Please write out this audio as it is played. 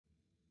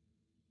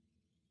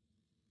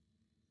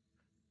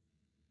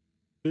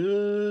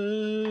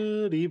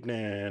Good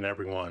evening,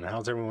 everyone.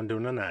 How's everyone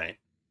doing tonight?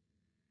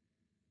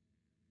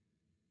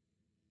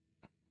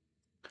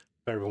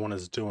 If everyone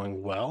is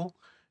doing well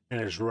and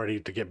is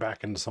ready to get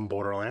back into some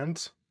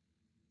Borderlands.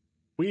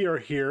 We are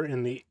here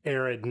in the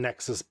arid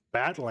Nexus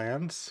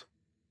Badlands,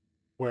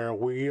 where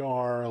we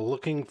are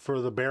looking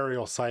for the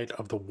burial site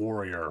of the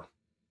warrior.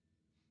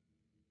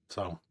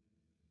 So,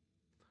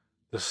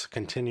 this is a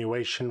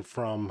continuation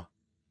from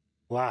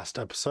last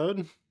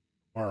episode,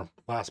 or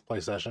last play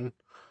session.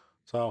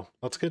 So,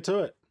 let's get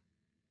to it.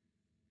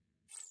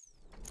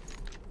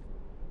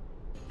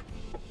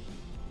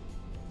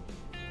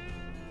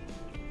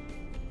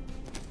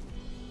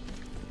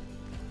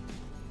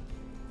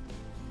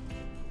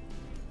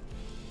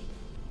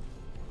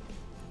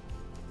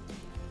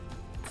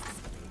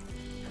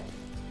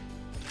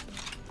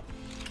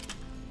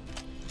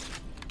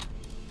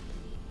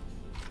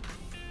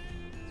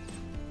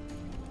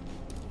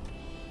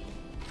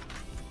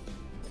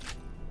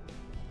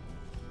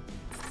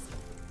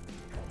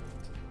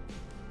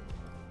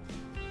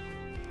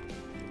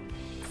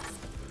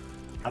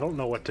 I don't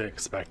know what to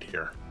expect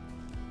here.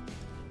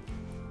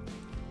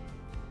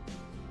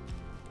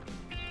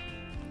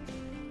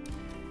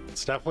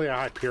 It's definitely a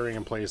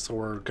Hyperion place, so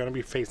we're going to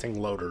be facing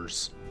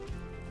loaders.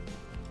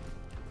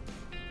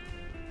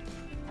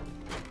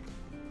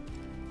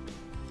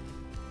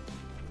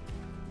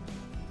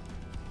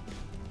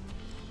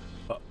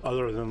 But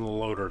other than the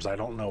loaders, I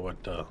don't know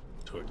what to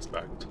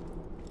expect.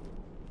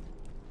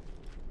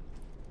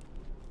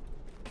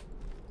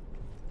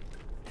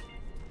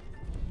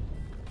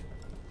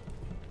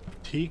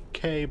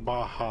 TK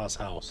Baja's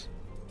house.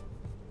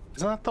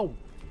 Isn't that the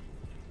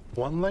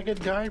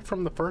one-legged guy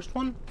from the first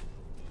one?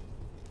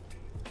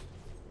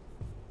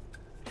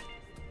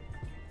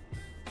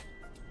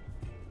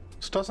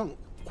 This doesn't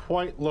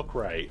quite look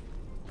right.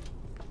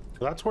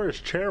 That's where his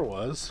chair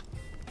was.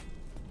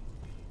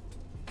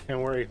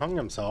 And where he hung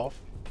himself.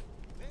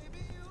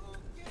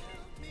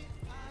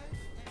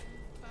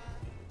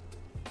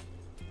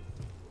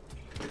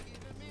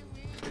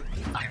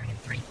 Firing in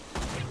 3.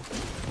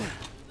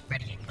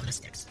 Readying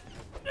ballistics.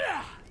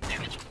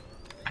 Damage.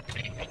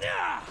 Activating range.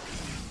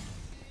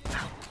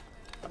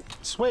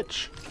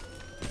 Switch.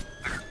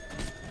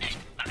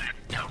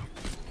 No.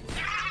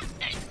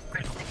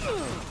 Critical.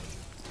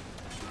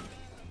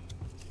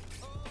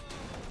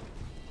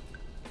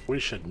 We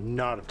should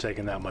not have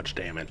taken that much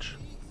damage.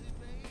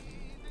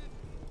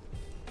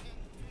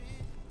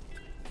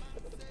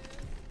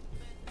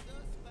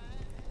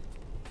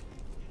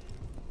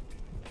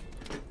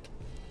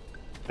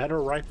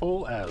 Better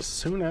rifle as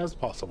soon as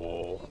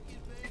possible.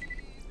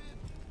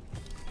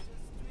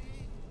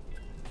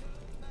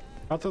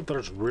 Not that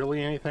there's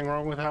really anything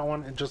wrong with that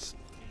one. It just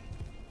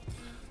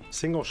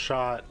single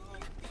shot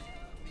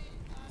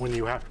when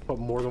you have to put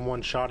more than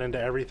one shot into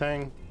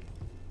everything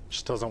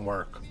just doesn't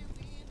work.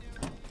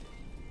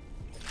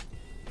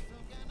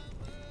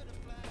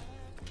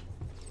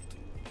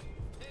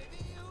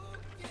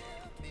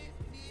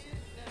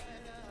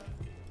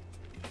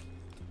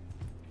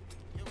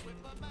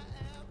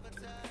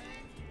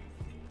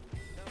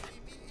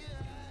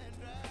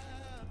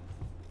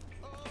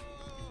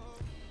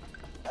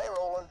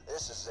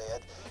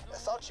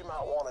 You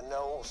might want to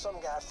know, some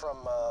guy from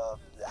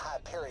the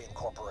Hyperion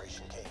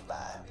Corporation came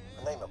by.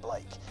 The name of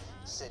Blake.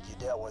 Said you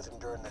dealt with him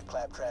during the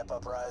Claptrap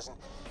uprising.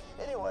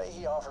 Anyway,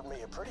 he offered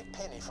me a pretty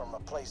penny from a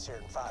place here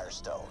in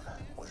Fyrestone.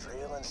 Was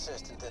real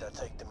insistent that I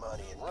take the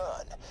money and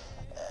run.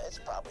 It's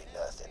probably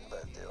nothing,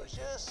 but there was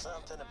just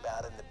something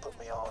about him that put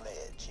me on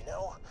edge, you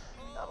know?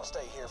 I'm gonna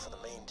stay here for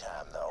the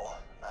meantime, though.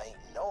 I ain't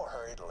in no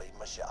hurry to leave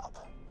my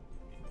shop.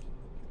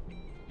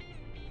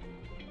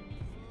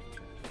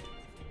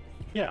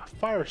 Yeah,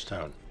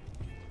 Fyrestone.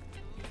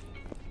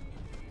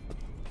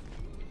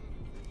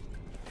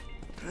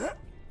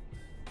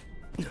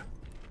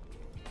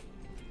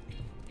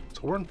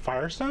 So we're in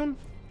Fyrestone?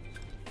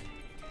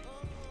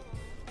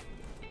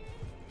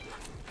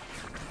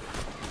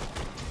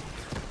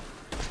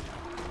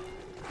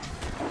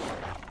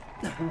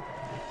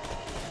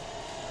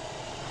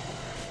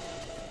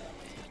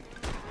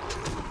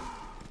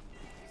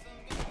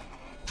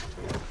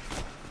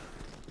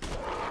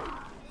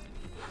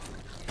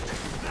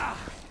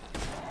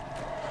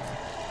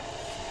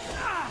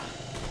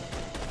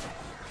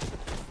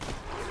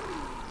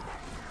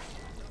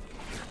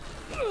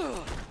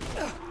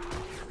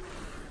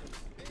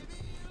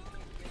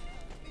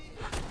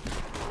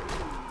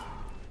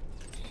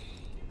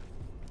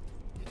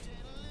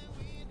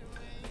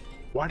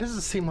 Why does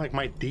it seem like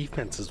my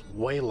defense is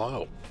way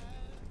low?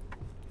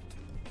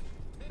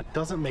 It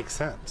doesn't make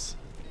sense.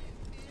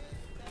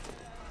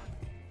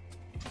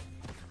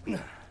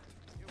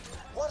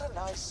 What a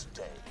nice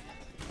day.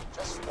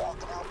 Just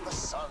walking out in the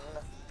sun,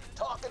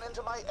 talking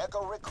into my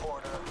echo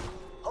recorder,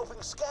 hoping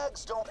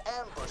skags don't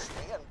ambush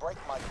me and break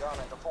my gun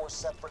into 4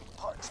 separate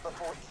parts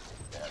before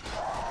eating them.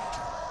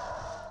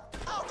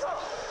 Oh,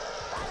 God!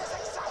 That is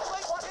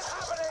exactly what is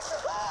happening!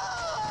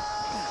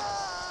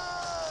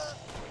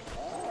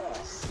 Ooh,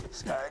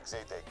 skags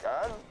ate a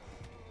gun?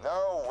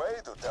 No way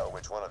to tell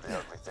which one of the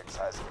ugly things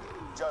has it.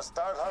 Just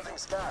start hunting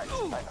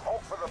skags and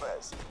hope for the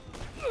best.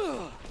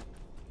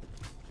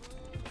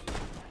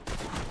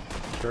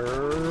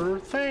 Sure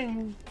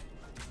thing.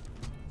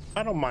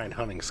 I don't mind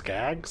hunting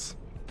skags.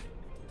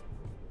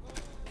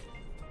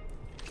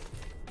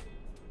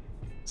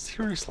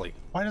 Seriously,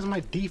 why does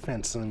my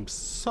defense seem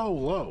so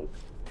low?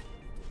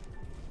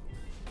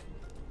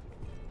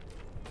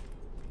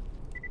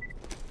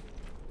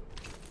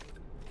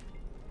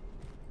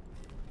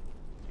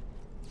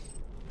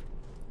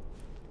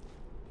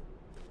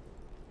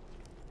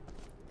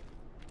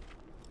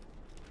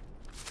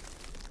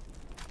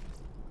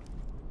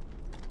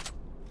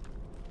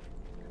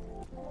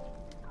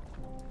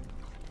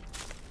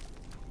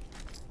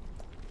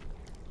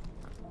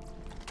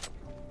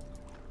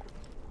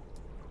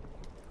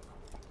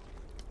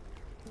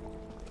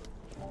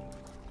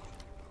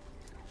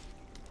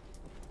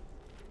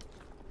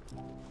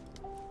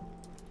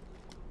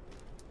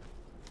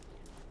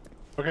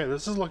 Okay,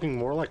 this is looking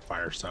more like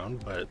Fyrestone,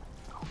 but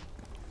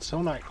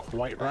still not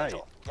quite right.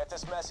 Get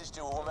this message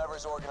to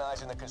whomever's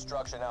organizing the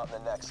construction out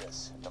in the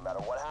Nexus. No matter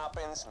what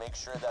happens, make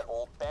sure that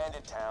old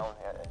bandit town,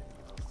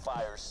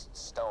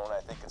 Fyrestone,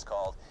 I think it's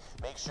called,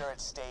 make sure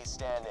it stays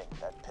standing.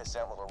 That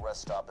pissant little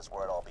rest stop is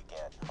where it all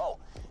began. Oh,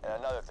 and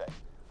another thing.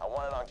 I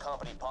want it on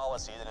company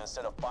policy that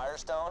instead of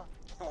Fyrestone,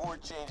 we're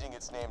changing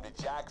its name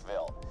to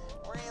Jackville.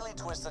 Really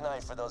twist the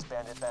knife for those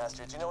bandit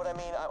bastards, you know what I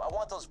mean? I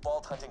want those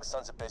vault-hunting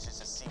sons of bitches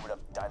to see what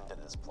I've done to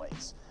this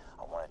place.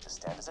 I want it to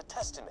stand as a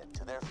testament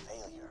to their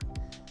failure.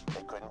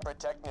 They couldn't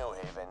protect New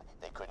Haven,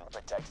 they couldn't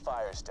protect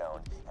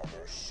Fyrestone, and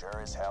they're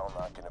sure as hell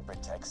not gonna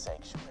protect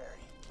Sanctuary.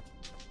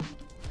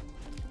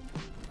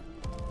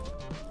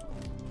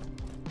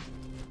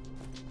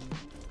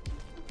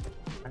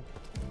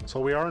 So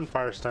we are in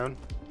Fyrestone.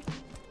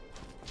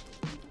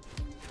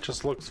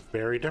 Just looks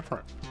very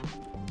different.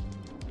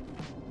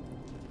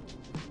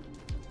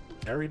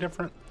 Very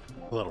different?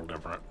 A little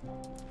different.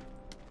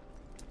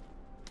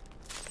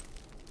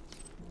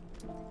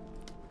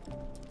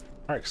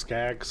 Alright,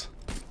 Skags.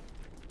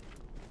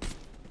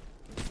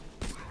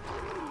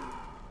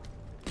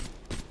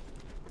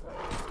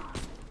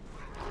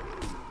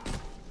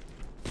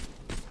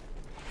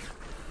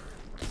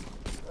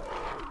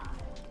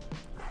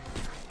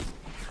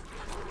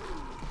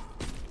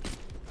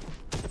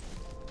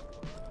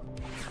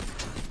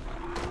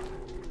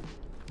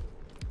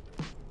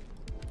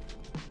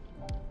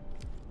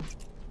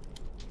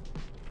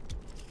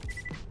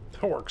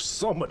 That works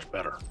so much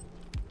better.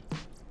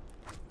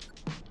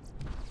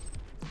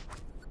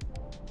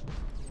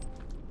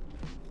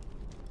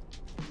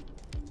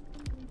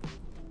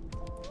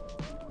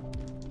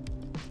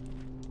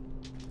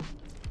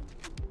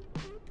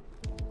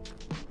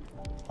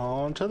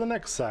 On to the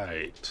next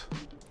site.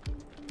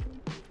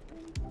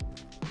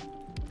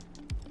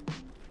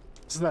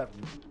 This is that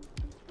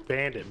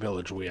bandit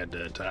village we had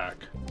to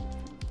attack.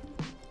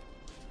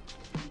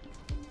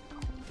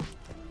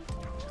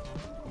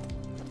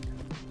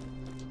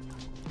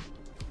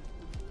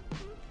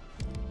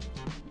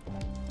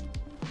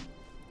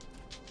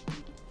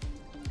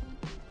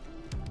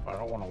 I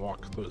don't want to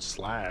walk through the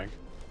slag.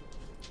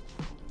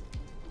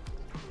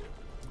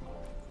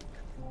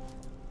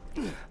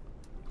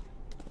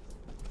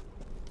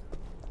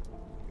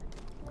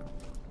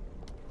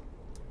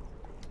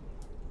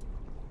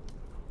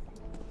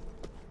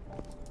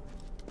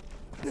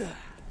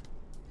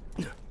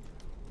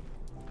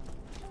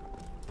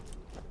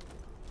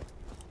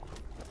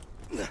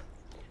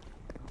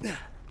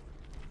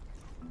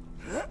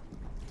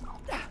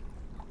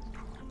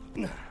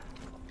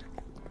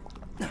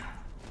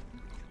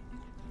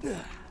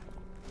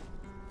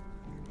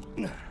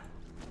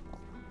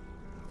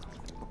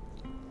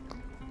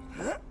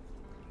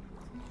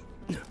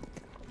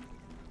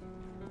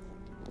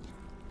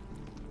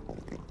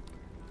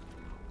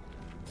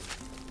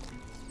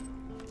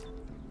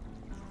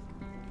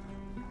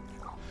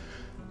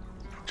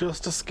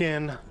 Just a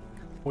skin.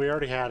 We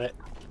already had it.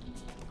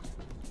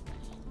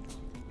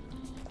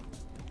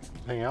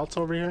 Anything else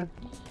over here?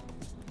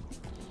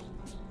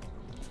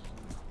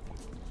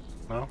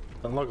 No,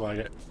 doesn't look like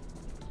it.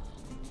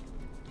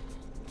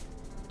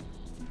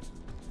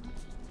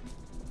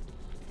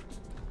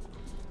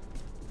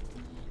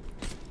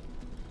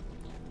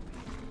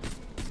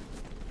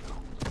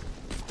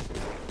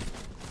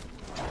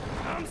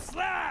 I'm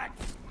slack!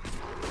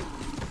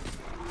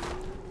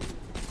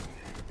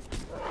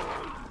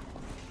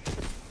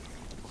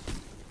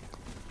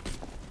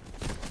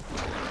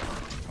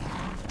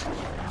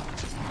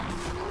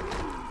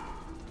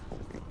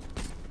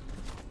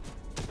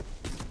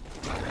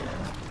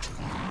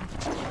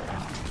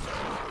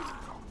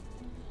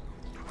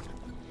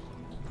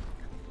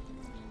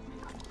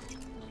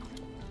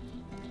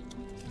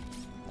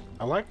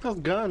 I like this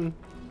gun.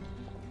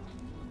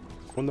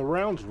 When the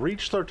rounds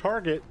reach their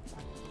target,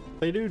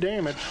 they do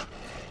damage.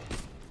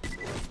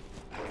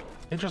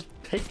 They just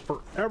take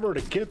forever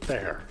to get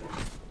there.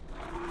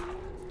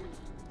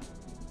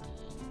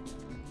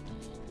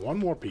 One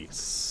more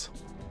piece.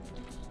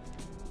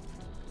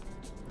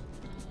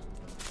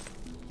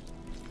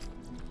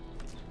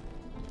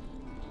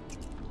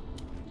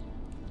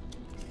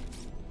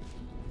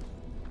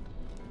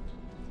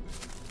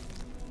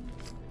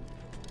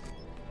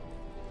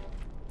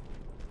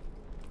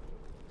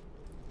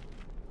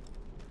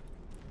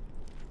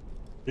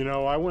 You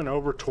know, I went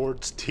over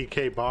towards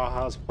TK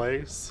Baja's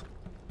place.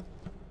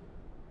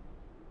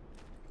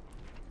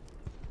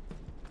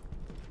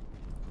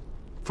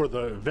 For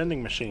the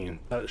vending machine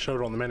that it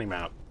showed on the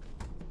mini-map.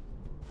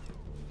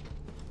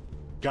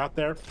 Got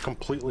there,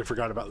 completely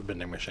forgot about the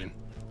vending machine.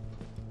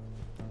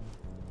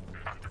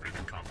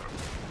 Activating combat.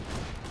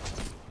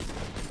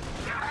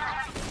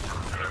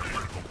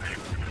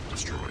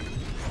 Destroyed.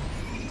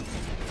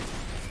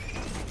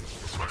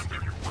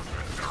 Selecting your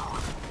weapon.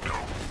 No.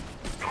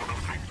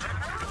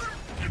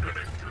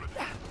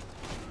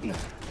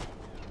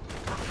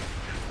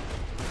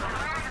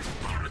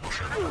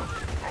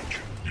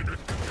 Unit injured.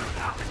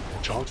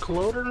 Junk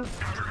loader? Is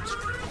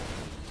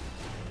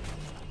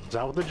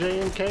that what the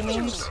JMK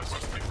means?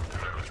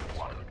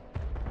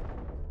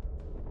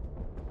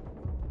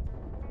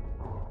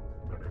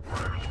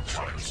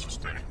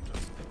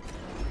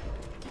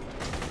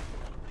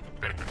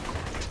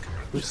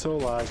 We still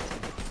alive.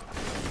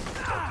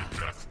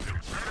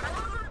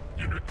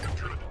 Unit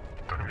injured.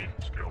 Enemy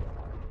skill.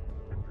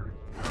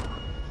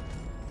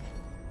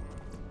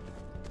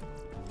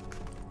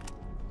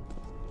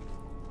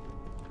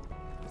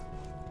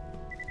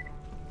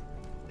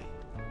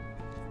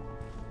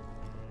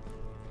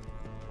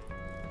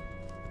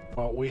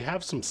 Well, we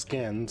have some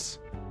skins.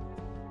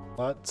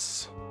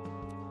 Let's...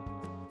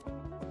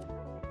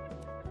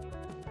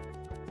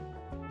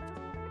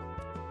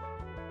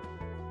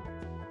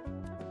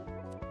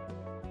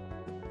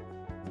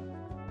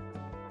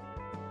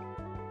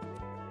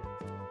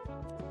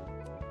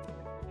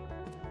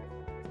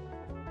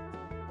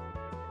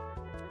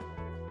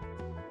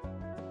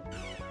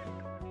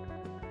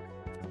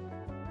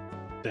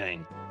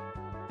 Dang.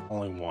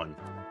 Only one.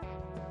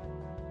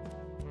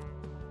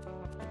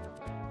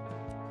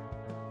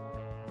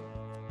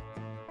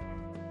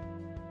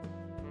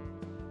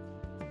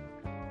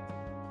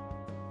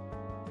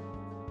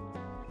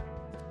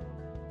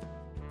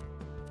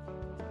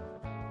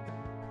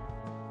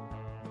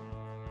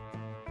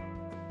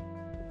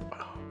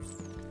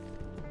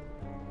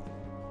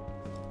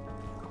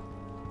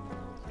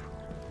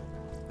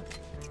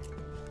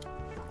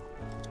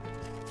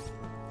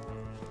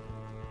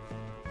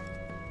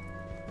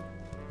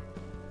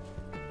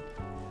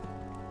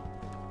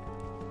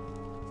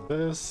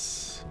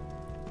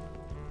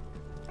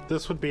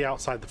 This would be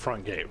outside the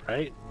front gate,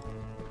 right?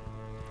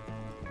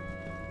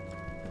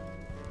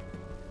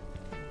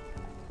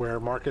 Where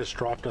Marcus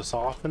dropped us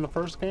off in the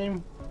first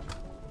game?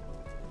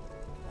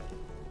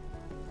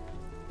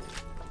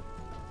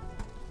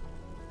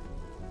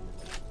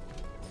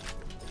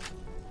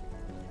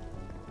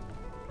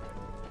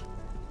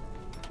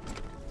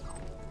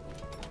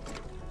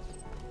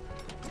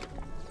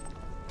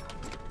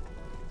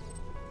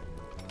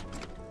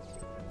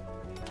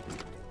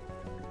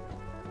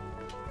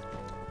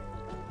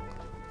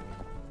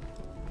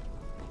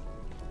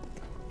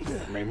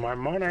 Make my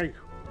money.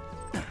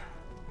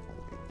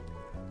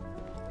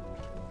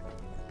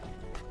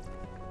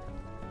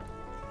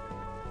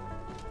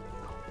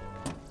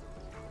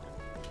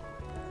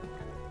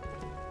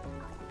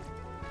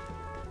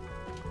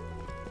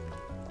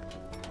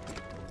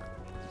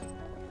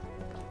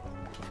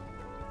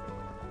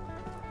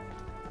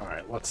 All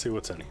right, let's see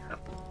what's in here.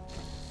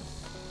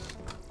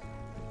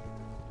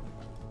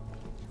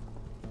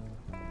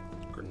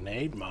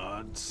 Grenade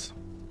mods.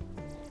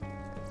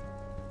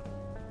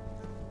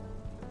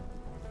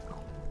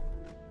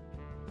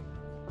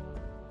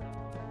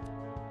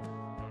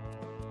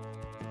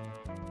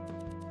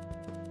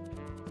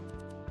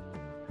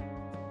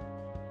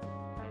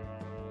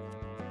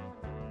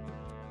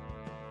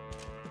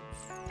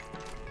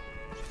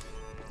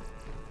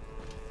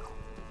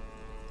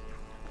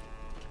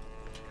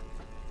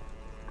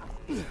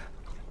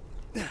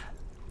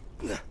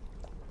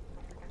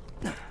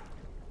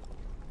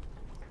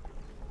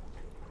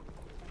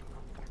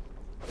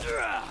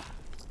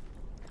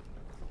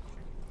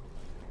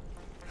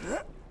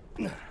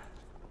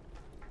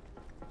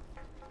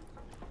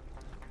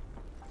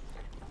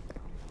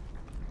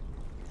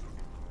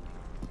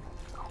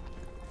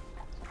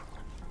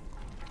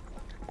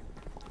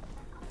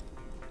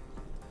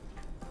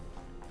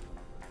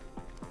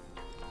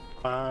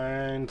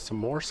 Find some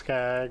more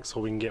skags so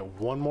we can get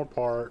one more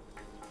part.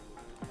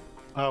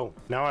 Oh,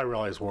 now I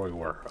realize where we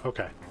were.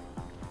 Okay.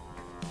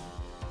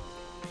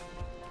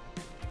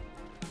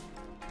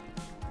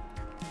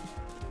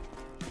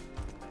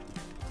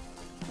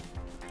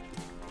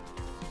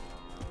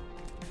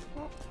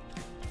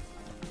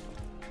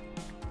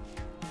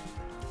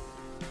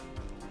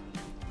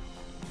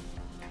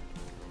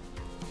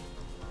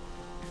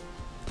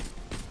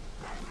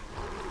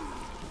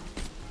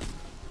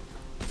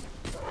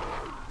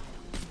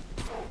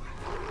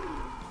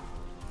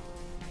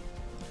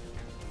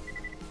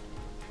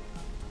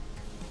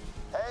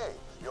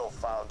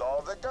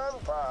 gun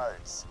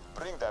parts.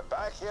 Bring them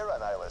back here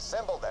and I'll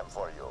assemble them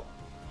for you.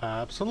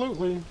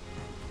 Absolutely.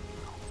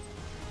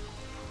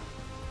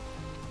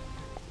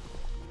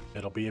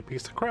 It'll be a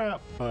piece of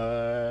crap,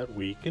 but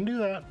we can do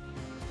that.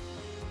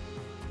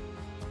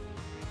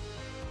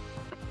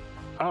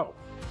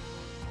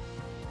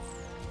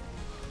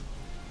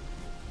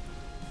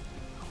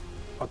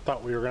 I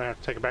thought we were gonna have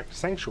to take it back to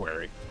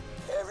Sanctuary.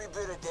 Every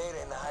bit of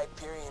data in the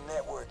Hyperion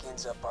network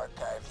ends up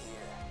archived here.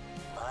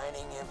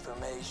 Mining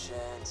information,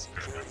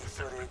 security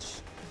footage.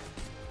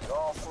 It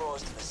all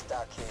flows to the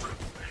stockade.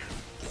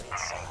 Get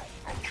inside.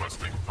 I'm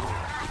trusting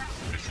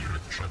initiated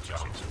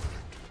shutdown.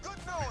 Good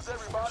news,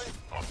 everybody!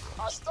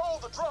 I stole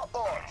the drop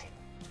barge.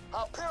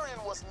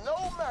 Hyperion was no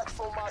match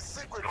for my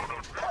secret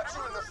punch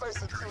you in the face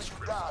until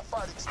you die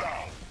fighting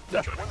style.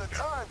 When the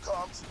time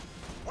comes,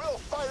 we'll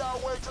fight our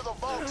way to the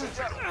vault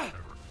together.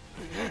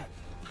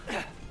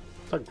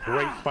 It's a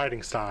great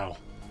fighting style.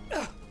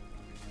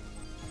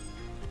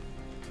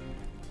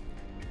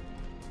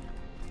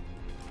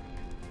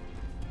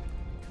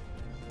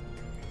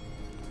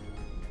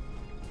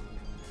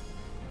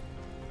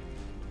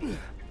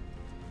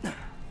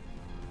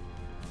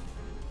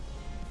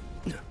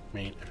 I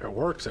mean, if it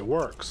works, it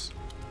works.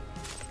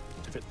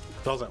 If it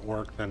doesn't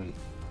work, then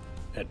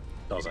it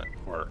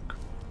doesn't work.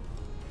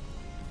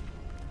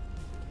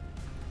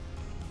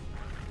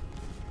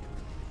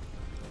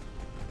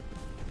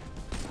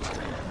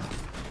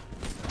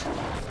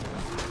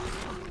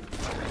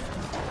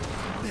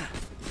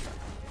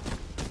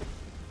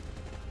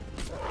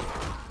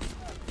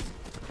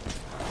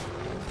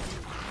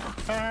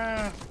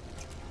 Ah!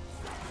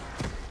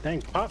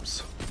 Dang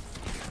pups.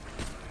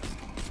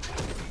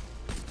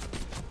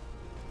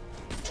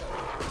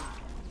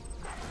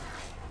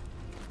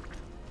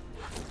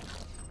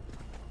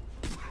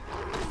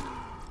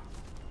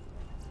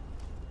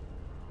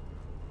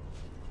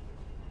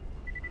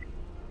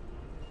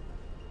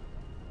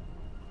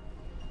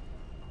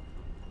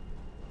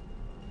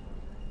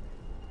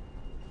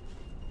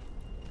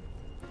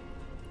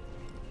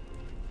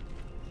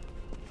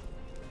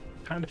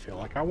 Kind of feel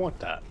like I want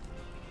that.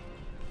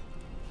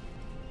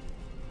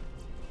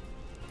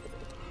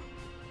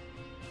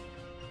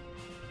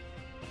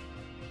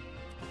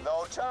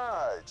 No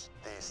charge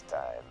this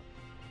time.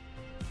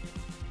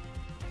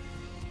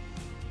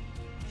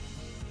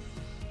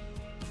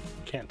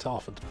 Can't tell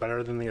if it's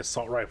better than the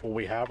assault rifle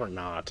we have or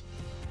not.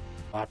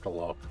 I'll have to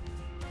look.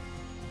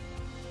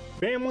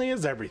 Family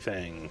is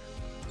everything.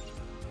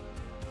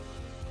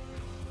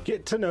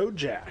 Get to know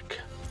Jack.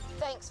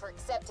 Thanks for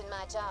accepting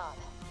my job.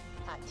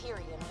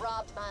 Hyperion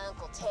robbed my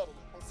Uncle Teddy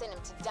and sent him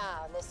to die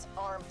on this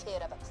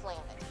armpit of a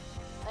planet.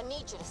 I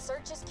need you to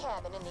search his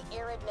cabin in the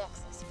Arid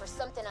Nexus for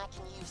something I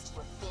can use to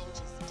avenge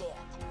his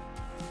death.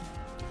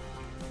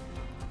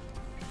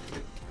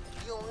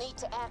 You'll need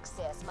to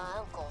access my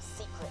uncle's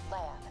secret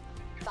lab.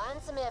 Find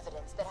some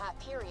evidence that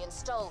Hyperion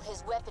stole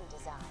his weapon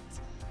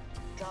designs.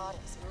 God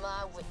is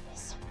my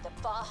witness. The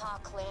Baja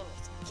clan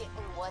is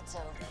getting what's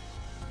owed them.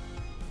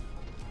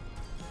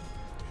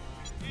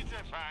 It's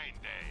a fine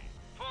day,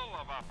 full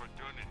of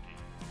opportunity.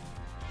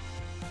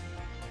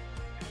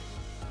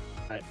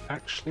 I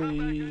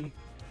actually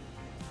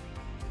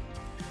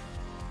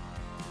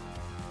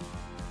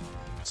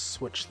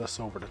switch this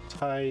over to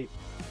type.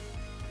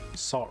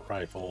 Assault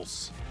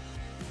rifles.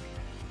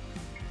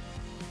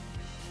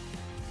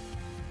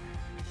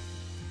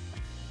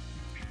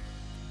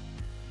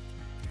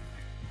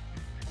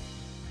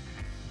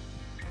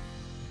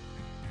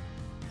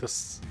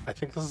 I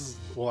think this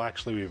will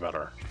actually be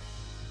better.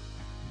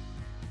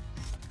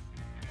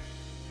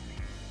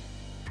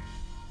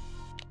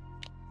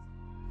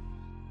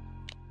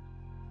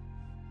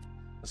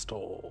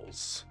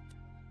 Pistols.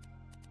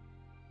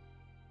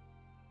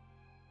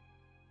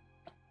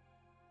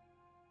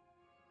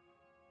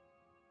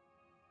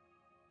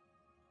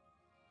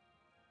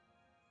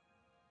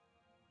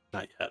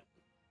 Not yet.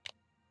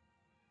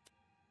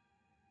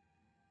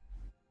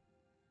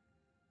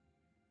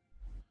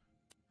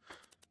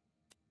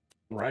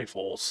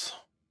 Rifles.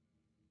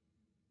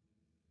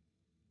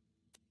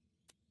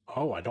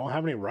 Oh, I don't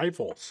have any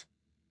rifles.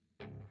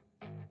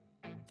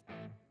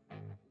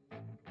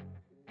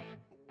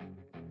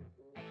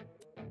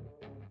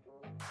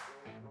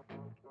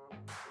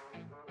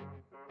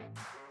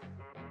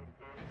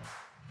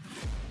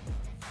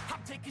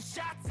 I'm taking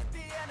shots at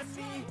the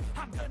enemy.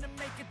 I'm gonna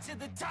make it to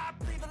the top,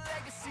 leave a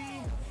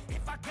legacy.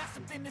 If I got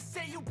something to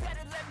say, you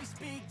better let me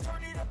speak.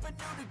 Turn it up a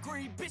new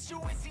degree, bitch, you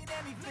ain't seen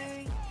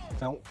anything. I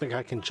don't think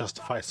I can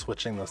justify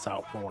switching this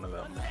out for one of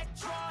them.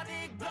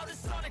 Electronic, blow the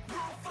sonic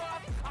roof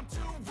up. I'm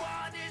too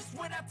honest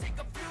when I take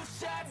a few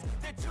shots.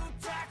 They're too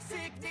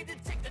toxic, need to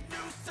take the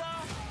noose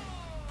off.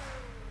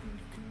 And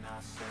you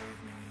cannot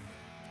save me,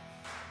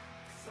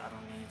 'cause I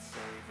don't need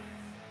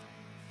saving.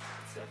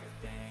 It's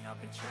everything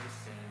I've been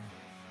chasing,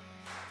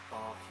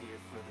 all here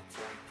for the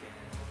taking.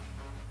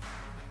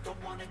 Don't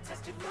wanna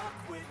test your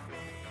luck with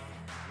me,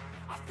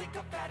 I think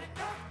I've had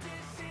enough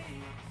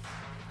disease.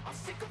 I'm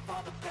sick of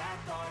all the bad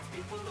thoughts,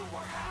 people who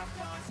are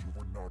half-nots. You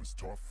were not as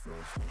tough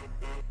as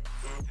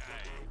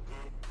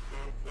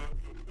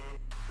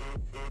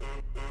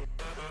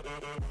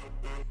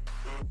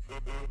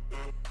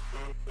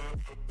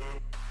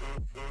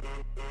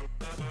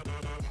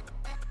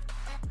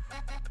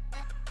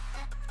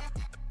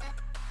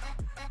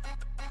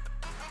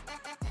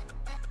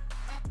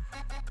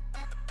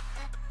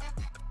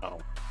Oh.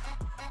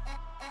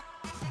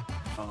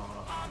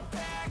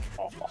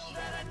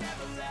 that I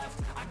never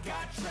left. I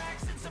got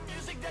tracks and some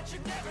music that you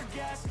never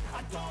guess.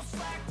 I don't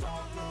slack,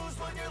 don't lose,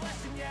 learn your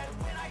lesson yet.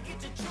 When I get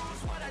to choose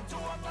what I do,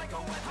 I'm like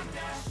a weapon. I'm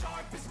not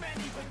sharp as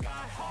many, but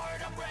got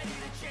hard. I'm ready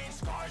to change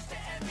scars to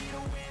envy,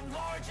 to win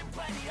large and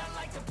plenty. I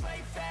like to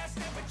play fast,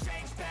 never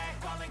change back.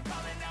 Calling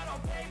out,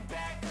 I'll pay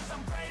back, cause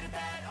I'm great at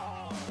that.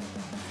 Oh.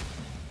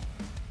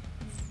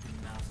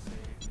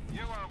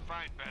 You won't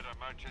find better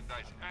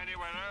merchandise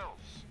anywhere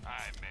else.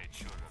 I made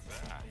sure of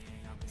that.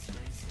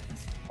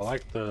 I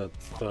like the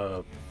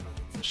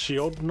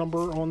shield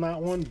number on that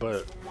one,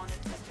 but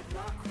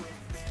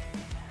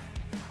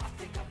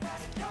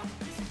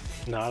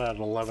not at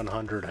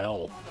 1100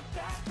 health.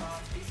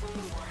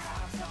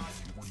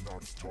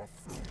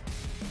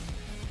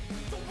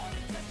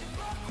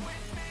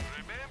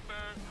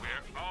 Remember,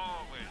 we're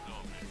always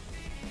open.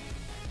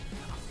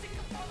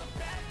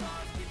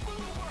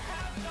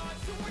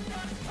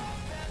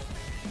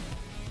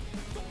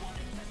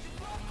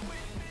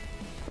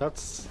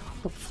 That's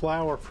the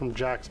flower from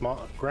Jack's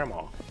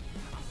grandma.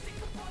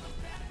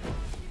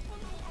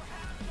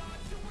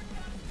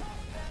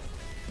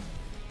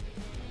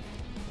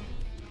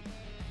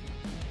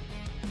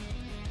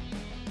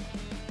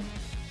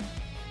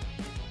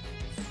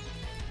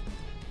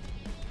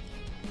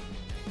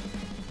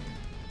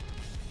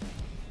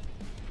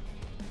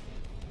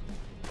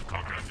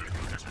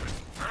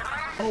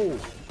 Oh,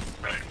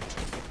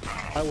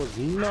 I was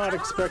not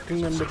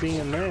expecting them to be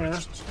in there.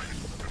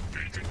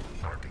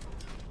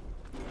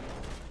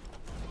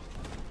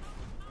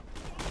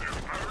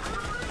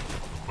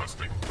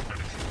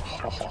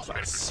 Oh,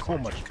 that's so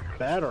much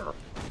better.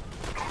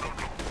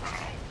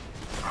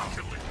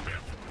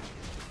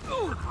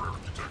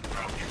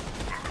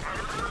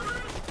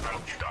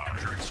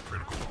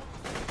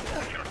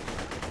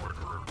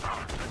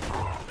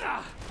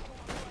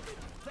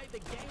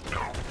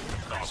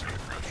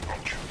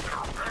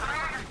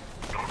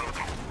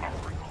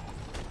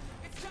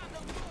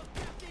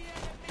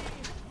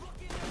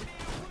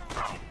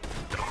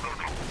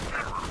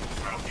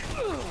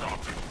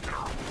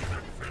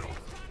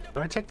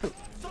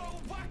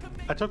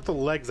 I took the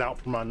legs out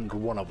from under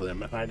one of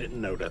them and I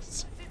didn't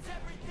notice.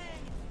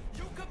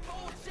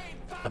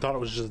 I thought it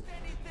was just,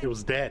 it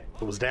was dead.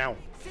 It was down.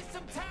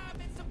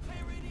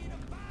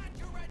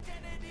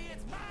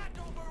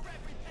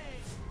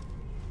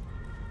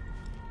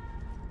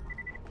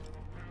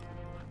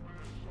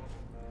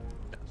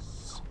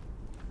 Yes.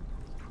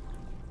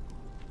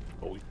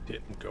 But we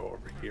didn't go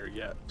over here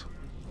yet.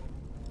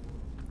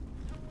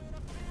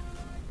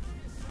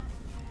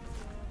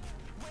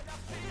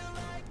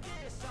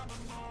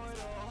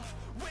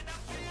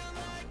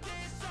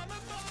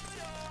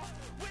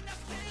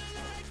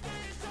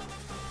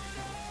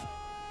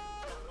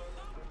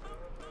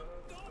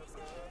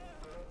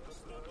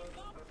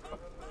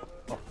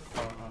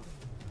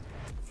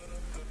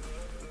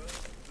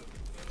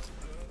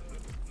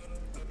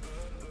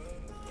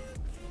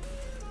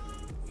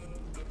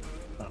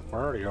 We're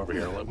already over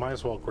here. Look, might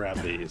as well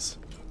grab these.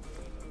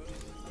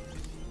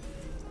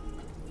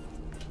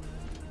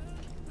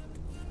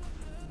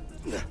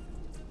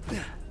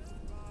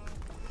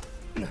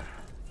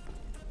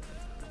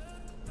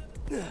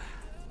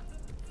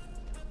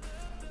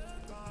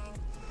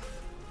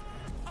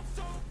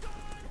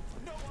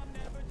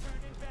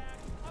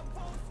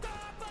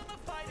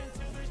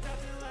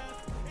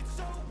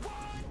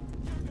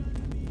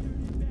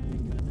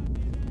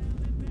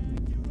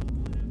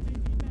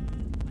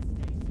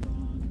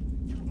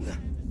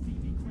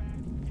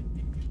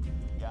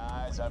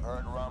 I've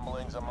heard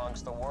rumblings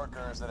amongst the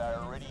workers that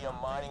our iridium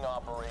mining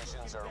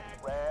operations are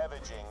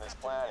ravaging this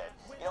planet.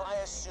 You know, I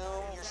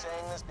assume you're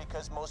saying this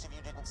because most of you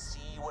didn't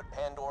see what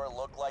Pandora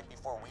looked like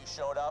before we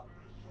showed up.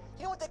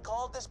 You know what they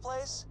called this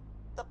place?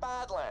 The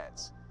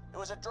Badlands. It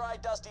was a dry,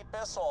 dusty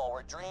piss hole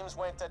where dreams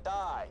went to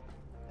die.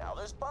 Now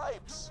there's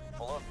pipes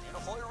full of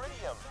beautiful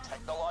iridium,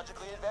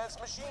 technologically advanced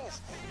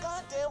machines,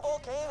 goddamn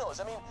volcanoes.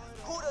 I mean,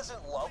 who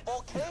doesn't love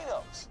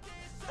volcanoes?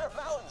 They're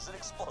mountains that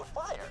explode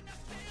fire.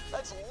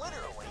 That's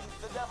literally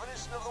the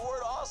definition of the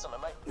word awesome.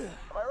 Am I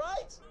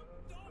right?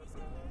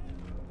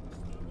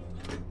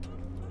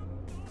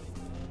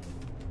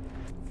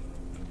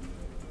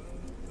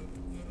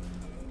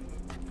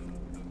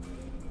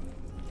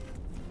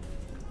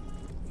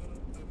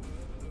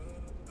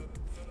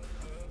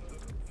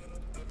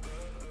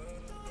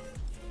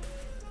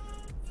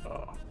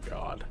 Oh,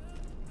 God.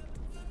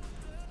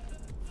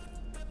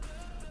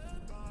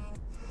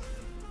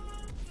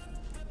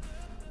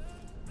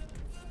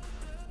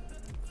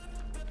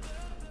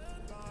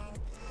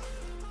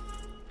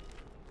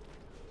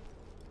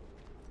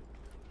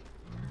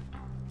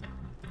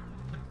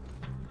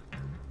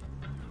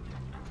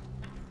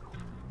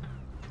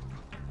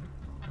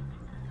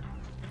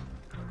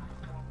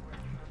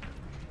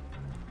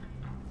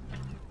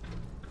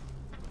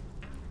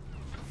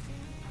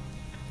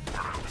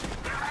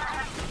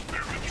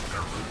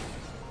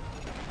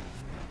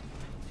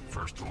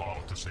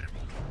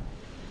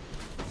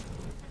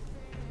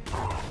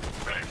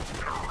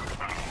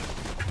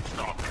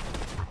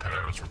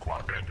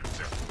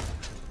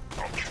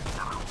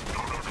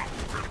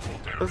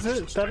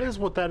 That is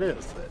what that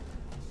is.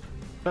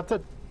 That's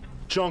a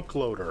junk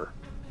loader.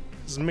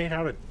 It's made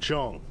out of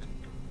junk.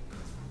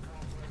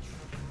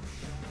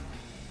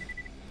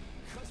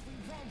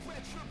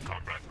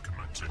 Combat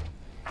commencing.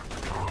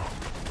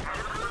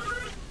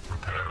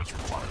 Repairs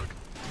required.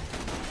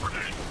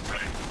 Grenade,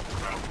 tank,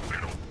 without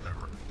fatal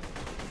error.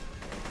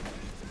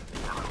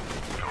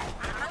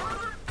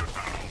 Good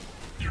battle.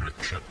 Unit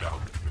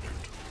shutdown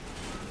imminent.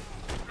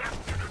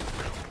 Unit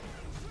failed.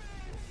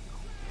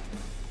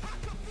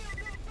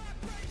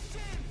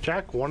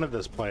 Jack wanted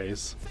this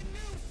place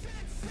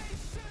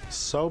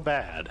so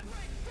bad.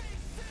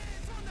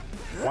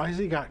 Why has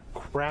he got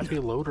crappy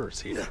loaders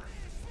here?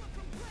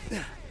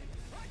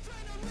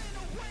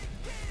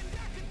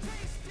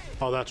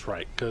 Oh, that's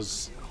right,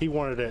 because he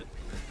wanted it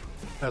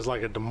as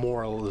like a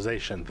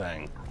demoralization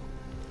thing.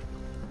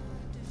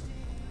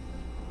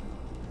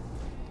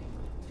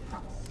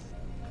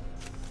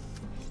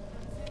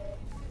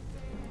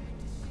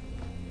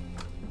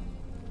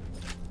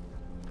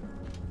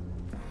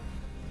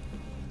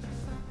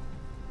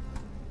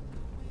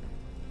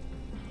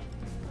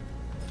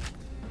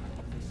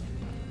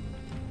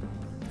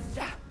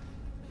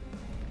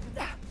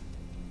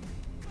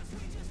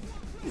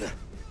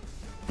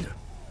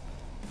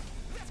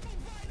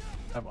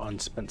 Have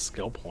unspent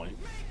skill point.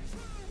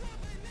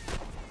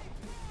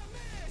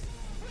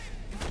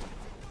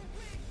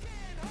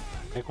 I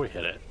think we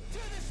hit it.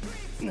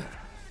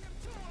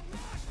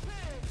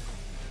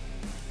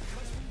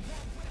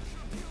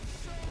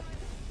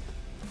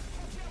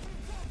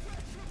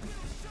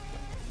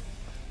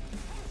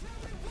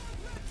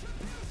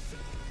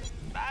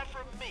 Buy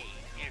from me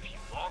if you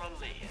want to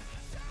live.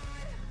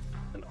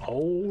 An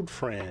old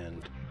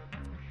friend.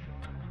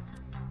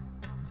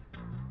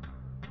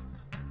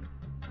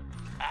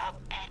 I'll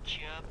patch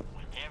you up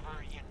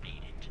whenever you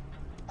need it.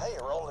 Hey,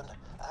 Roland.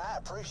 I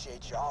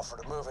appreciate your offer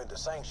to move into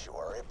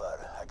Sanctuary,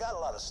 but I got a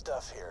lot of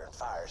stuff here in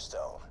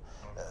Fyrestone.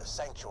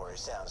 Sanctuary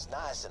sounds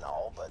nice and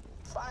all, but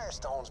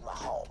Firestone's my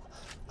home.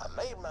 I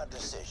made my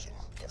decision.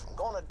 If I'm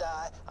gonna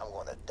die, I'm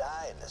gonna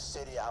die in the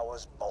city I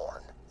was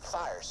born.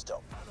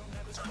 Fyrestone.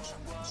 Attention,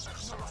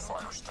 citizen of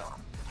Fyrestone.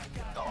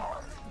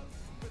 Die.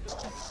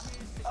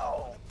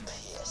 Oh,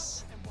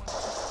 piss.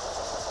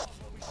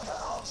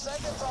 On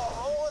second thought,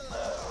 Roland,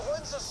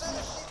 when's the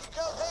soonest you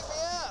can come pick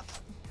me up?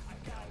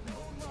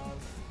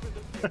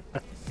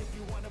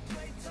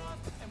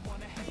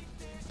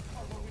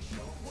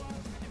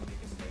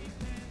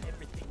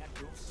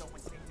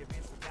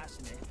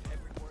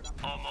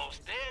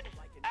 Almost dead?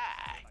 I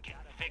can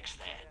fix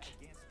that.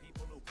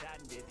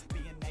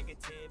 Being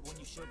negative when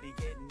you should be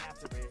getting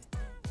after it.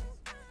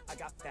 I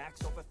got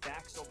facts over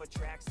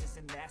tracks, this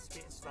and that,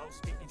 spitting slow,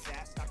 speaking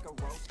fast. I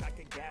could roast, I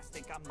could gas,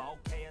 think I'm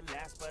okay at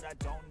last, but I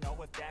don't know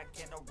if that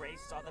can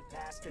erase all the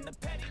past and the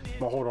pettiness.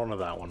 We'll hold on to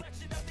that one.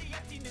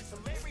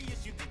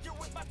 You think you're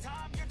with my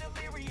time, you're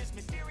delirious,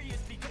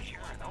 mysterious, because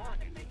you're an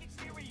organ.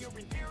 Exterior,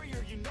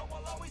 inferior, you know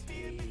I'll always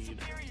be a bit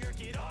superior.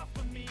 Get off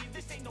of me,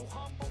 this ain't no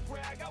humble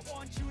brag. I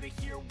want you to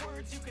hear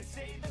words, you can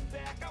say them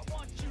back. I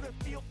want you to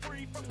feel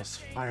free from Plus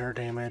fire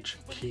damage,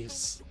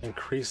 keys,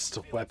 increased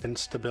weapon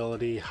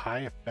stability,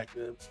 high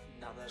effective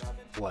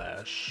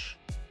flesh.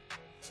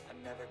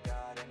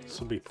 This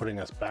will be putting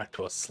us back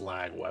to a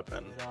slag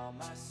weapon.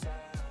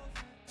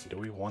 Do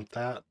we want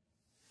that?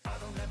 I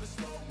don't ever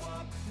slow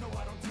up, no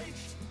I don't take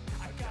sh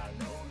I got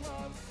no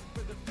love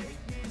for the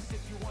fakeness.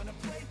 If you wanna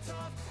play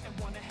tough and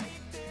wanna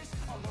hate this,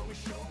 I'll always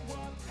show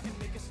up and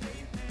make a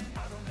statement.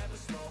 I don't ever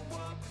slow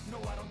up, no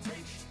I don't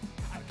take sh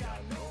I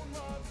got no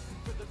love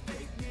for the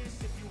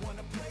fakeness. If you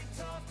wanna play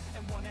tough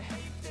and wanna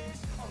hate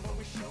this, I'll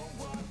always show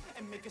up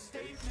and make a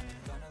statement.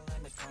 Gonna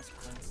learn the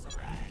consequence,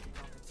 right?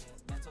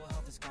 Mental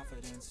health is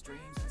confidence,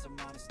 dreams and some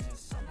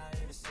modestness. I'm not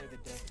here to save the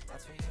day,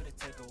 that's for you to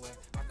take away.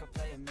 I could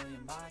play a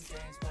million mind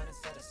games, but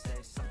instead I say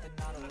something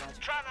not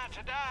illogical. Try not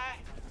to die.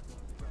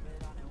 Rub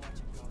it on and watch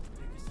it go.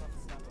 Make yourself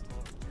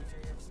unstoppable. Prove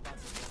you're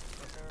irresponsible,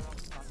 but they're all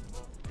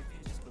responsible. If you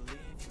just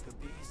believe, you could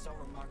be so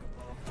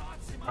remarkable.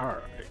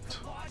 Alright.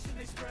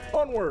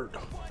 Onward!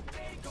 One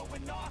day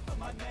going off of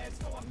my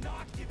meds. No, I'm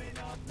not giving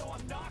up. No,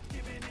 I'm not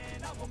giving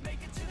in. I will make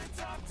it to the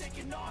top,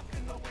 taking off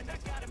in the wind. I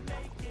gotta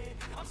make it.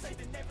 I'm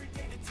saving every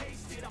day to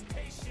taste it. I'm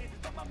patient,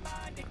 but my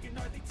mind, it can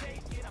hardly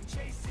take it. I'm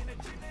chasing a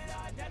dream that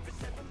I've had for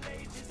several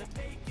ages. A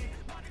vacant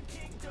modern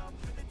kingdom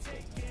for the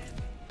taking.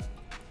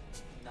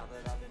 Now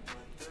that I've been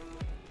put through,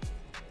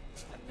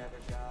 I never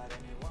got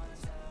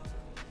anyone's help.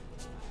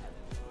 I had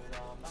to do it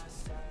all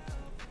myself.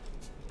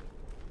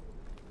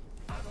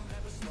 I don't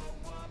ever slow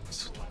up,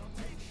 so I don't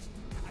take sh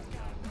I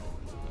got no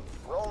love.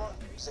 Roland,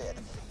 Sid,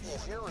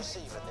 if you're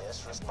receiving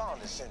this,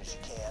 respond as soon as you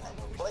can.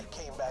 Blake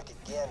came back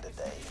again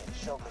today and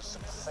showed me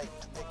some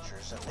faked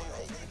pictures of New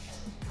Haven.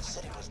 The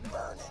city was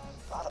burning.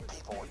 A lot of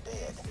people were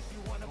dead.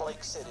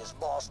 Blake said his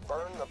boss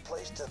burned the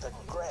place to the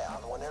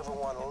ground when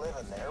everyone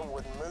living there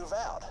wouldn't move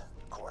out.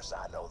 Of course,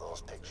 I know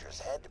those pictures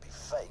had to be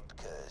faked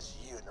because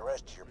you and the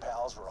rest of your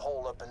pals were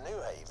holed up in New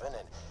Haven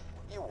and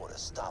you would have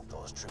stopped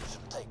those troops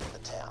from taking the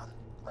town,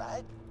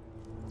 right?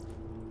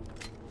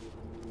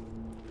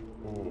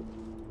 Ooh.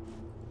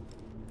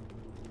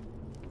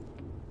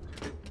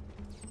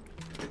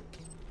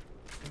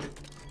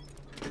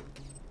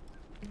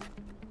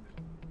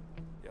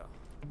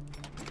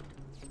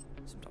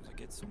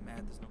 get so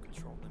mad, there's no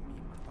control in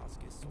me. My thoughts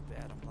get so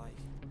bad, I'm like,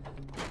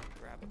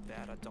 grab a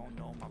bat, I don't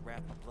know my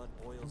wrath, my blood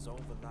boils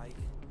over like,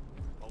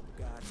 oh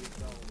God, here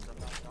goes.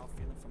 I lost all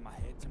feeling from my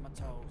head to my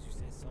toes. You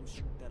said some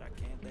shit that I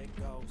can't let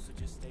go, so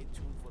just stay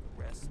tuned for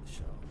the rest of the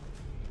show.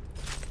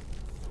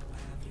 So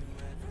have you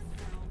ever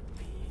felt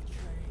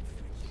betrayed?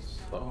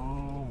 So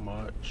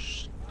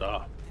much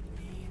stuff.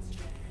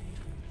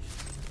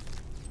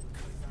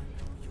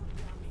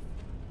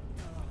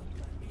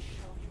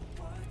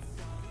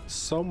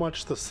 So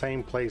much the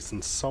same place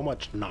and so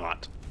much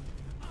not.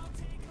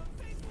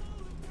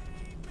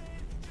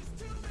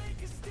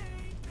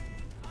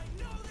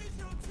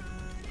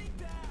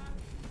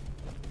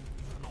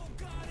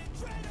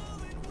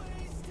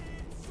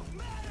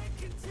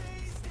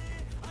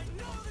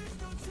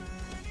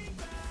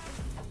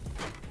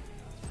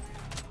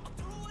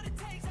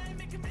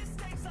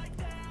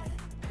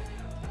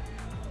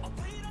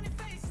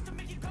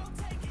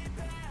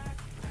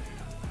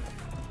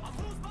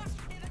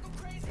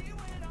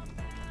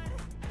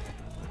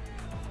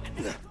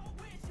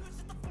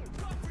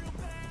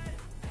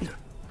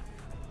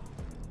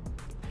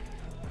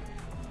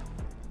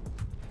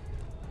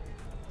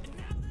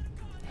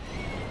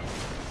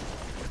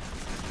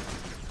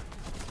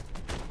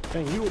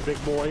 Dang, you a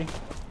big boy.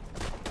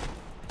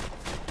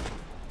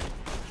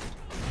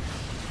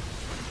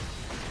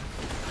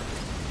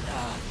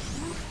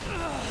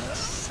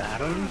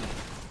 Saturn?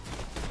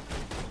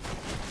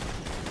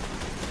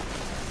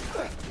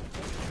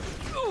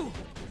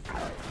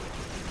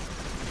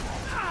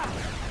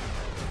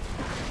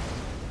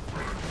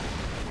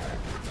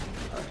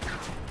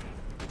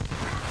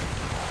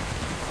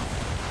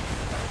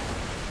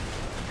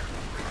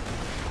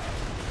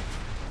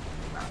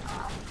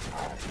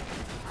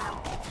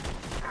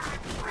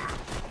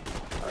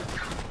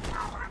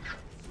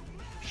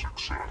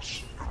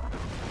 Success.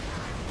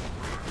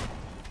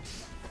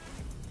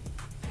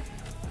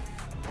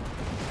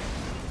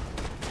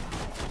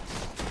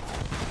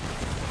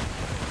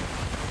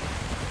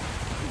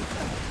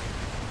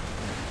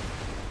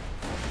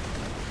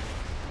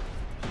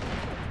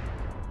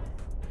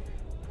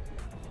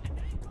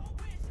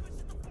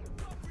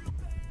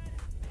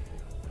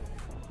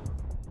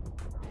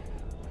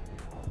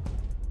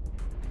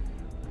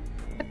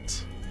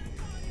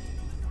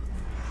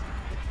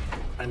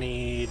 I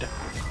need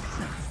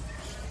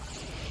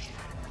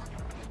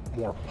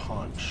more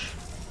punch.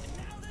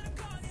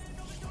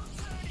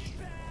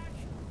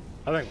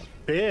 I think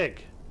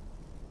big.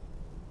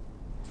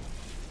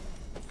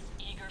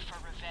 Eager for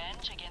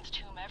revenge against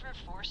whomever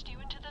forced you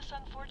into this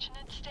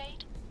unfortunate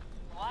state?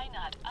 Why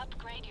not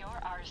upgrade your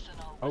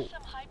arsenal with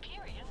some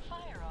Hyperion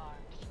firearms?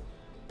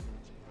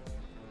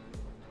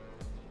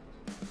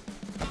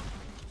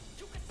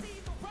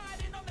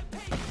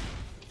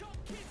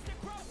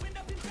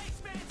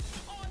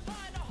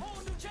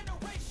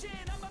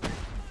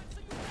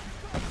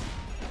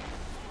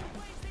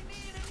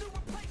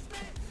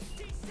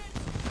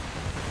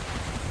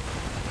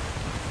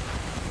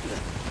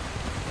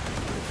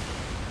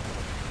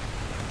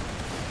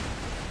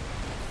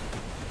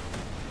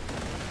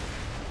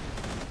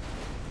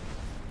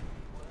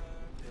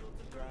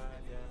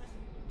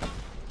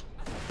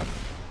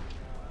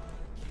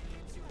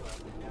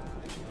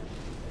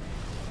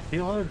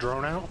 You let a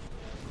drone out?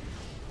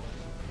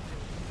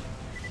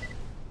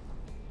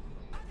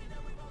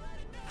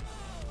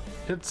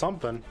 Did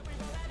something.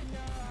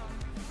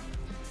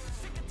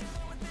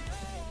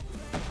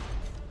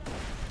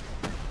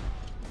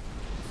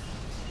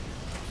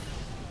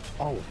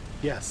 Oh,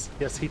 yes.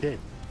 Yes, he did.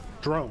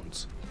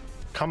 Drones.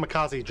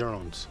 Kamikaze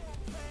drones.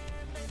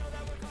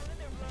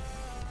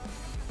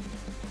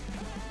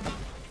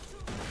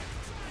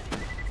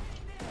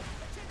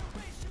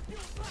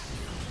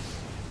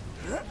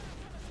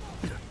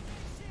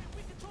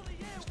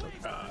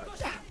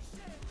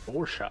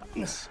 Four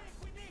shots.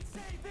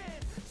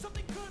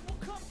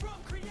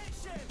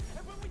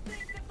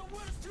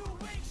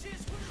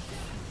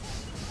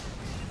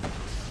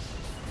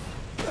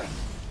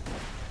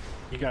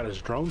 He got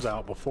his drones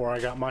out before I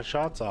got my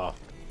shots off.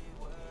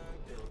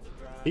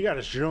 He got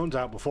his drones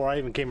out before I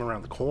even came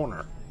around the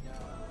corner.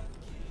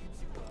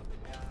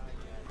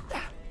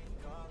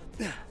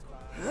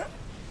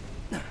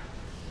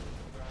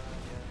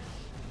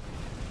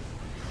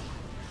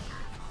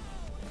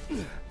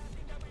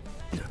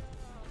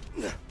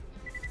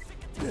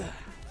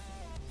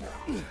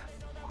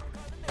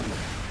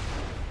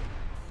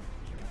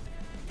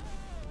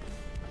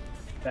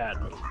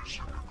 Bad move.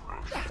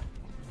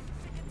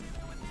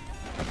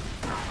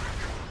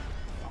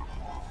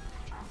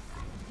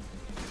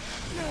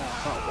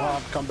 Oh, well,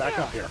 I've come back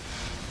up here.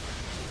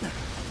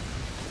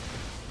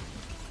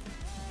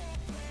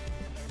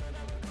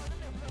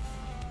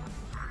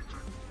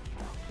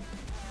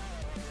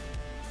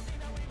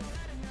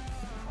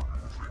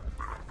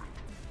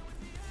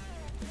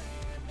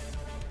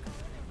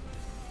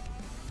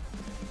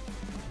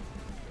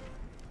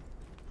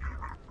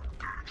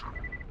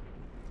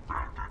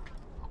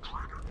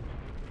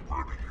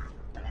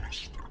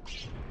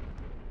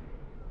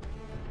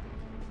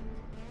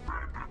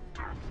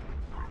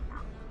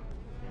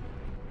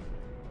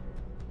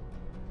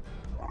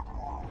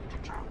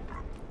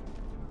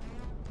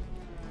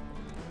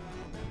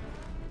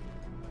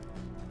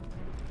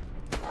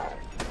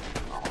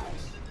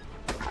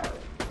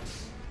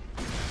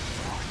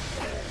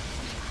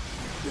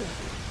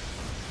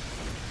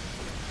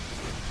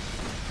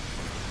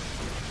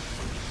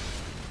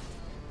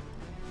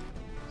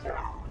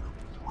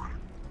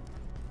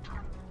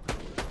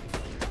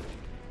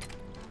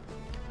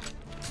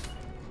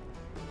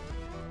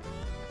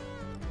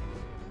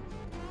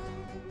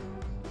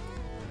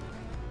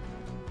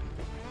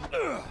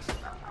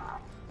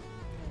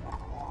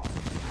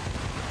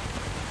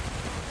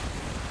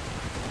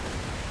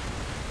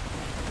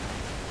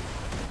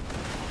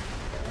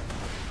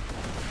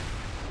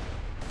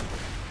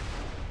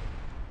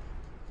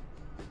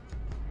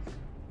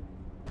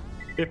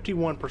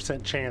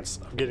 51% chance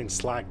of getting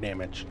slag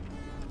damage,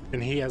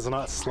 and he has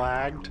not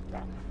slagged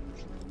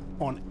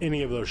on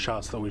any of those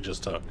shots that we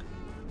just took.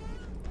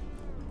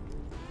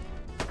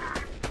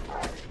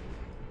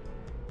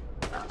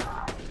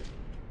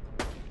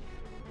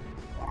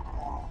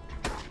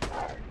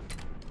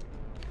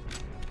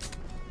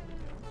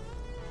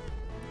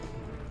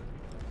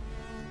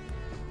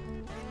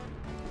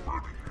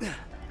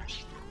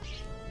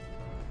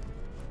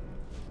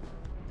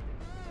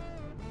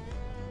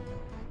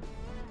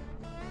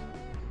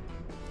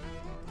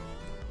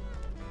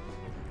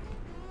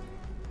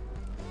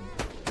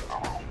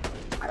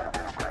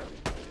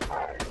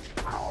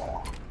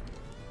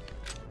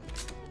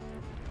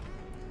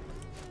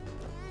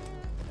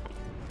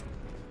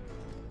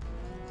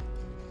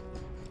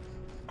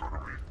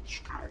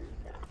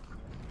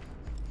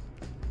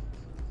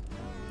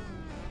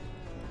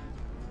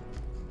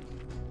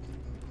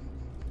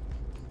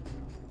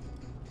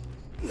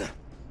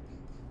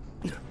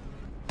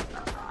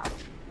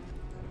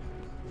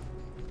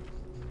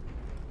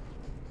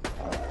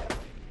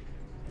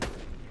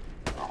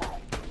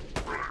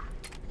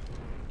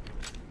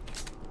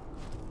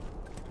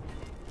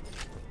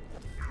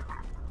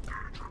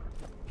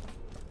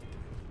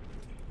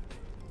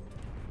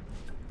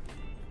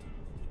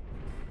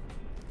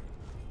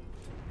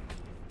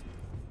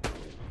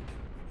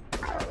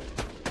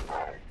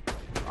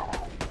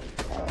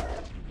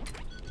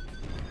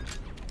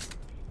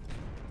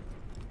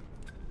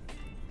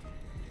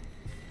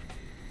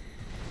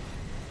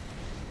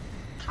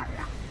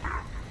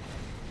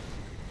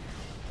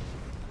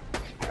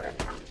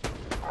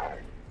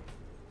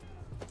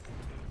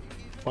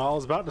 Well, I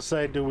was about to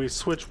say, do we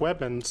switch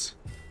weapons?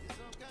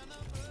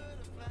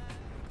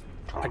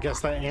 I guess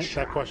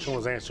that question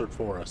was answered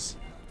for us.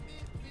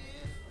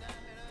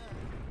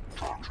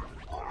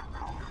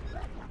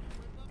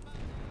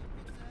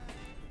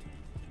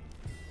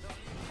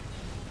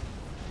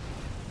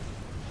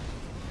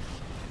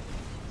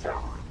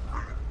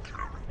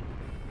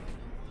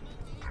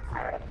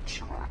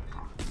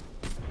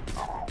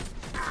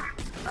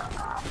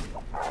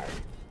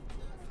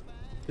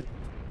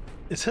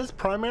 Is his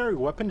primary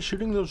weapon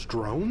shooting those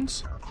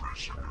drones? I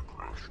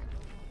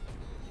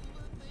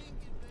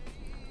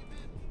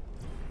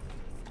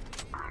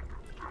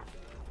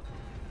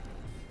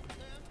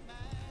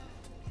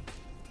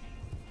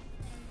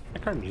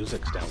think our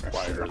music's down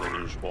quieter than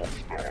usual.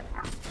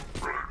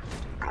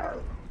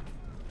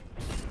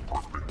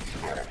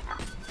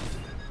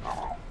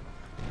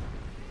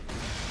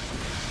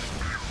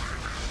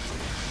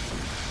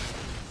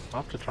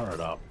 I'll have to turn it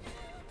up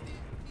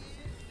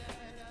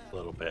a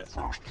little bit.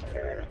 I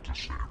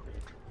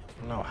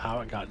don't know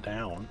how it got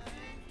down.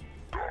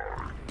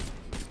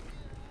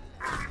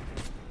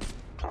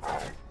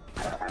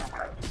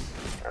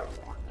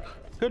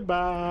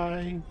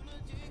 Goodbye.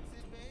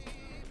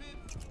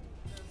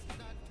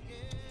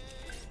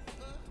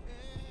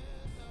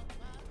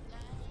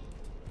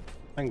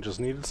 I just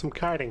needed some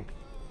kiting.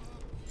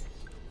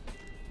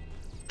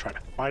 Try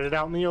to fight it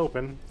out in the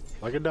open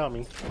like a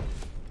dummy.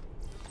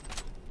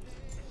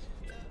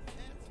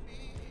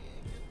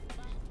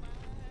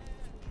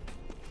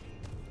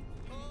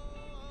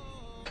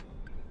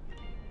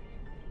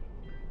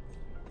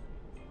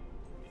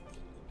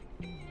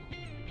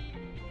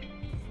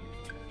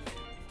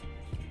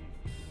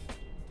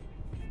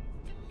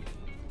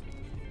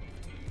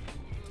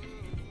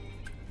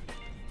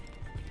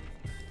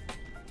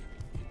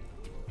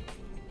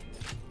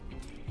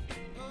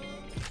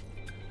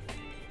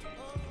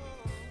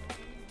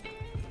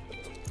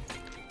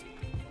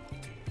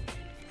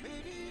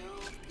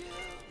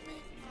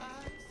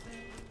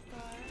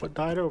 What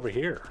died over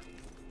here?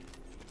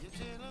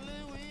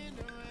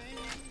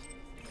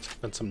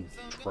 And some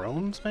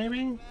drones,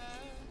 maybe?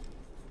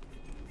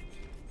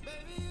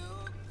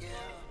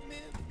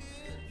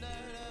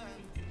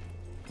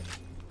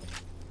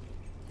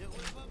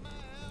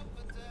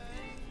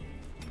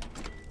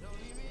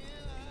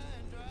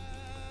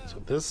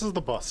 So this is the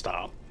bus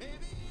stop.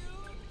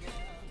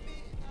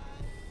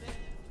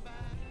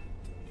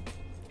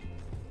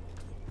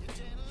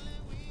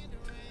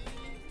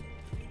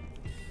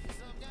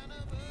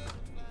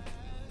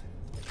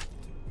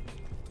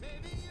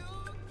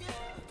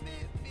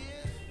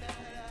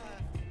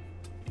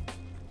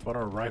 But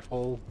our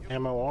rifle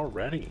ammo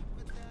already.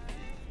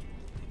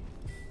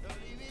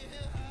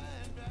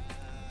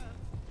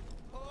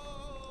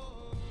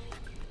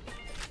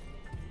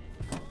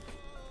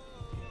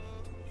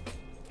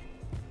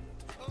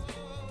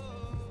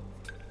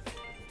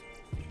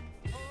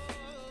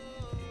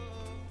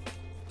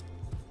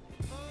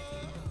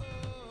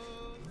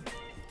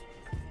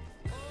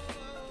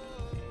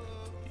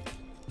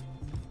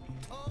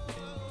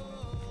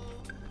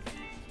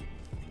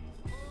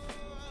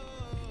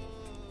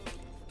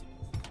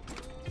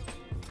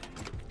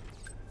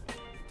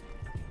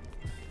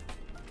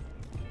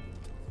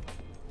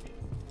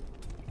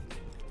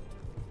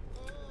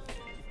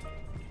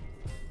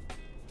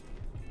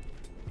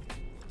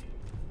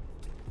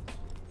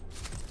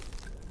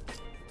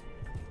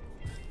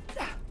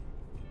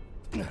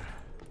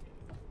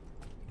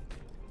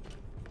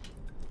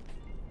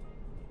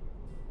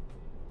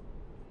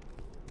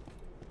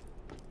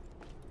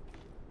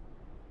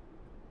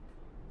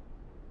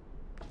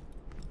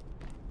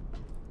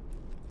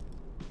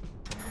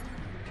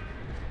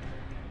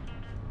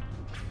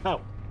 Oh.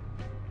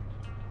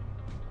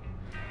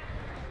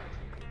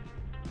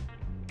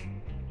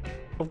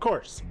 Of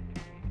course.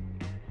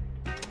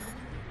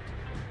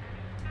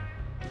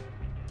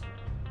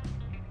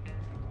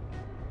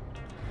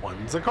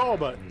 One's a call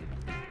button.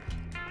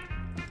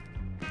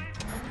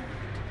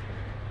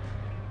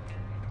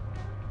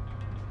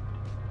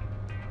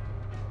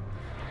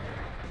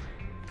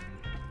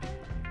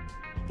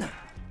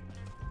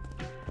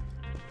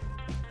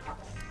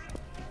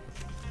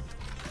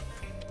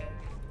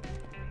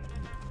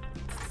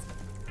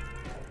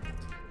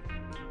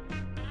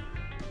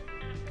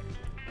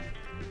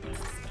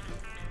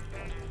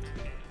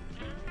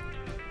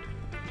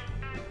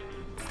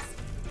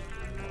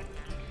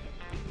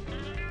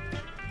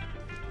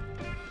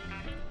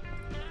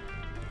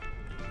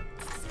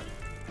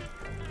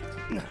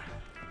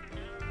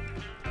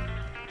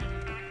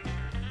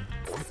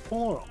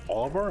 Full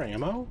all of our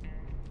ammo?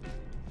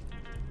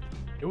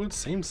 It would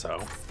seem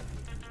so.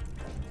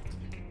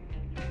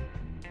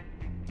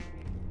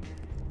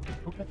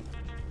 Okay.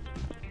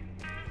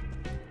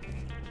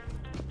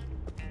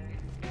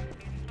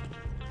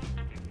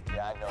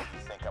 Yeah, I know you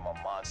think I'm a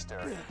monster.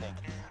 You think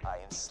I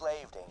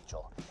enslaved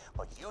Angel.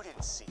 But you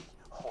didn't see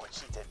what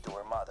she did to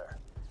her mother.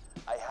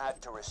 I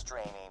had to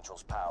restrain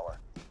Angel's power.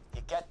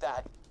 You get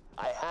that?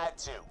 I had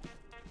to.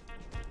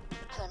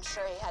 And I'm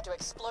sure he had to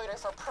exploit her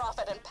for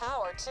profit and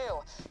power, too.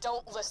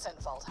 Don't listen,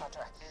 Vault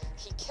Hunter.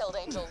 He killed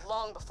Angel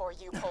long before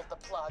you pulled the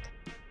plug.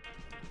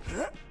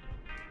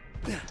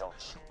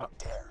 Don't you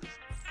dare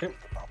think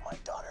about my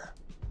daughter.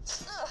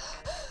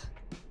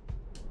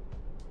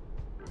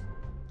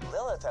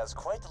 Lilith has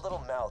quite the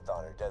little mouth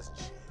on her, doesn't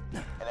she?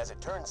 And as it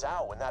turns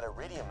out, when that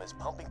iridium is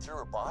pumping through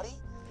her body,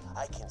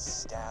 I can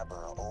stab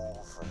her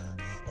over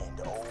and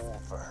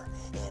over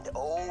and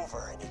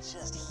over, and it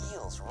just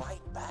heals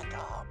right back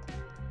up.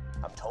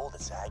 I'm told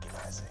it's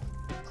agonizing.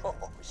 Oh,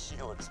 she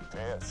looks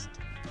pissed.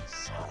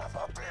 Son of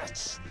a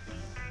bitch.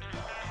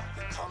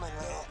 You're coming,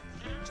 Lil.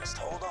 Just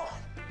hold on.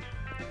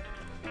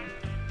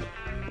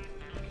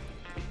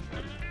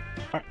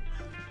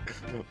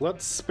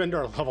 Let's spend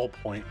our level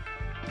point.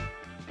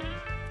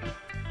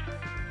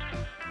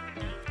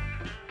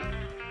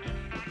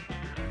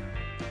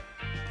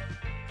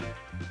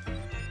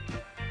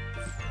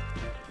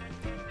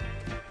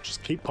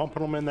 Just keep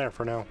pumping them in there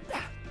for now.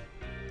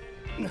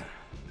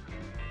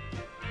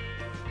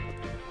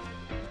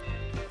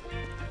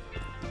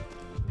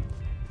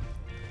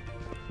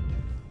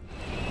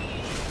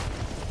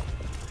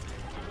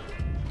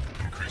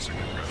 Increasing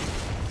in rest.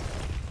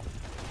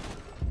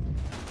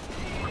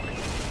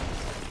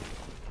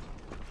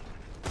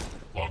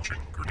 Launching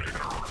grenade.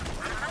 Ouch.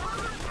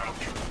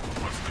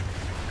 Busting.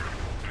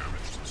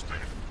 Damage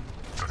sustained.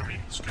 Enemy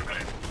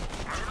skipping.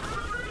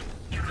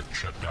 Unit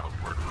shut down.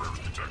 Murderers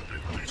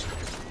detected. Please.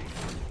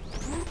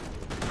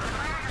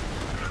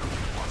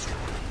 Monster.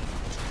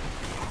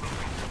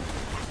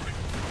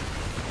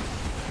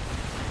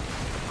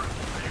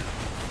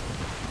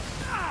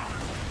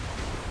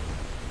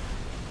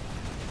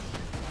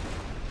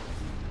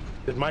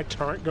 Did my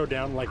turret go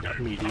down like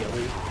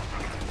immediately?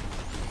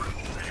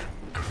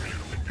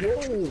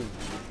 Whoa!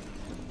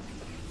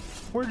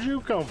 Where'd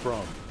you come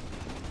from?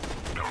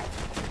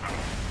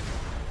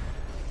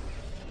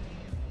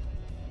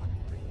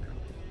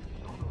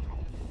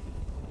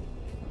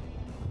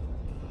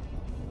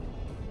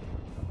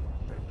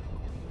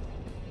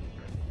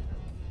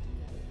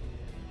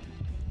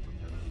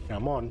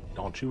 Come on,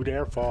 don't you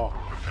dare fall.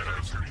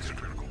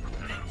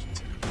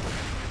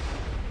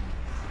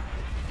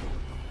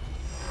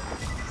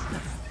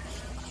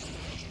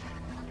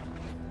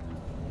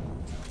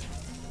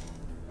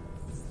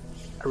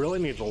 I really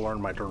need to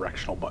learn my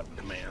directional button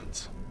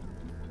commands.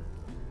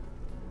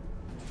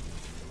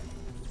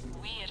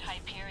 We at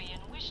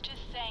Hyperion wish to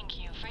thank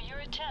you for your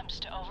attempts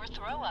to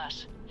overthrow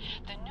us.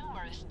 The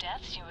numerous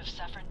deaths you have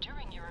suffered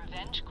during your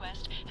revenge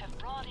quest have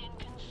brought in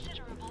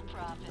considerable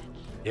profits.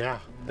 Yeah,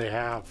 they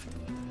have.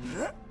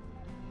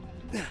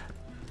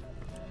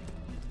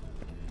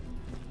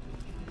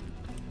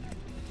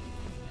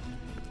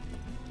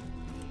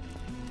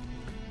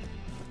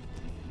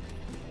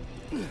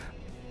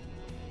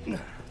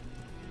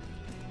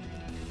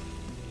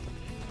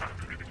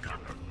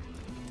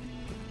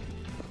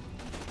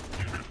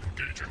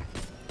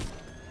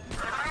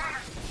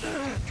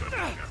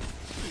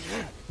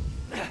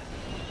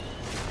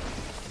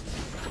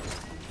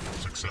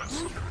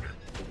 Success.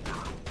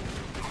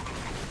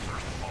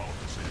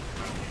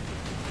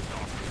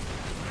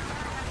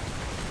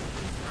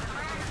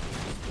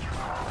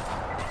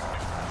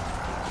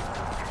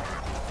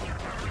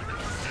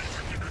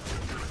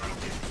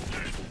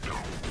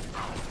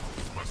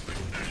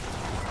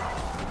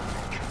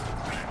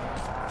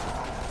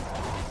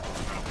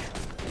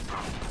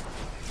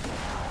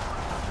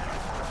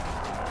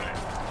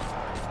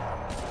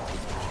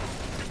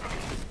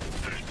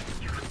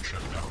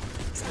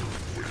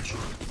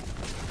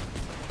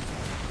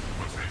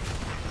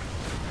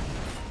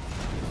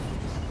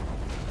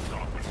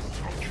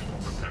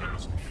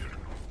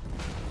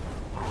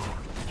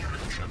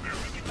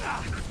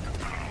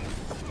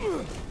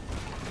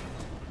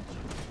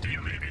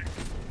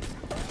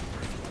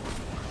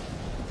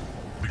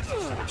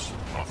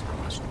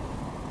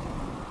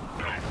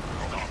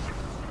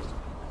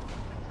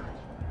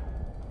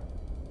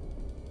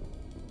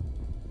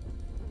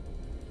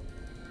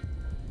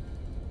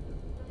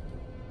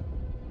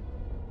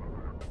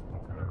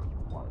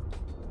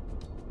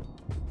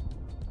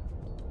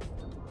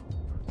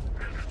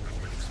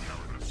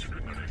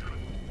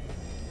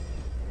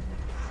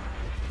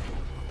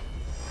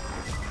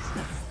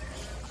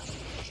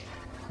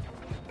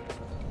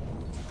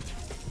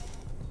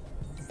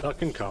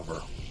 Duck and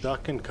cover.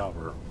 Duck and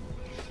cover.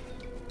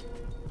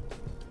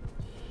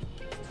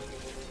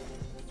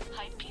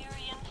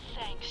 Hyperion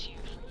thanks you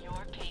for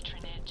your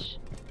patronage.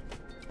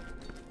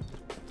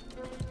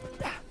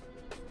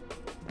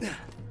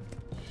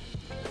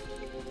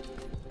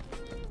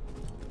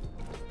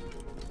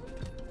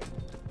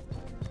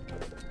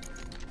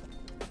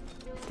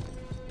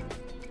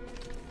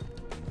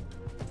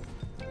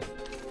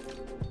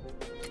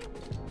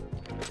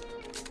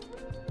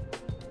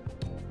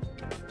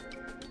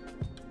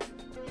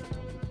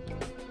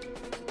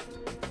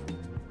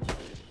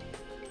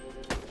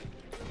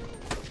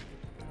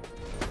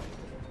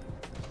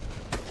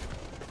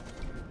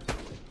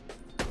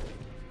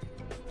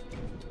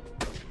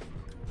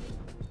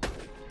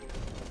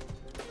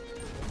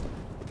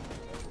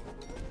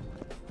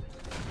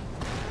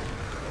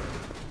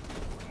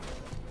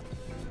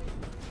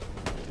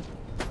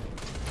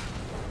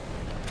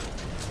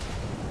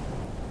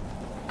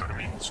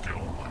 Enemy skill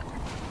unlocked.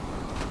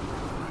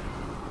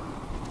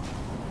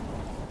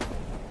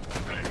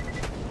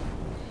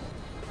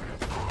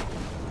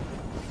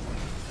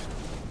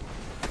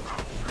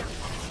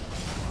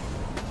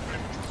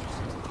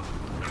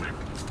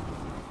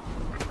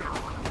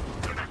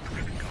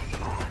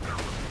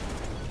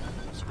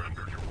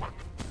 Surrender your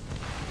weapon.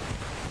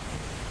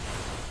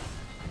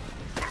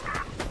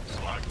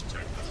 Slide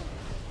detected.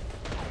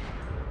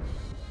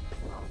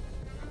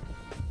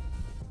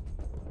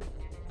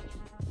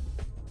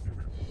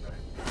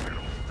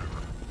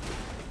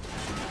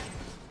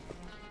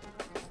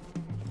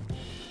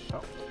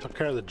 Oh, took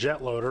care of the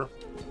jet loader.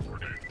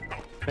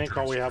 I think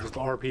all we have is the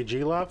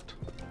RPG left.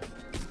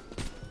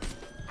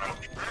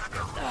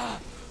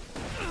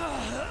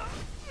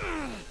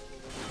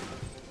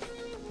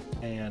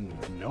 And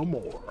no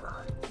more.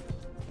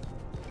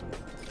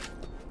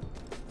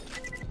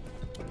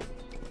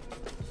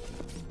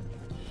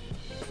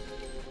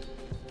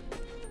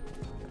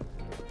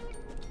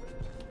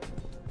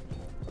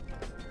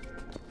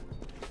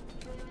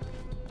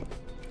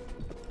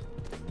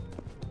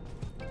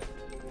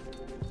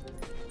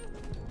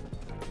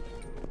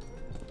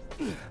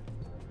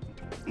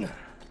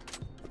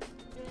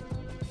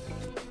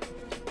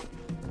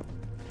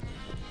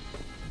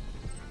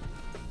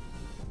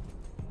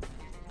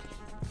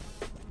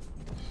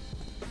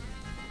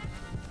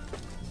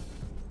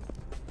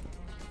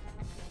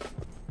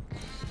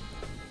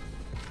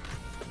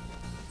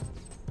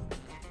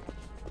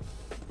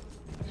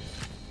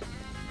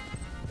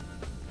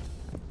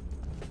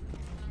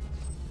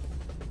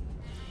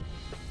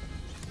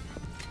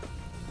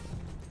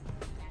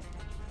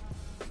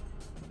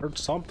 Heard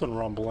something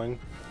rumbling.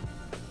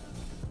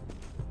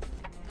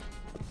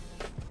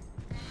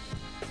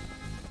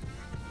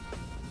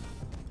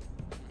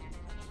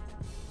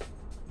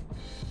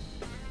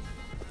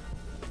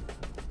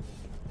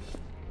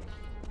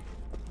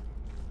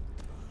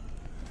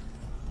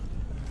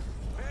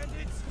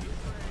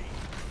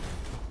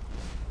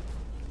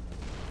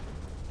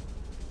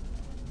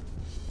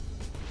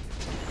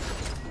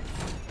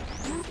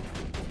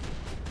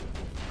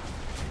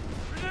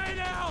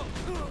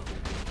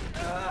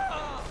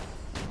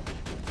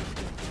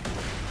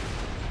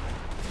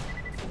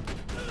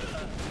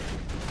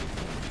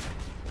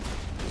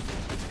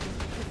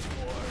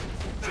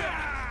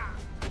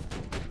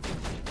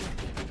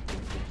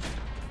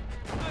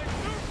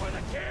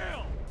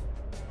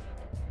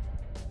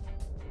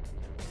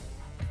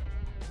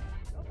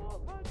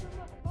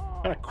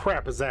 What kind of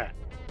crap is that?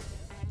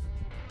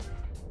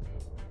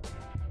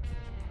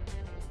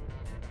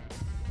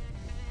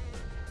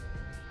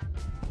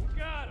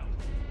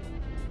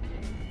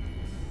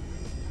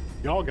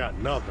 Y'all got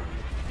nothing.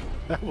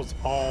 That was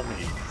all me.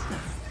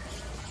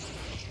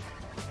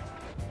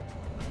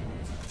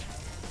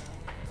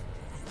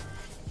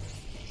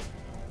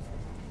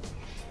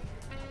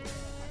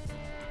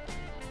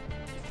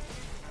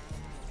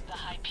 The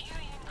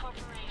Hyperion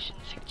Corporation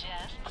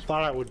suggests I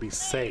thought I would be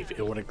safe.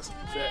 It would.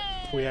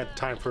 We had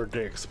time for it to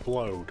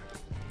explode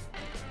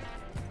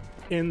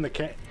in the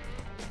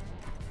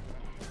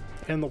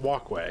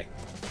walkway,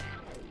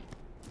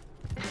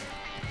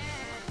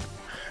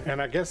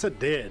 and I guess it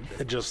did.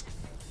 It just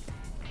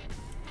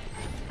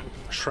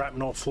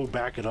shrapnel flew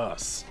back at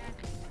us.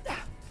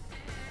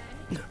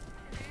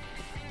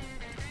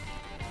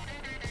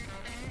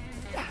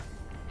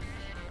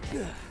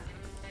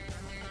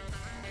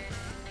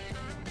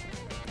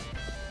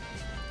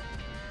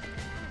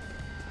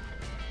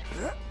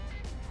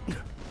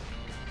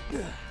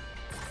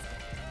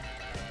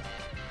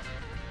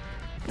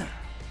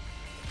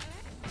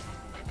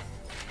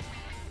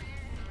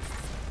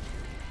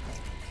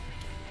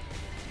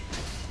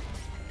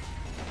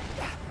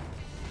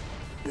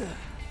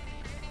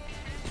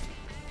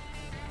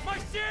 My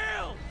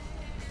shield!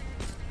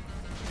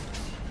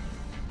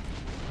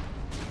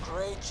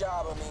 Great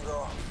job,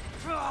 amigo.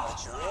 Now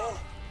that you're in,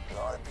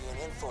 there ought to be an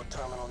info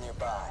terminal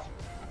nearby.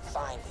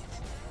 Find it.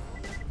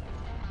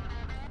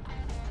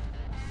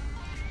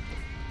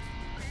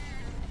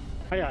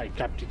 Aye aye,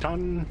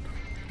 Capitan.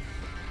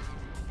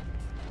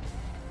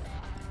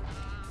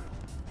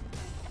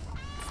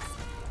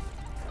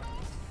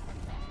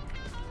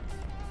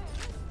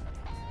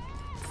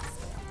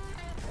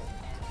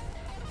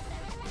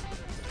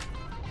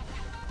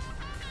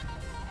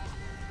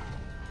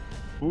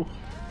 Ooh.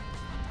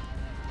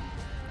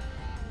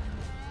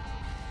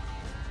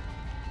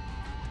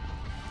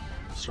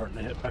 Starting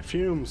to hit my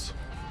fumes.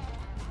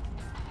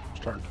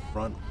 Starting to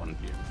run on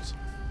fumes.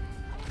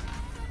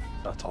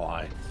 That's a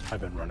lie.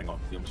 I've been running on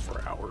fumes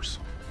for hours.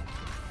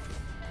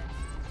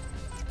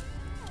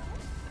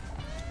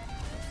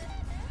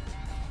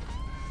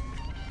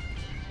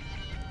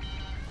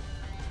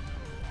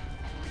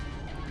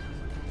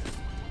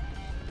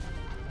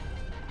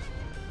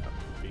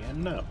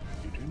 And no,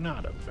 you do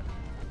not open.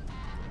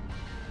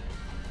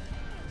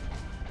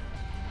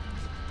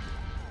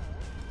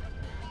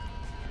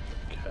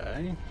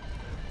 Okay.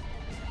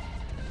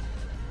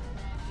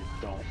 You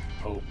don't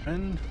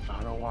open.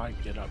 How do I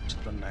get up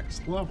to the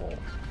next level?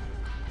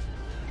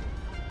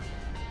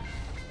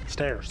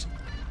 Stairs.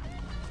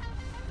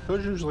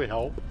 Those usually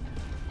help.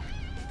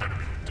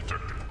 Enemy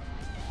detected.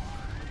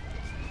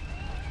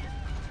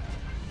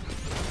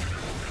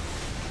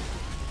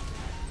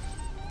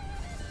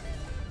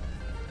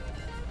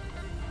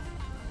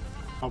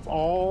 Of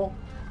all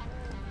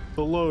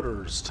the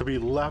loaders to be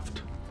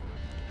left,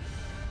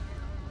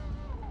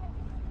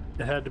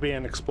 it had to be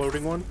an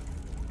exploding one.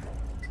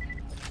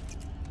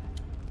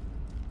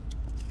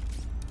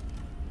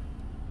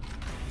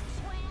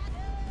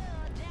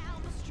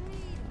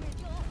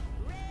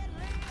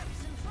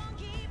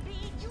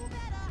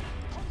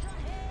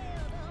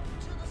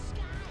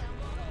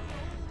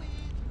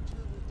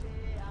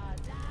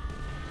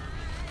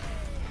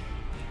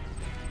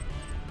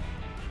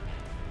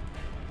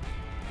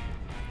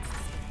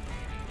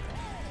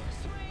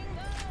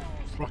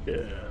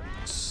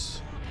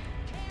 Rockets.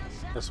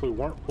 Guess we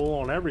weren't full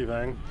on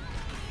everything.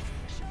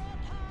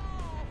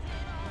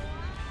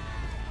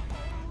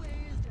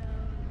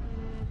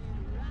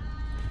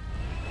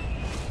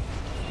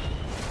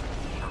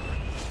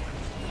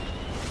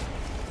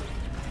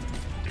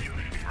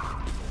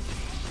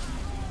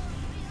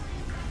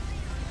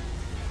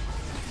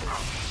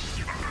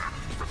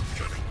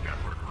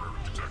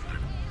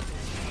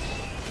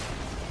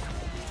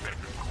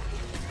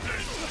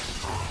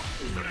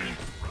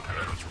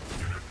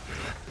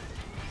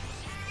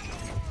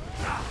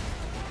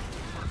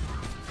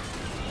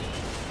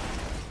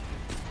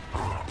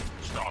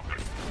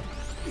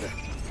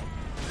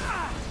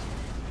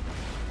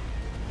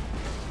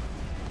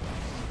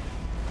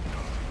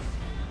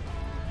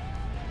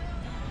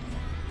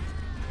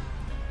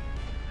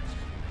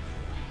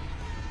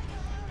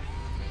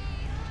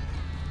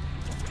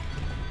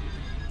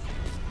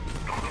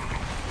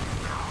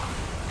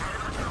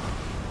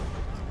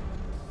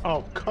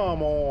 Oh,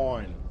 come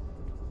on.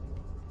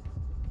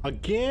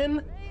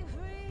 Again?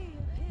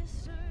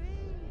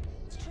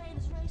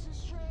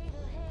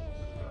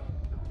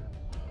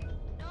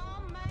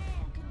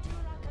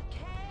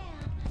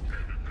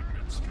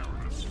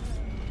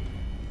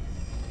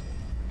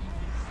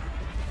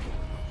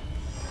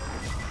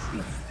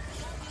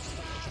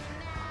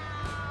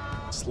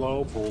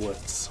 Slow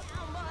bullets.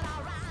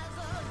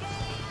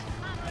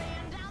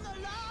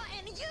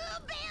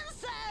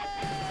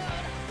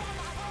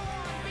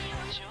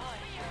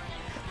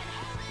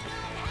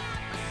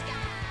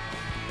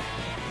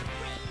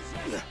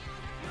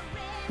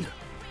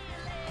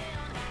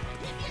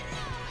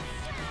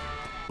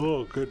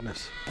 Oh,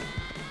 goodness.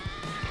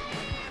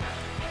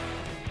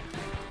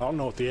 I don't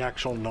know what the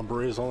actual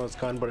number is on this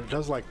gun, but it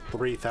does like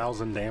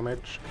 3,000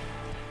 damage,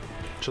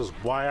 which is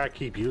why I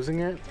keep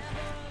using it.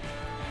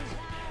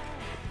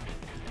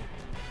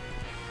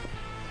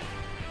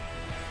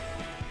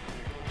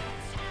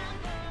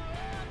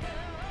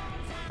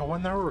 Oh,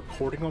 when they were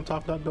recording on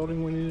top of that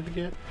building we needed to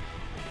get?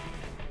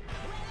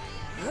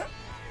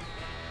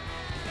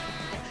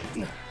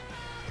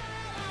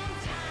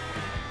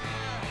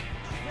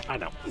 I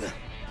know.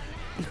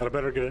 But I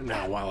better get it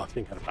now while I'm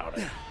thinking about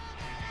it.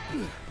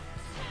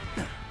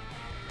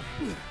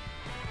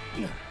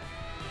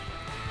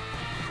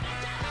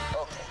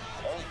 Okay,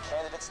 any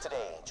candidates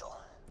today, Angel?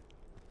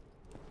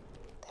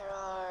 There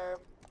are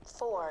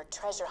 4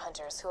 treasure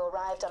hunters who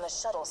arrived on a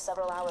shuttle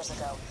several hours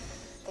ago.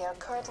 They are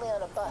currently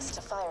on a bus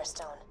to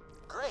Fyrestone.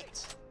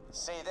 Great.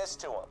 Say this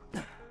to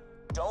them.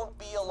 Don't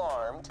be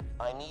alarmed.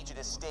 I need you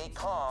to stay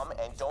calm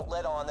and don't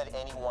let on that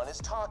anyone is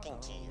talking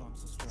to you.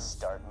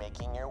 Start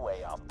making your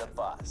way off the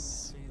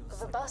bus.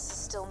 The bus is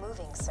still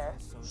moving, sir.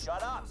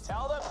 Shut up.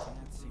 Tell them.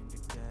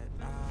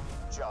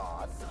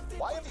 John,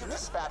 why have you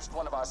dispatched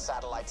one of our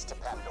satellites to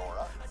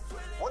Pandora?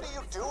 What are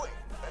you doing?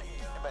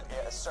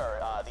 Sir,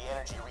 the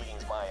energy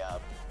readings my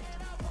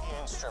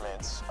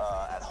instruments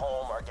at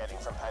home are getting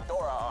from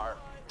Pandora are...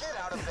 Get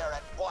out of there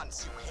at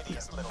once, you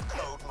hideous little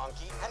code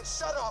monkey, and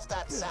shut off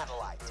that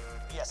satellite.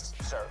 Yes,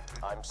 sir.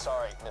 I'm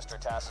sorry, Mr.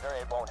 Tassiter.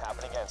 It won't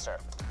happen again, sir.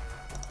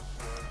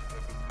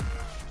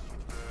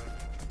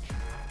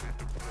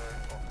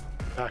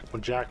 Back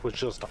when Jack was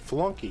just a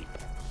flunky.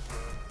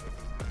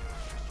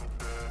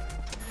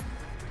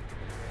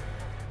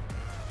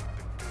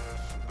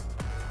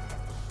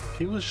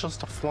 He was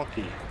just a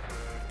flunky.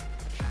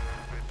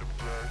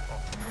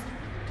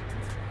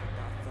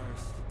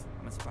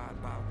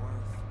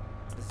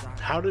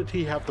 How did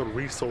he have the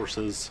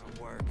resources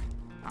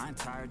I ain't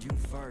tired, you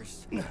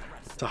first.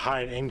 To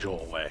hide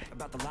Angel away.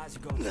 About the lies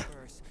you go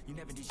first. You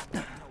never did, you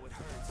know it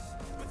hurts.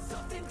 But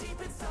something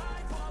deep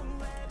inside won't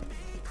let me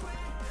quit.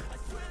 I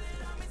swear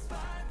that I'm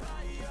inspired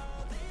by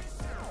all this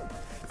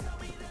shit. Tell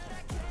me that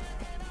I can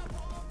and I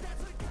won't.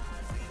 That's what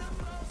guides me the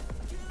most.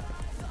 Your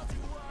lies, I'll do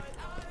what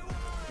I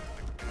want.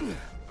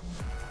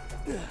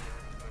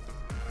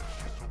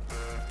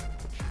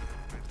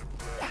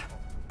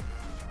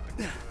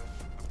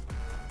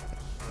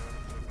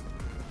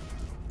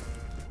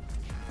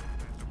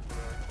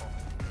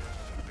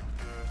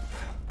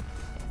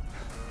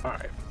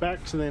 Alright,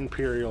 back to the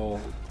Imperial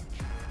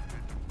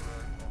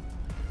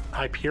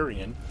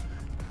Hyperion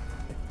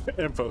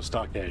info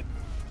stockade.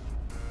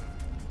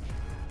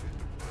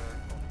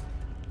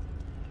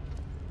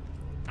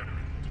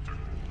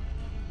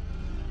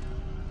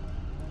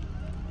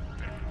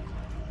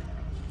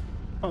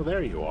 Oh,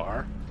 there you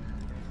are.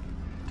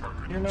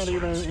 You're not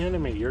even an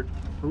enemy, you're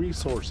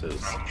resources.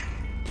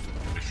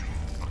 Mission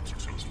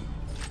unsuccessful.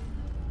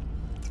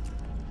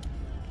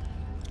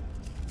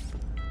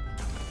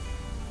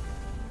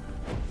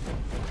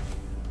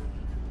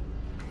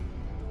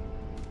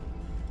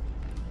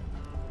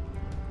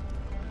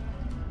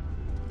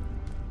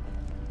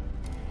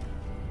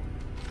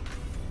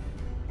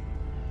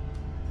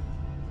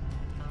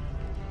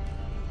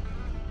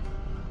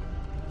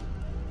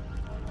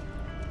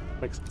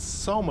 Makes it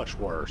so much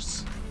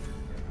worse.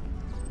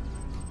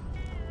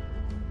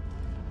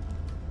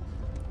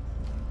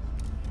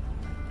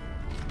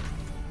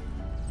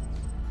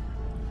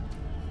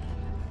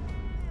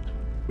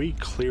 We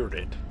cleared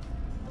it,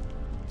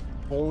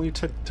 only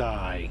to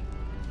die.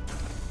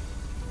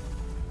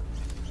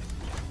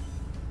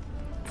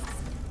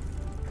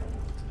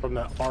 From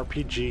that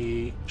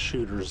RPG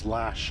shooter's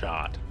last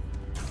shot.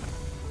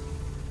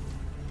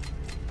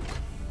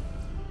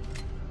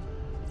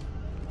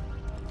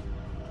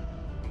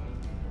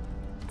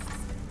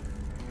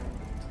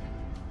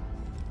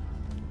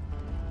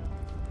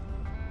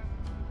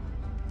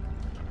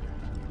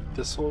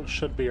 This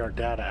should be our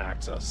data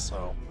access,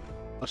 so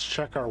let's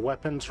check our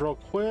weapons real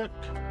quick.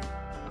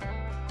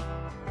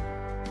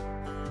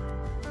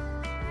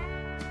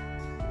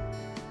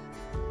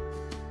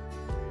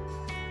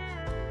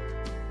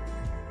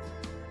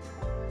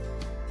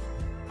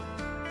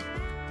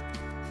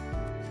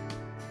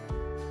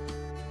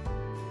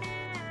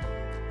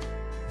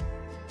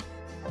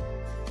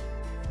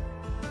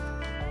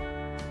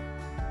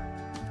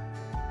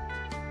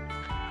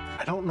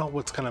 I don't know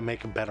what's gonna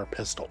make a better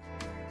pistol.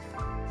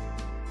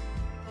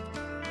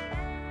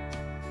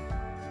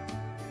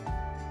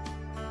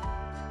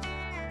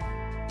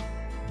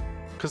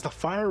 Because the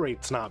fire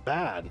rate's not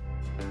bad.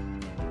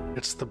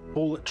 It's the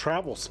bullet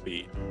travel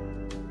speed.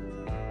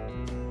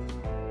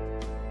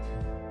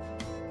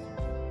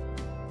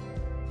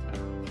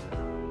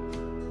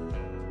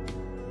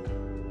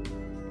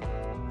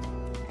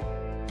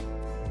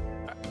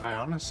 I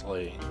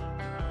honestly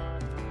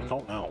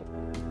don't know.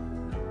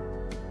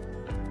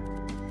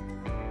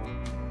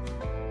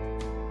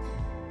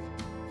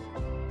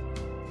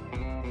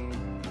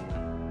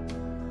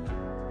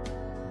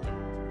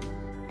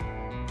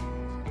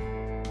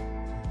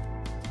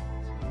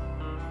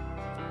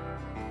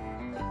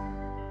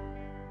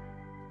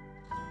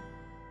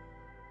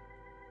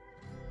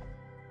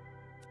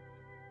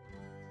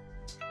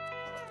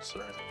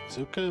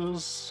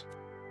 Zukas.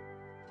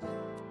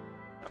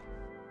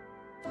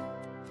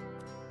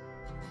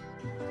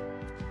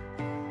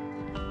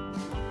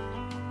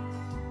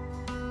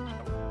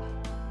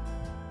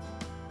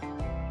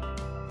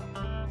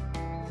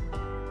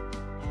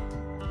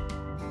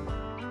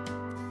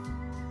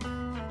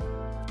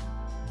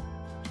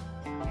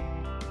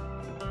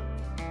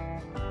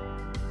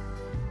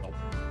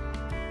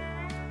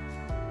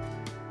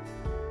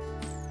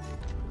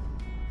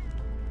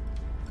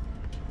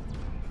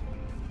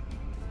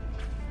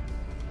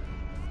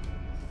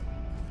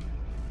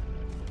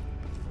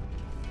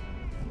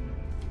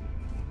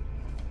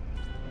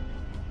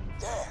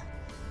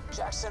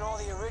 Jack sent all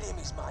the Iridium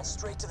he's mined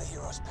straight to the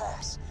Hero's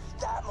Pass.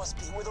 That must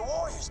be where the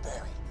warrior's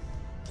buried.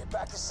 Get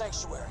back to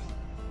Sanctuary.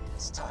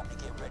 It's time to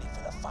get ready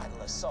for the final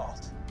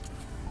assault.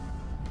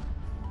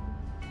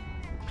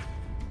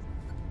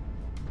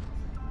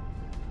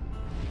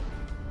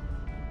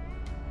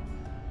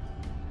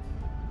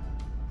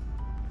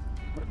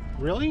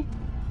 Really?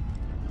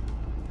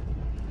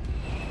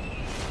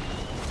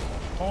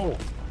 Oh.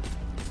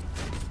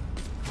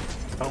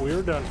 Oh, we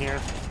were done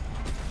here.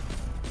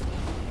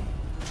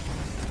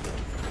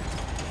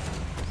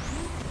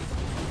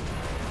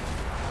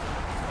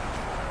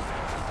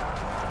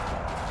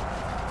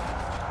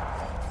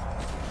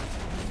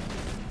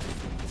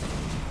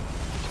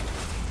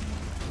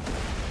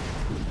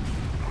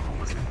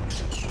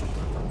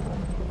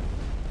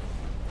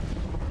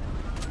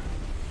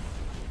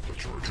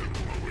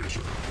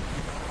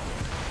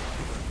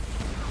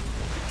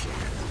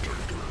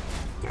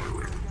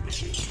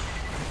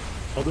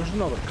 Oh, there's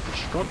another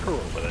constructor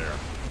over there.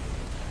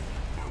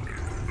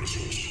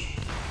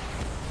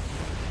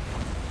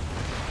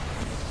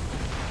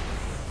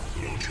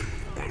 Launching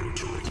auto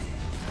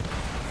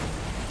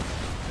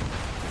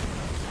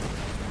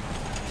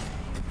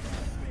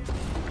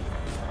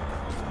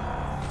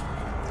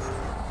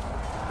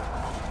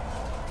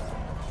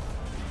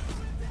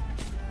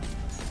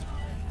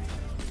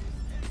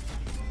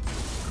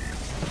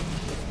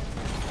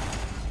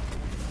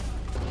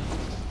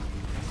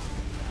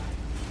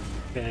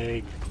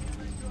Okay.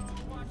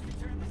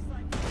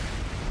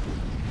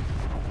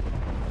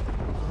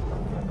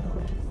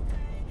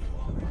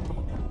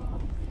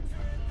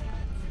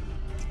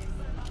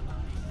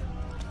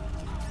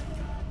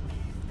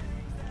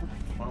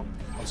 Well,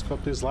 let's go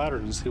up these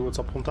ladders and see what's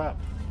up on top.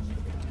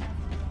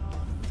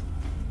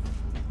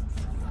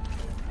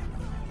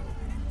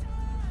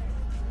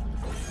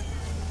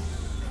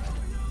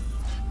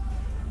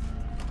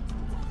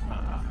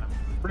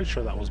 Pretty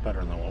sure that was better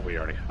than what we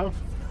already have.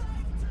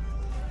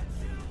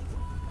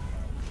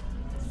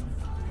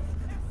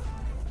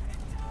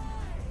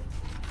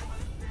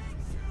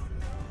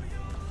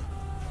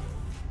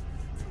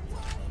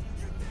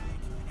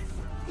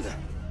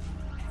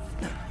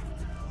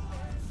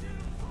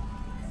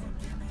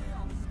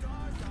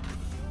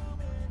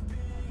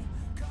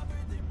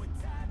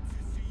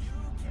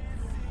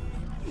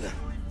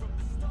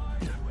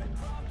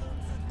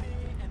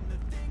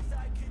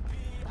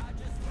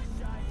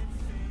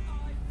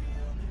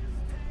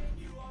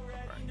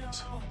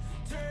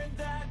 Turn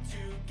that to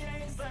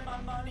gains, let my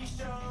money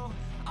show.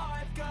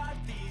 I've got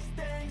these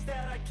things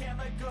that I can't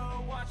let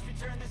go. Watch me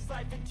turn this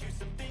life into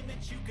something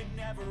that you can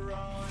never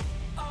own.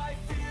 I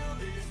feel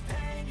this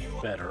pain. You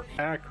Better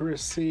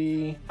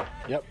accuracy.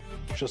 Yep,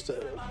 just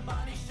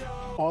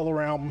all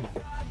around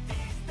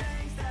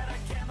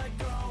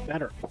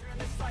better.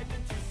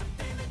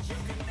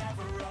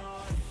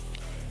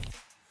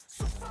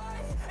 So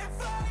fight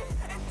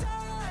and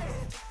die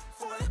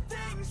for the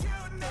things you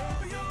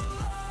know you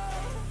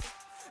love.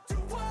 Do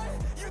what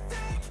you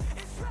think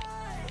is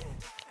right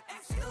and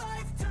see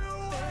life do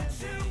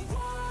what you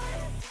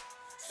want.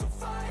 So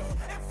fight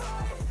and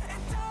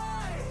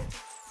die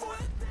for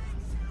the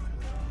things you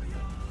know you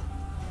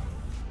love.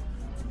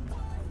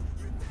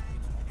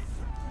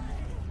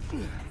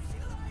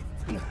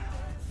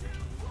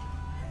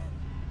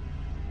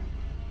 Do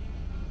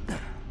what you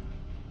think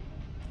is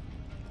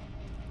right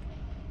and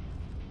see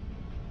life do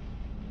what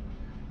you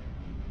want.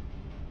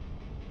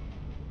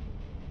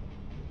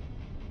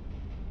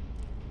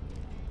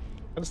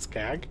 A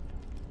skag?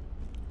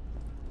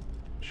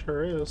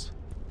 Sure is.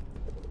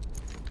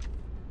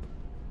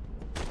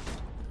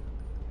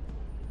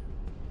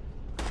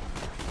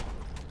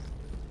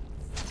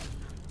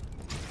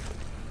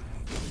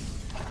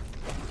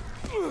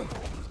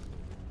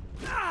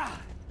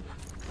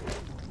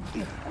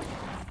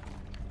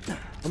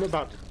 I'm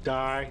about to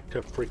die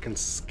to freaking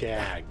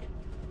skag.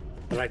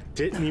 But I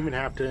didn't even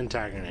have to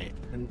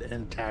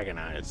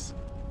antagonize.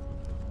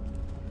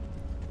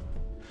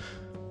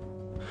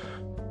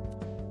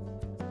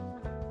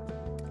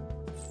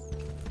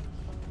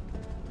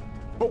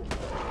 Oh.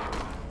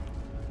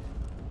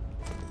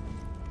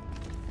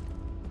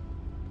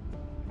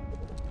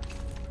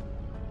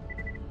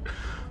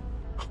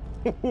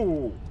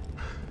 Ooh.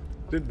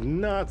 Did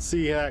not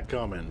see that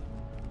coming.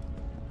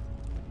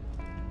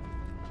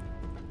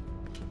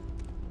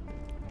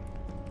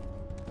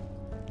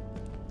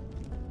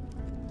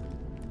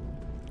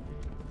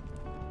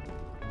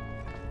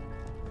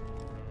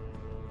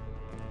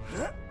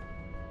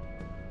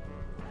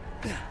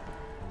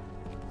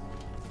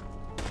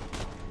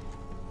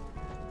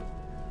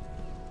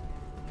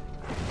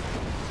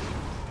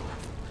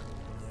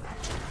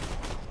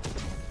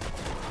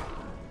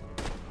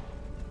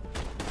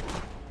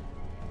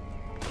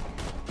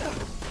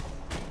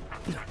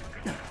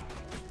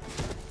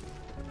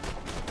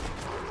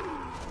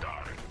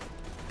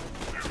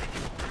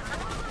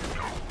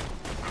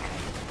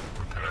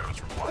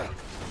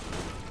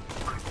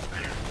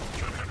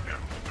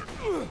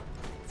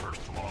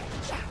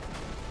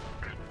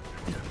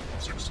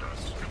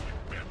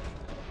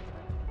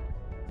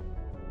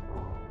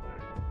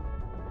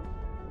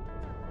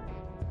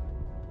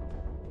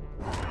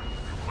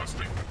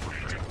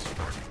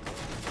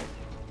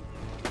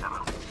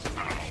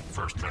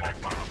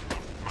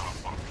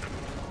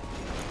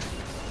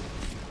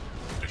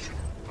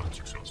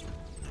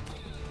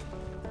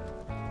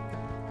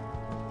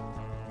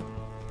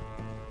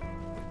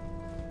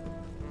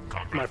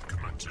 My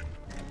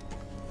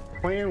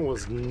plan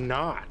was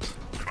not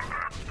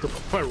to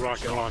put my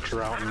rocket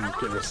launcher out and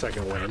get a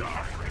second win,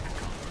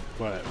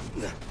 but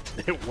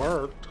it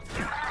worked.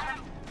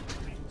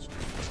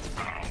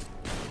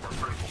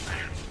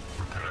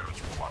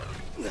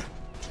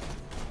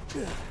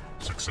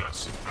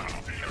 Success.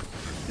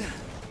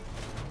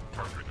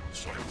 Target in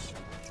sights.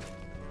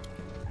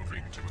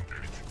 Moving to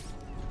engage.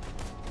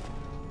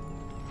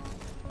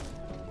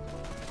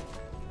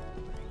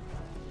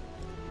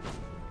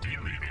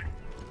 Deleting.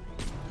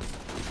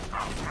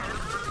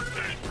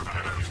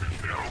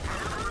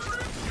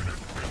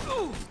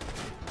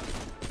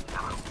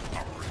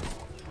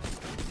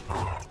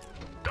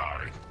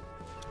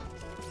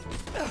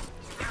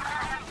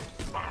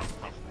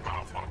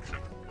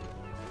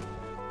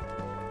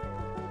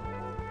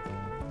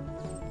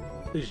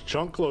 These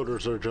junk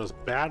loaders are just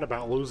bad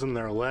about losing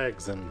their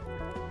legs and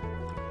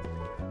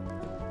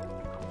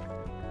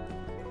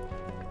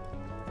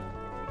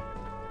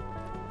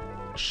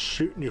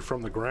shooting you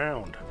from the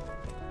ground.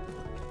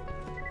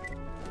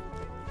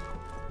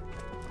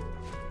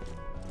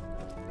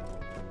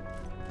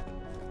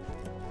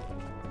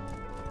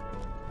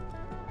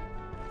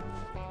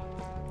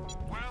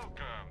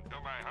 Welcome to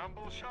my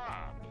humble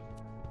shop.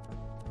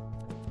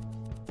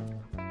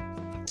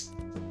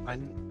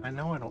 I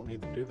know I don't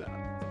need to do that.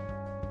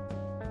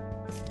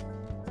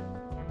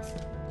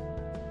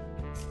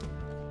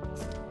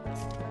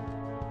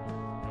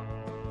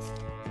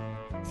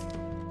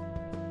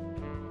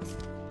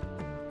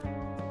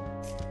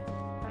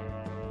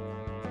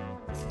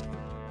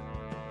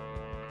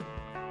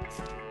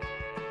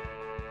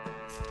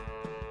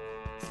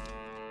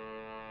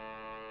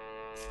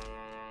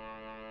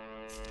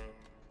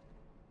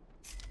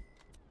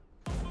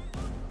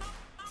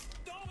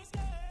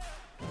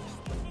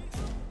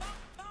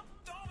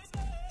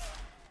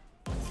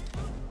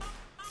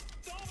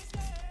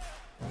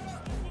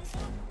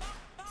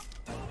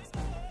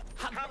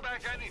 Come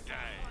back anytime.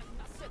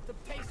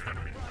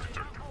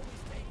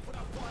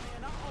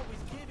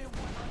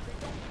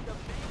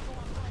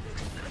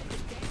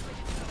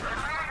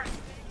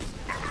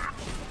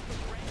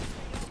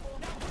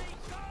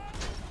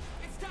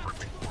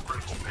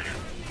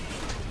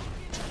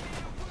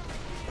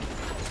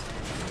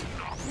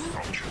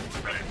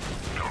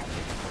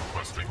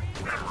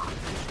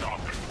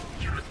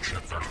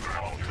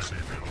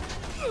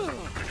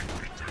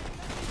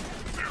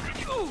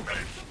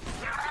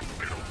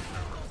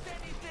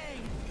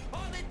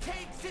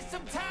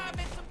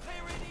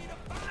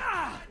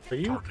 Are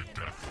you?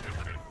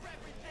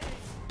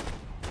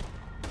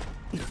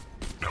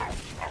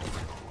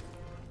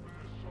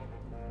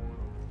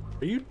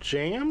 Are you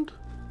jammed?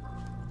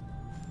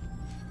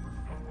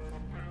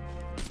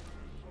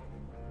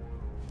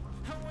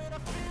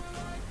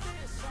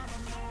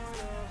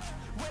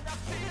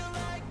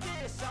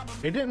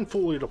 It didn't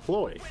fully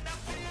deploy.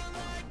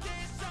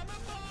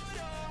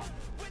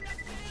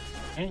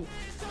 Dang.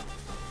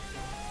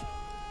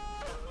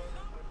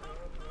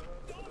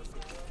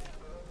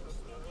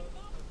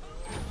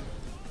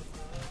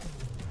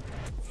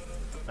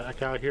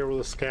 Back out here where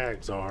the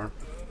skags are.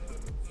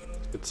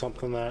 It's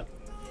something that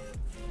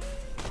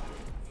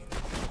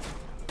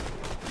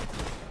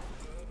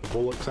the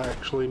bullets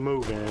actually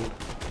move in.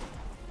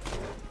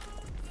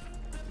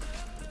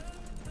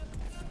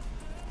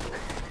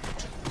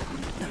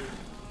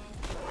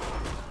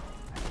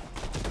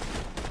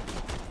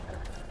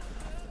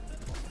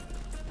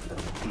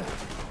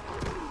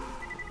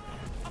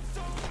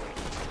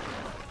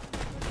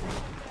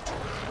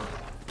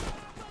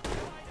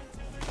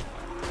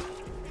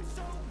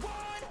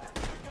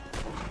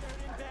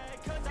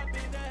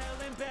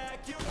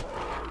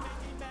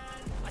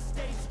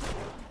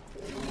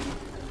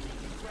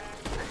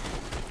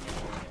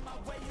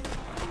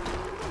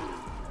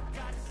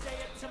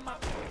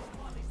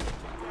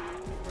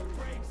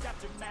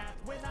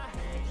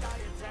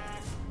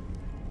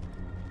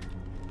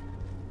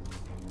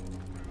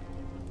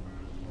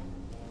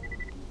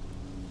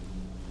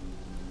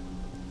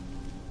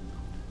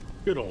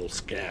 Good old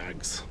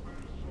skags.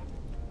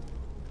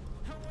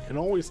 Can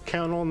always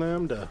count on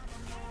them to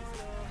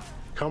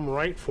come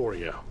right for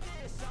you.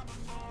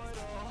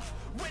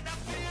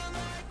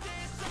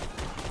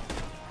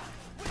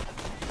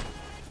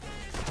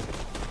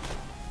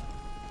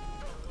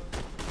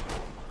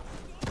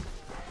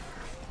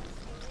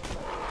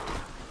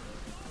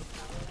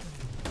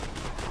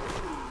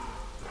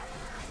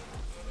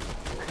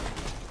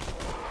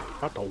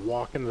 About to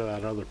walk into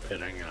that other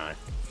pit, ain't I?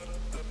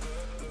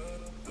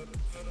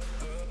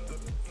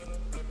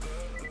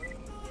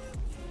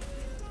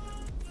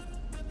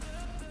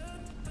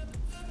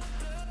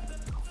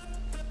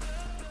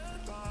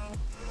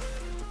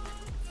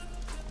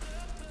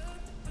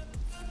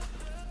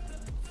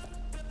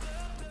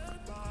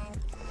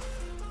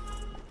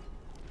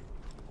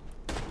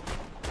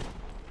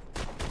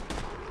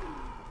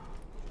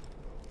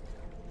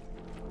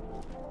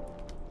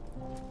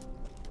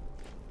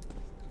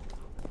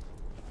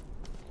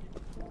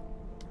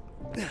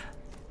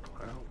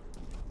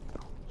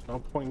 No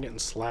point in getting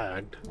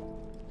slagged.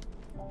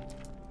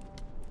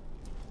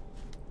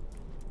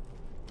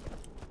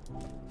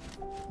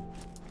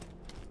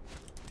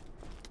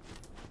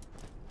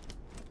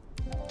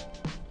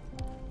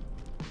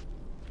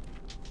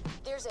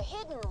 There's a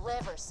hidden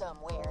lever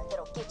somewhere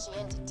that'll get you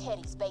into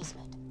Teddy's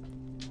basement.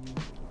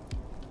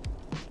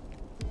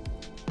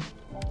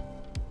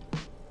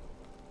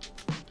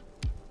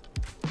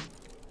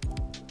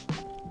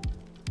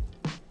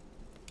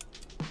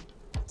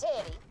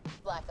 Teddy,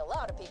 like a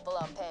lot of people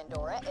on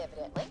Pandora,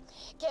 evidently,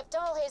 kept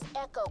all his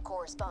Echo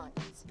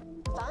correspondence.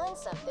 Find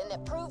something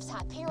that proves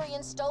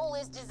Hyperion stole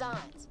his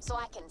designs, so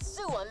I can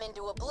sue him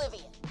into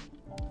oblivion.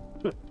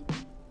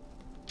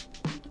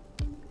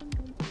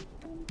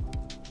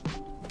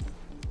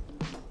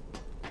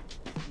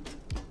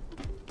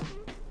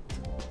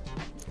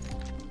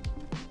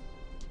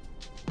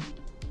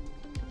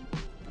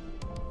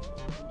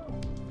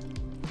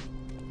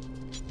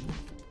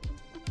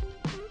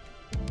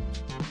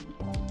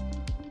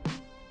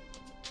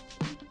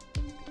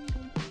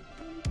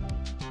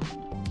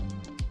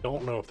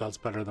 Don't know if that's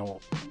better than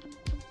what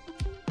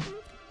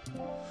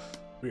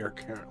we are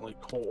currently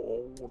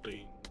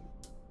holding.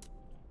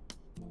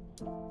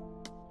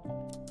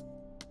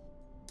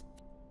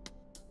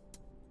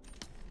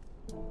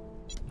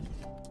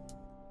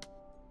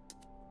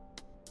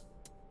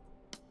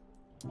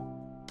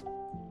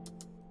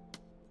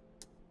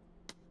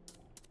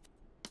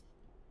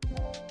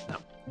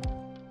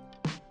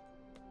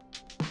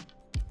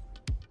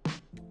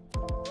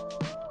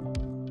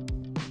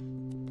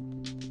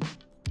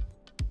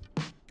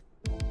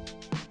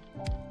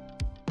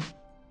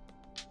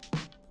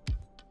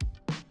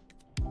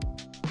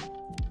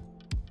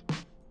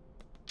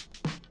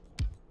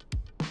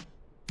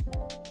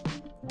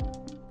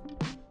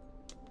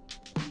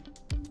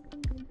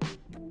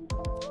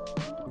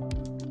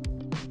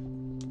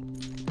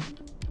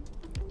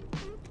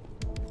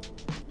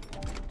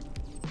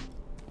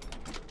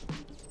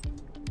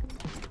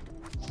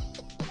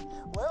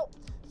 Well,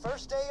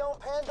 first day on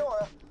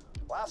Pandora.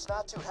 Wife's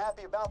not too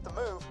happy about the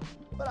move,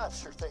 but I'm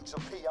sure things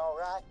will be all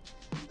right.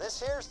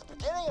 This here's the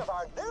beginning of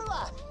our new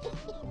life.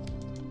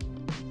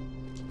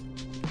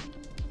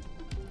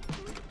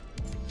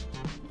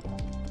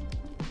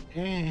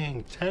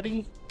 Dang,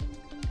 Teddy.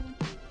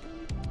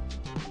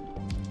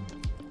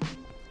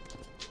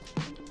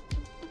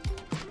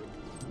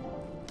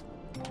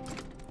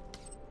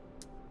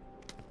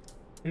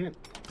 You didn't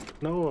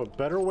know a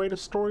better way to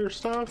store your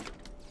stuff?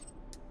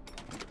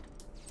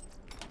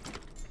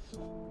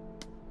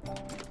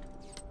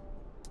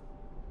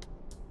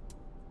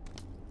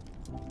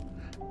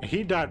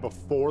 He died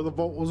before the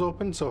vault was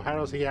open, so how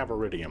does he have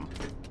iridium?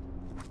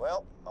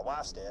 Well, my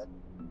wife's dead.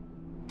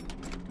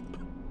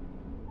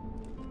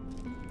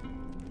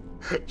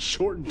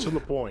 Short and to the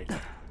point.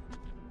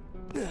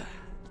 God.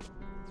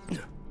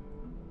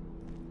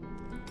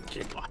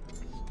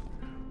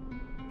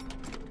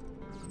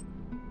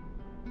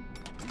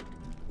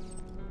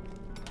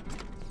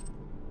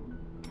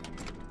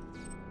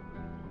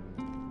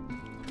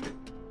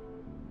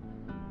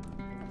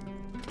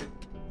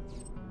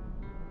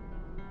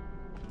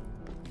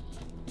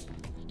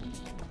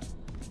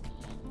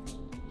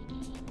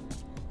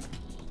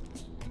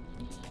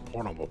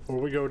 Hold on, before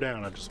we go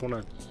down, I just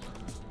want to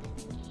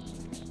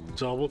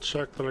double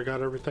check that I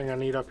got everything I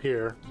need up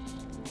here.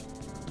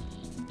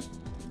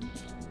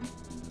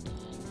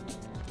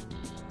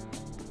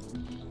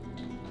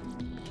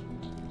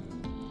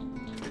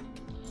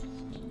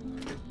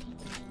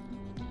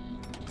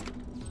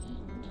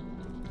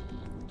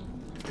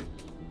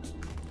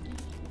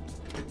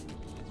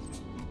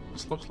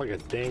 This looks like a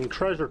dang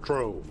treasure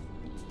trove.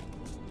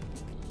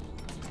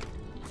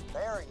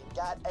 Marion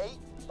got ate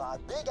by a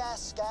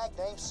big-ass skag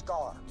named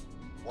Scar.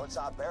 Once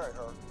I buried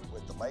her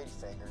with the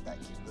ladyfinger, that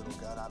cute little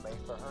gun I made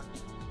for her,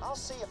 I'll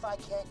see if I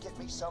can't get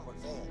me some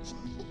revenge.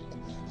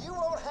 You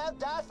won't have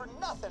died for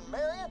nothing,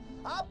 Marion.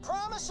 I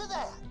promise you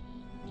that.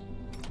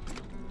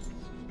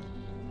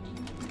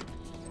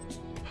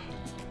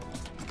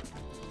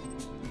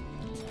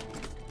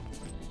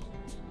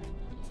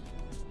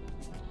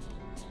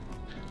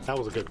 That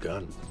was a good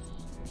gun.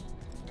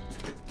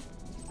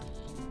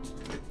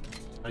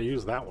 I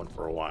used that one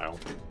for a while.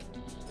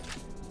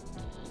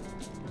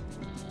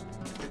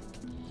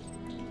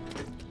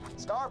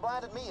 Scar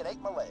blinded me and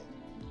ate my leg.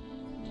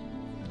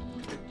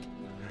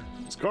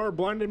 Scar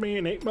blinded me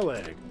and ate my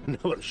leg.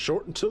 Another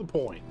short and to the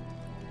point.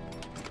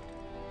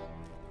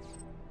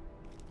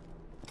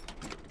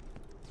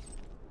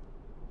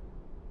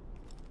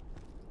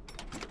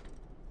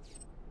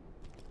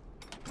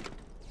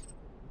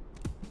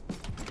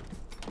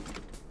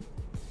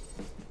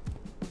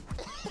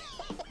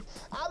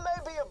 I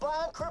may be a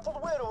blind,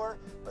 crippled widower,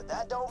 but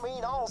that don't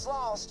mean all's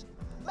lost.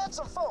 Met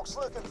some folks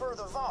looking for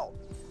the vault.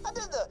 I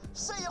did the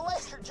see you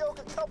later joke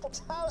a couple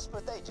times,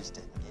 but they just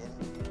didn't get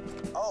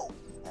it. Oh,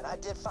 and I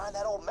did find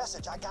that old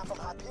message I got from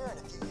Hyperion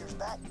a few years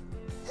back.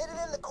 Hid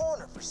it in the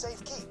corner for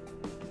safekeep.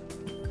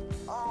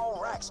 Oh,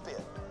 Rackspit.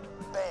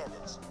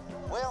 Bandits.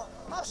 Well,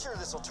 I'm sure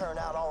this'll turn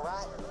out all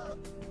right.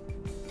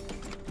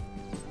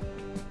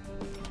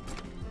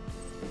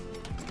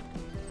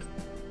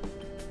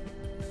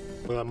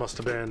 Well, that must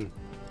have been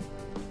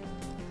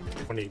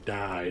when he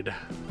died.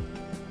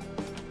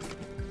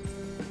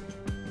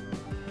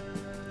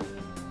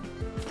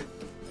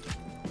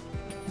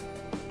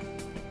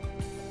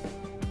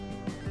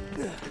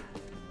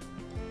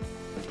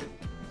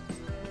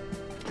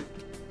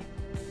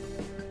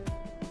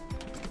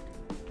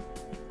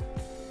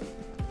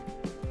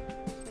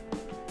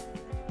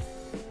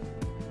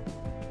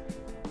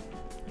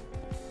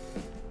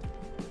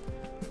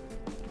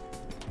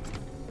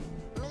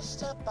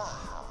 Mr.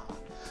 Baha,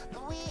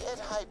 we at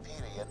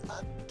Hyperion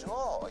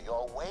adore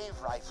your wave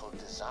rifle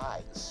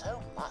design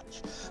so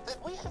much that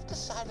we have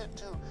decided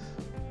to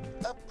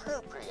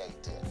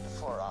appropriate it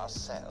for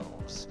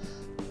ourselves.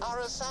 Our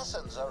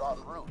assassins are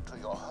en route to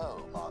your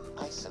home on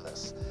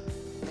Isolus.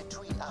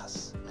 Between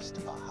us,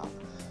 Mr. Baha,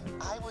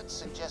 I would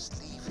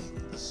suggest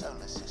leaving the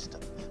solar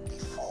system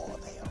before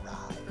they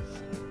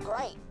arrive.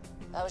 Great.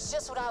 That was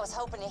just what I was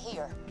hoping to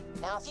hear.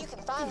 Now, if you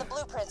can find the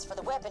blueprints for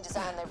the weapon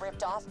design they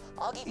ripped off,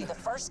 I'll give you the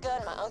first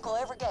gun my uncle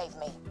ever gave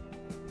me.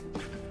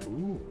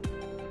 Ooh.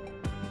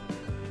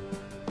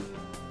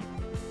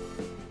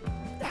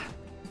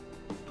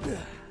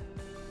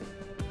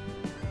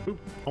 Oop,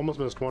 almost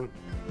missed one.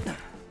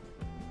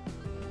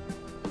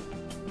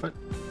 What?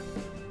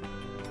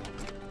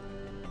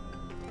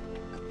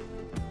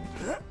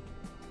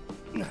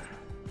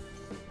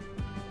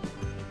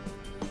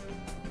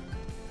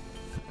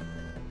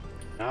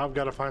 Now I've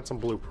got to find some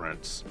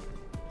blueprints.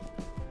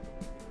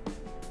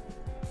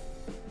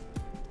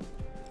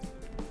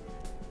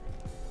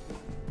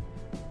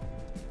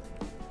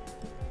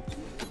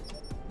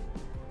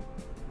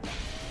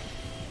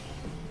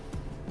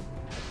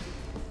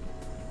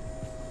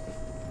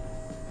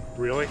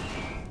 Really?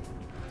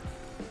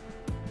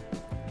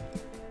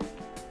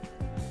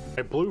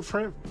 A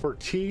blueprint for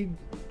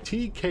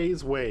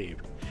TK's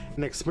Wave,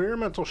 an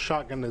experimental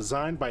shotgun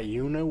designed by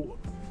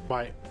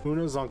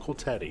Una's Uncle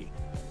Teddy.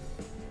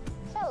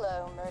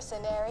 Hello,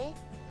 mercenary.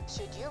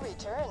 Should you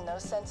return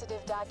those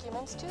sensitive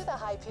documents to the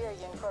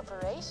Hyperion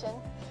Corporation,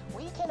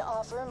 we can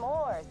offer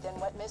more than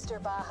what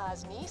Mr.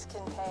 Baja's niece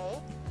can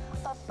pay.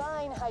 A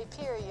fine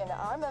Hyperion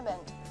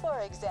armament, for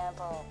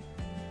example.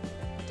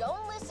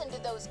 Don't listen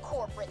to those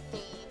corporate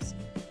thieves.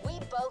 We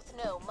both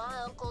know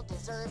my uncle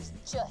deserves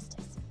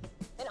justice.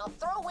 And I'll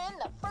throw in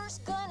the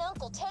first gun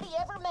Uncle Teddy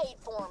ever made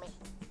for me.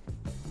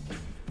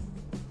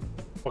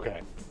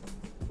 Okay.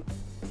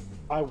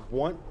 I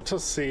want to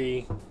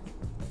see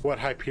what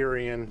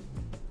Hyperion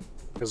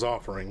is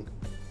offering.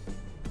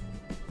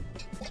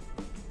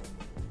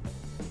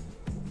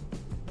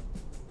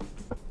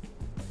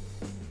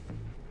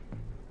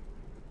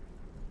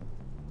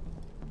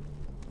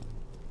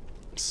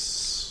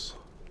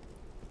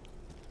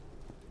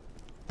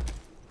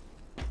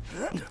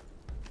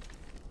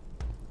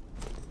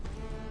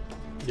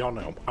 Y'all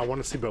know, I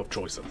want to see both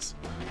choices.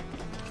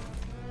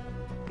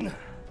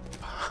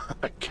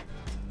 Fuck.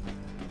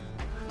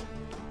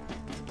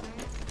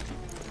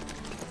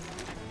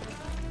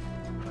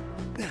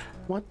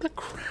 What the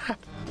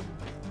crap?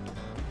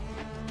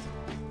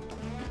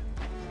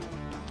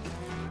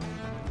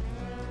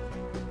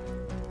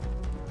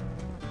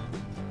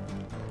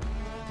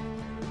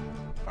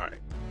 Alright.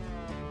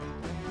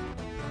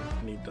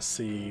 Need to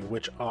see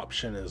which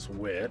option is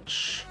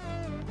which.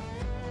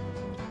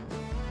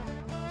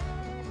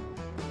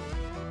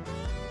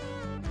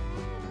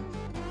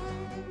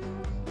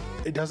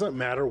 It doesn't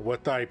matter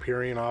what the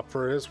Hyperion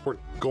offer is, we're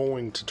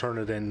going to turn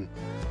it in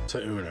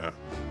to Una.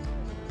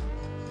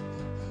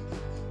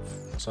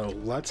 So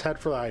let's head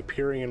for the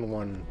Hyperion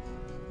one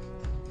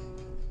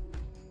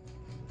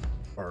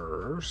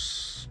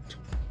first.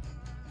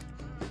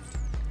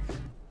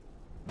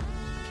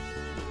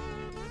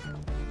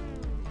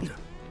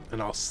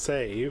 And I'll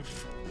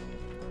save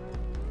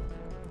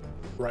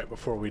right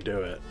before we do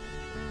it.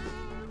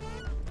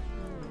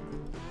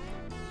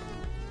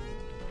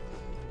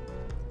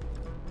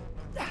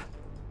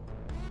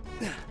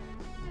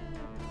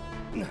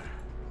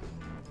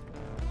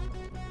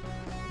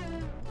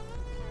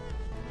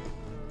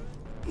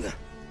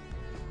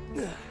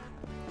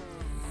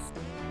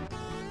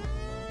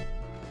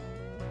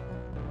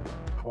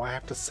 Oh, I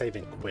have to save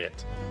and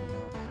quit.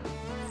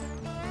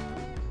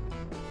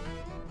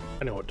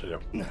 I know what to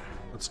do.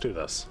 Let's do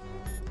this.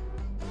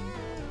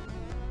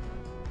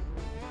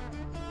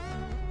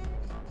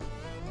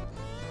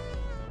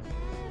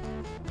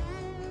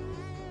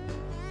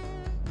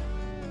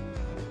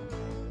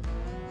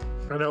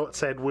 I know it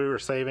said we were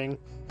saving,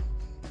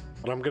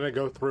 but I'm gonna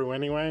go through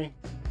anyway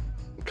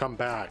and come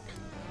back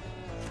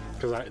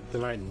because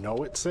then I know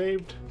it's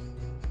saved.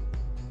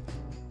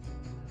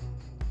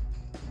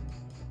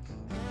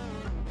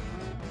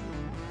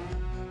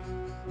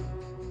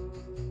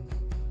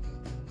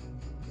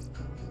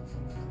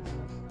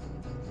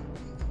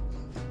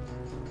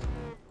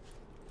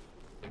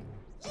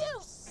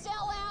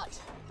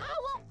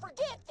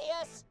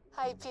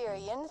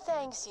 Hyperion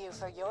thanks you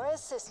for your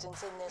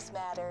assistance in this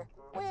matter.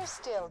 We're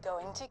still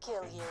going to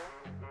kill you.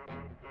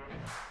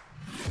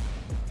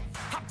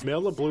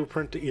 Mail a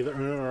blueprint to either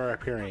Una or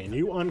Hyperion.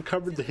 You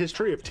uncovered the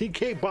history of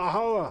TK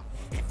Baja.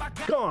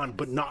 Gone,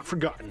 but not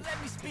forgotten.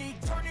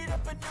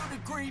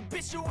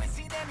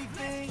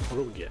 What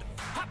do we get?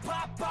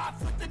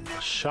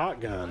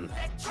 Shotgun.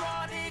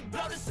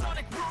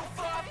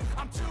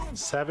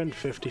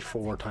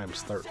 754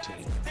 times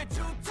 13.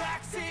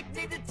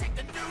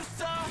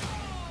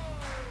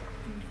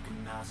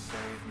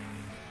 Save me,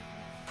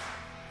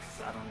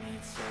 'cause I don't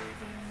need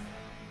saving.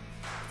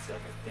 It's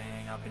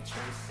everything I've been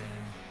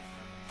chasing,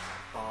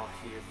 all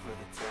here for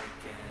the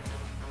taking.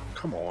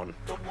 Come on.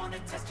 Don't wanna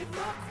test your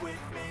luck with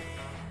me,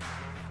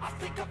 I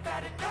think I've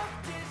had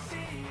enough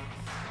disease.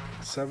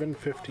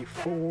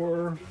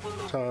 754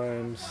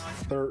 times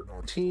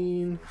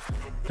 13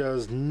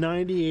 does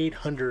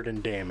 9,800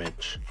 in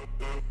damage.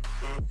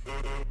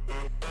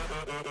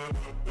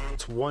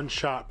 It's one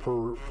shot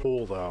per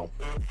pull though.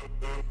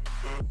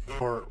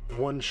 Or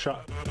one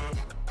shot.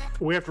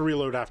 We have to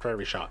reload after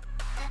every shot.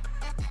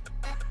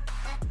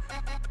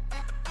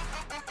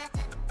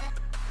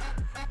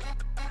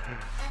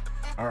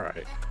 All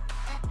right.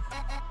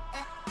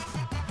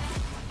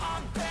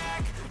 I'm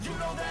back. You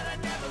know that I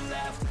never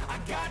left. I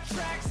got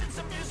tracks and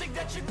some music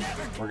that you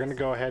never We're gonna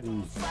go ahead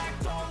and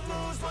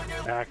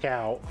back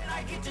out. And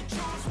I get to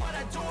choose what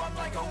I do. I'm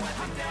like a weapon.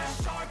 I'm not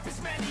sharp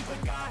as many,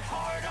 but got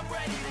hard. I'm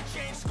ready to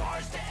change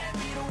scars to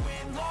envy, to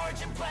win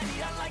large and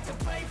plenty. I like to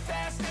play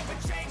fast, never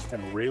change.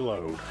 And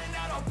reload. And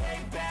I don't pay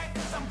back,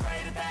 cause I'm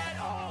great at that.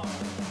 Oh.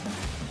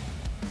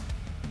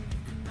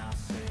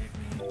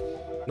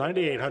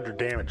 9,800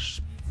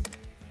 damage.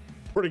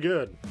 Pretty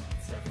good.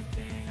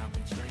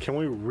 Can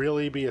we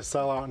really be a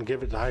sellout and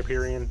give it to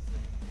Hyperion?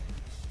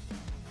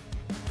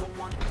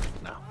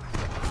 No.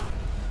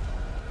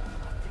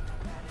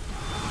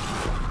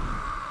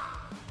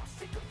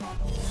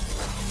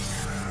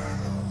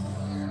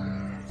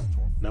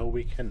 No,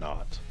 we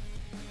cannot.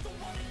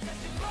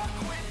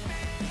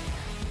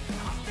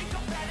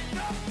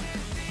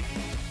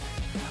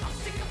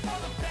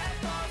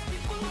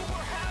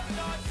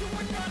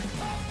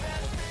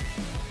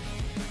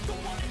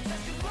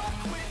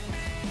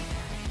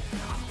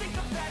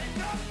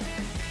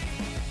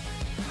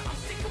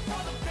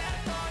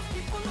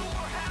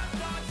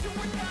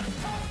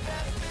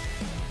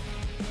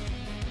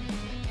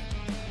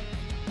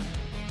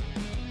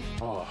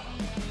 Oh,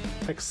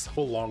 it takes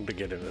so long to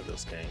get into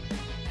this game.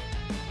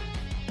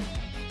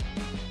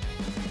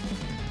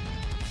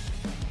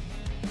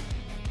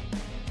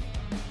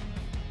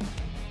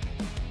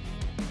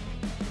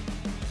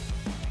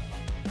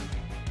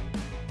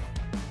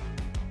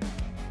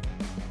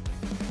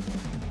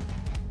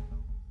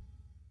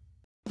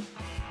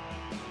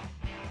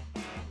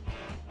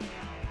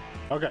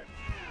 Okay.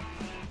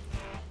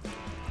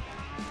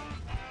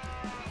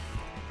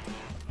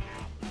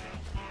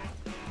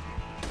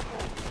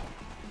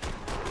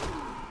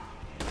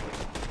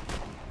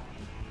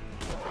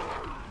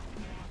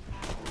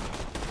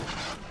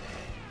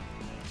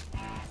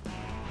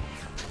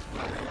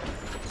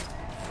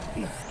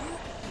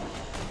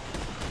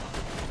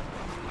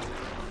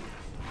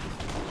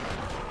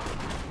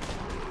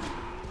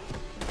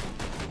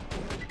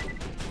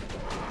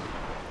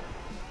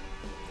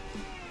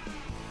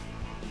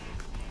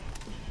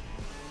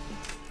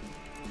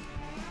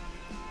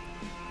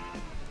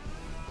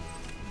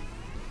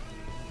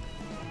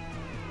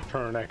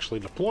 Turn actually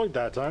deployed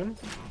that time.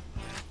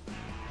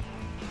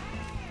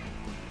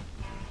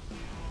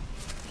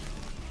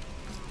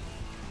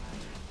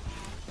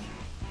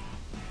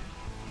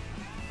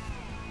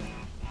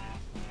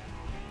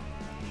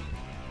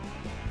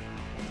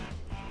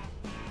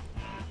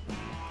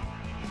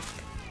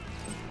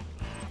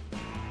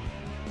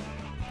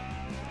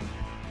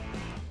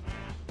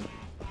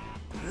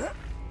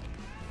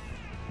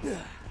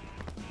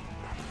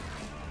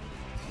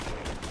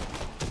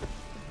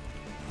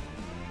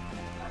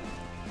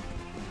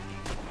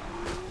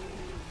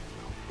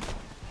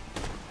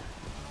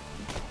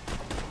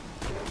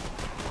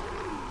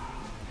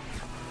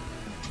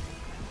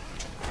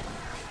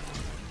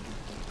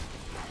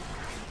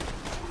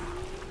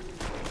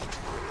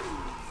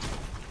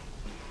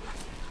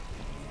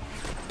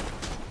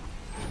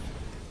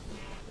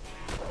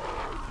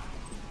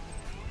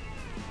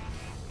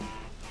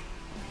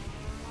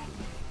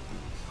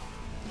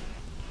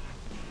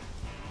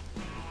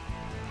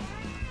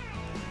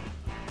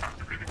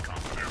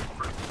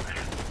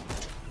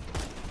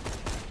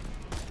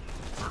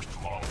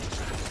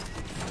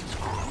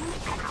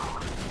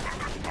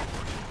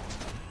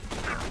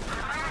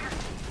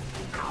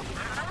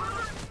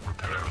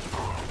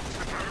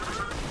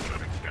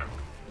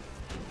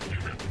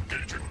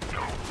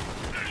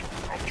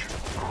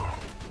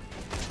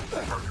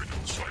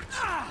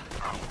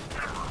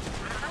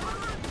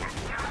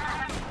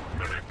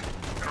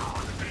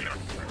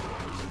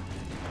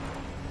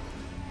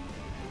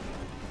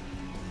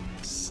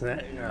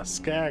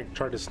 Skag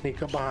tried to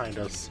sneak up behind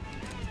us.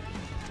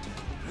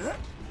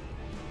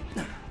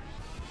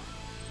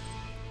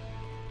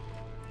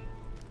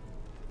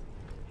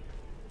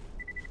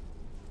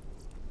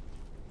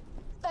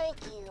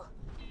 Thank you.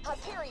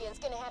 Hyperion's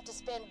gonna have to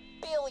spend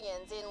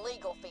billions in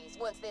legal fees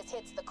once this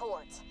hits the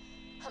courts.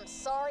 I'm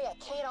sorry I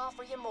can't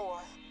offer you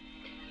more.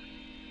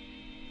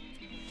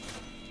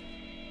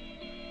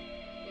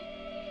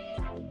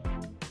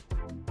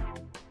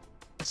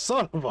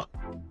 Son of a...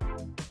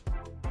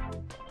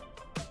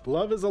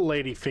 Love is a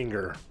lady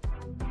finger.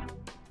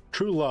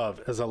 True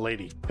love is a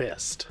lady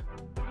fist.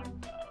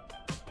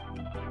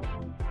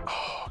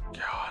 Oh,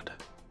 God.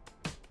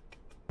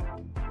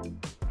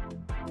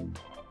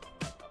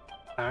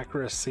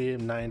 Accuracy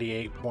of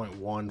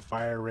 98.1,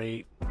 fire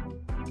rate,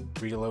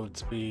 reload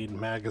speed,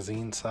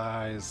 magazine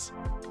size,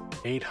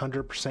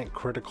 800%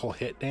 critical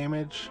hit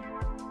damage.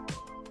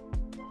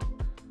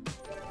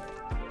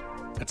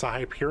 It's a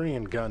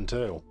Hyperion gun,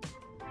 too.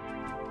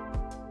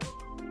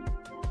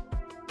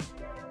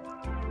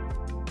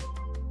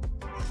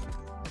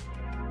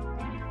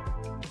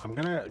 I'm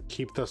gonna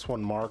keep this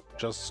one marked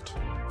just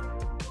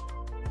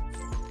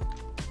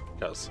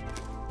because.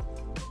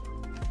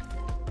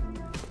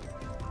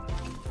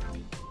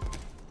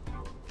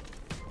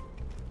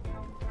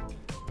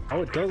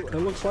 Oh, it does. It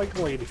looks like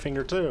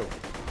Ladyfinger too.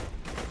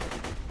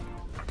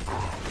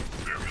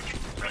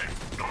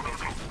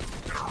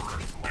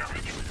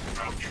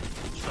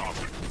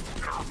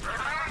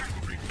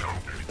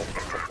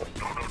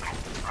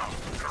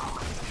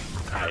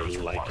 I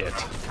like it.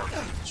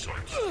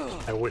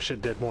 I wish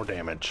it did more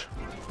damage.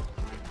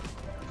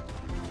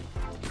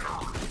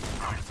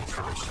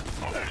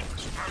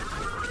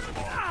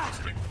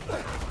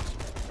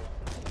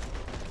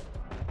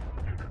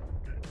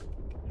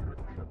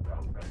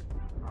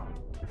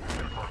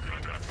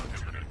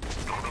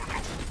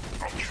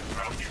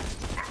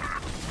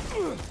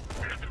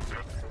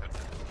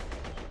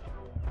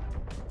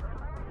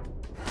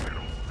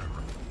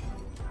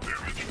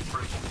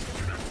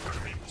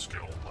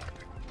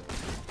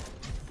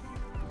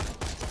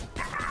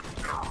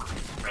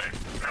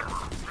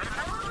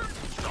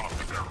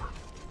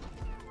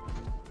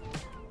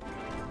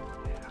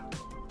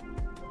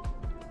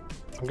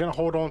 I'm gonna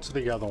hold on to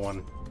the other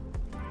one.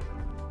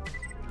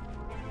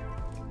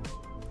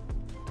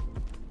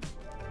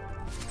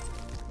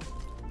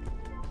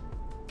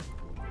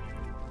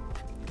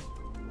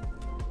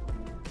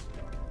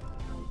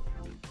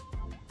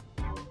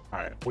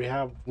 Alright, we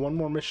have one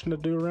more mission to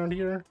do around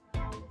here.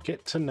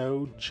 Get to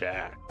know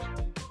Jack.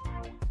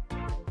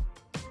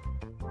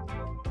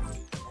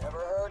 Never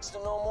hurts to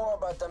know more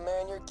about the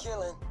man you're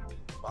killing.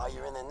 While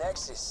you're in the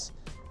Nexus,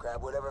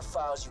 grab whatever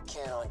files you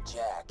can on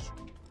Jack.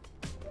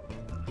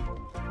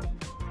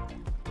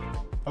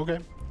 Okay.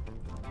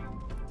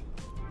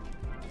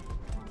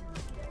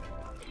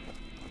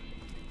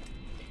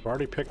 I've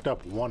already picked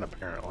up one,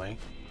 apparently.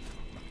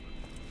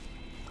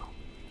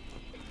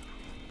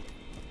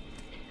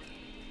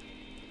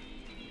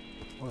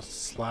 What's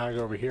slag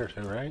over here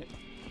too, right?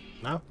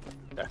 No?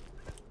 Okay.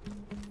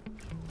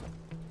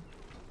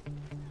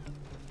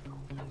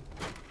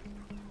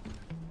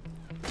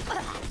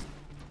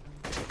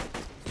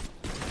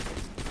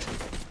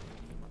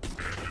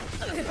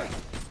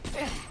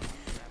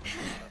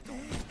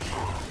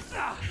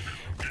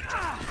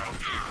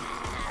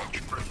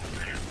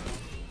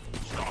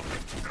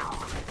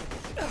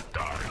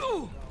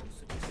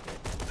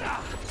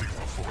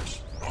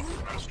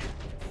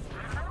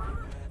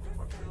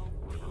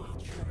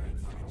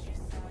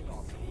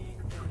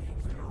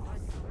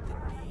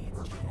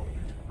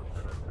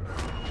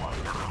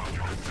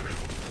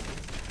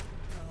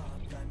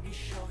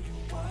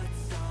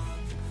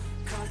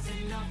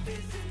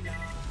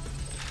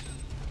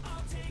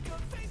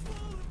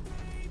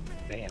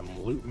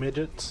 Damn, loot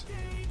midgets.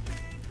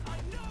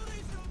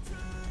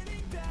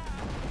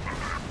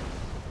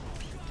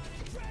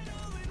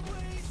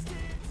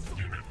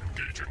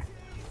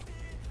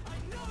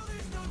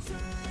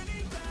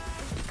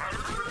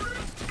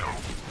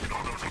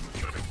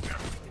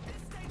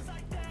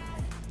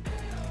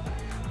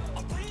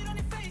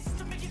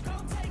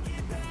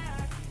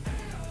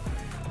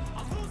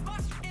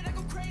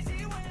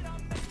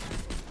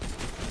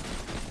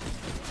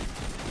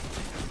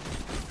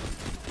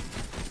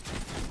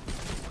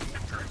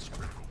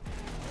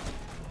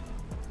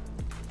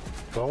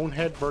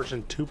 Bonehead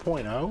version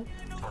 2.0?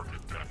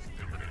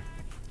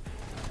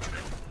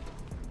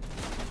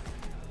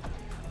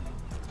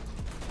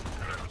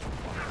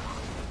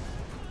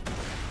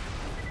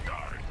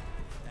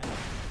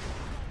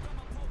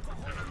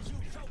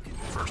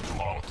 First of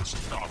all, to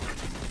stop it.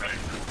 Hey,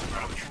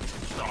 ouch,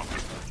 stop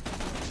it.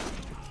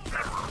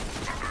 Error.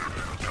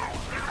 No,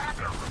 error.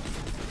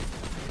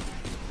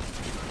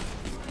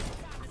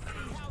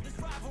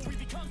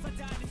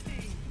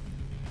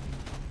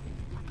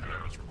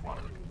 Errors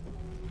required.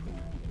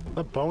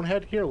 The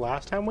Bonehead here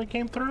last time we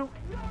came through?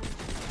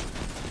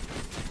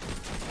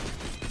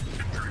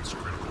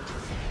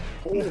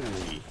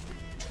 Holy.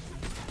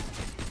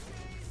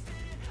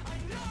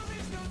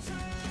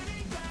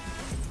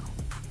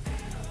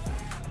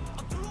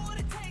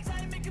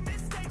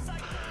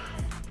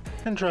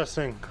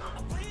 Interesting.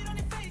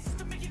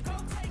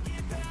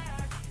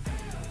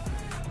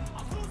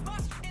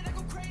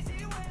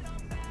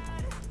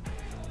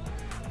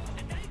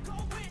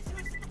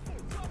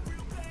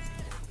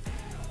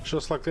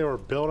 Just like they were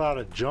built out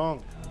of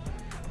junk.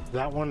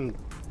 That one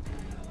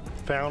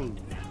found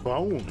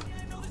bone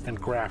and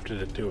grafted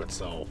it to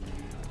itself.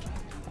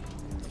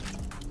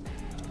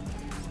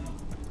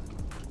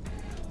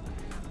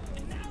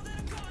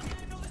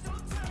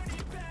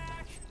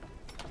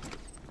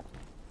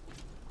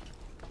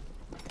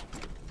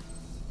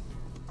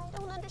 I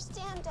don't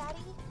understand, Daddy.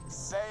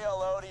 Say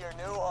hello to your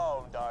new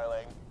home,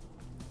 darling.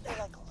 You're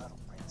like a little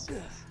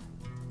princess.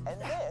 And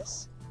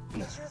this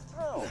is your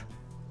throne.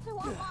 I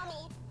want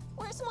Mommy.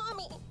 Where's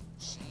Mommy?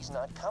 She's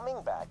not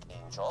coming back,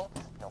 Angel.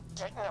 No,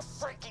 get in a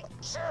freaking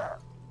chair.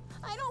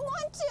 I don't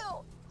want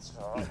to. It's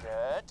all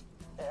good.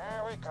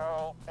 There we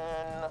go,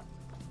 in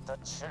the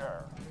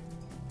chair.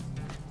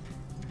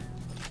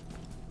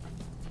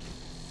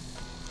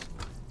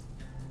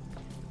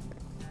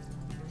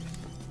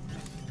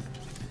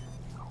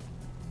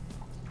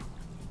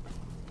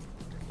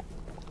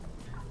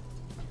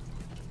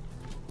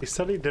 He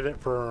said he did it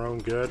for our own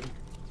good,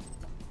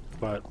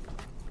 but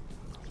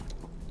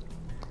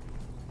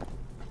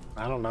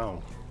I don't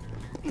know.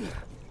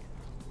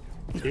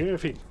 Even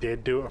if he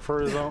did do it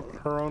for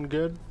her own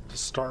good to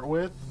start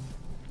with,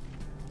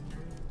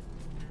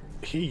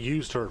 he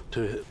used her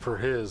for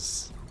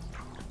his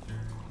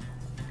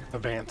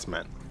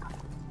advancement.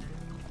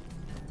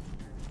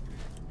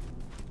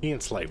 He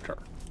enslaved her.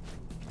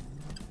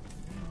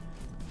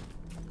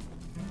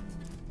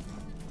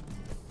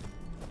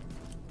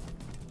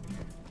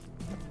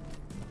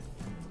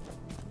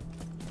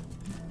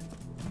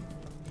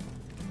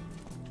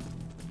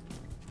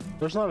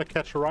 There's not a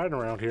catch a ride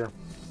around here.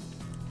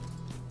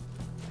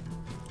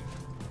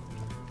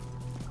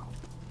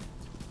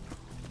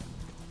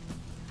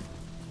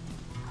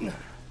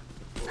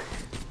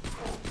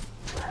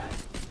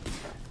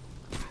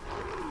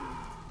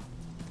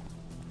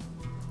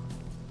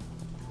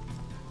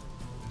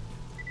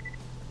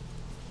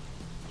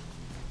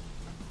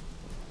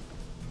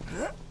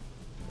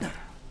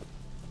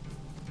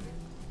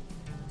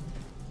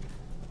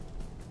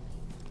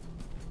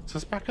 Is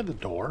this back at the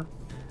door?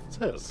 It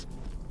says.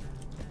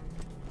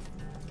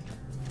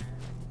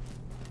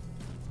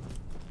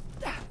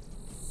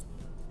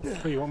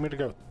 Where you want me to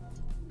go?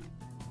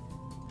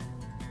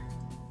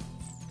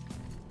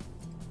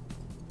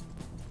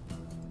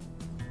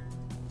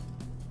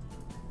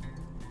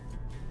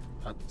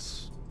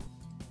 That's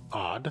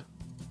odd.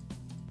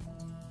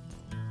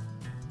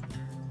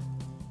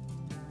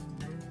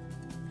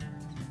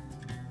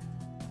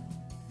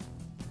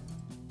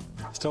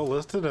 Still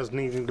listed as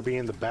needing to be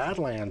in the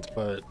Badlands,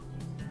 but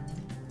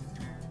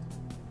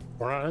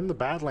we're not in the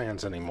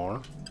Badlands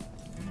anymore.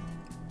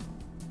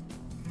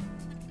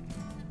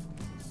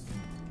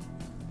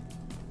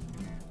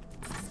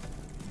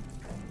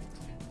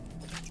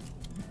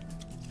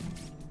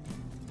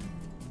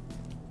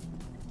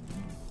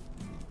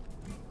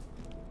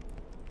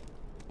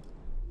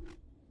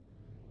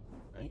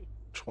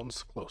 Which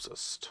one's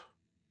closest?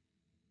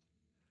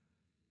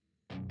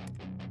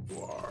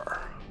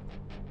 War.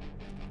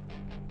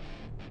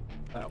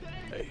 That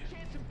way.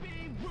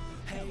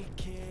 Hey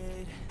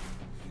kid,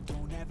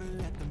 don't ever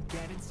let them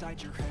get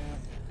inside your head.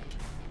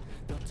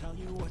 They'll tell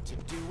you what to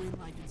do in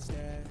life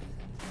instead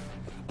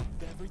of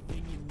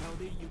everything you know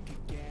that you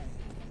could get.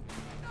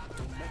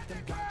 Don't let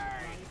them guide your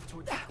life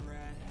towards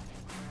regret.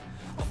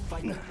 I'll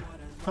fight you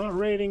what Not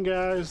raiding,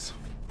 guys.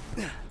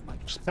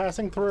 Just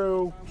passing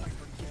through.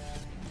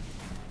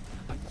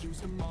 I use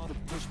them all to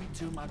push me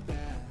to my best.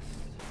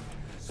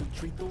 So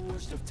treat the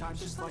worst of times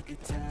just like a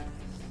test.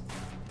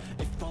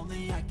 If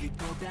only I could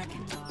go back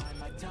in time,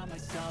 I'd tell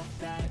myself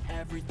that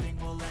everything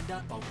will end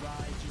up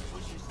alright. Just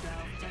push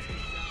yourself, test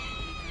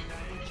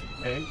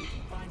yourself, Hey.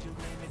 find your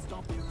limits,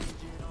 don't be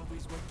rigid,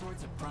 always work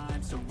towards a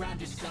prime. Surround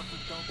yourself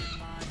with open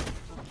mind,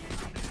 people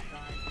can't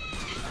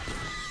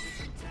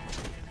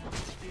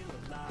feel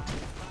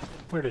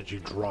alive. Where did you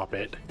drop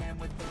it? And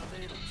with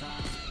a little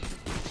time,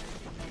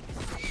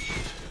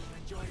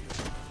 enjoy your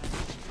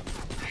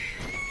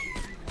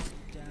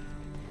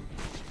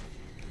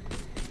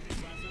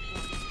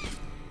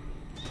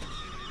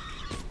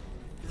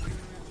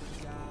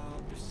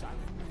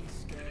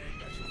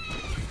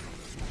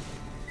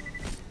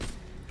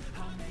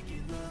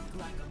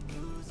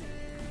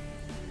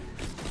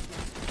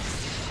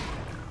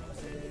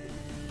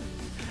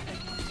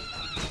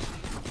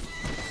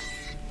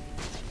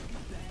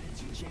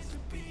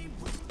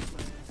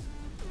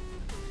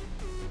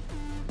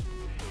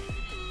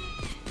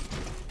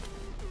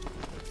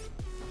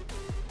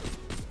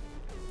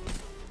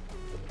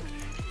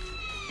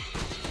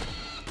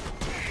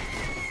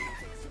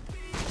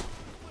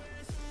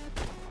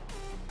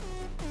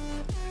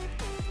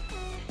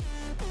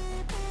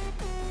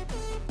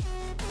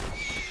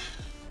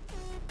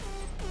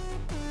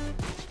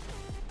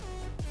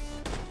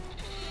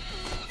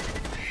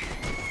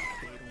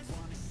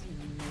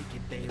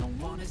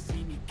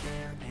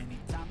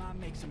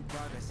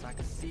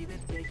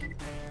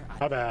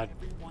My bad.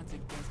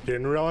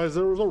 Didn't realize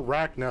there was a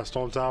rack nest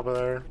on top of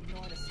there.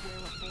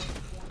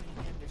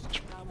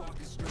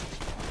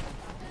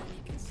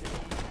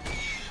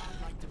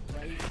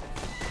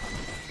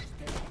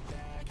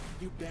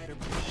 You better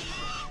believe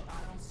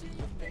I don't see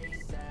your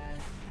face at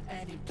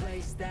any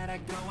place that I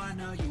go. I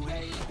know you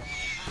hate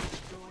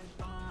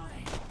that.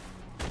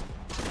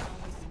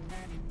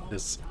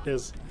 This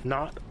is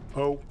not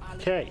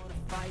okay.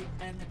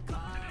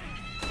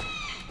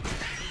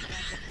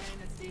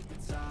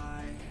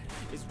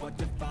 Is what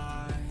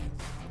defines.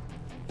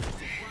 So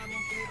I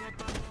won't give up,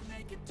 I will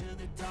make it to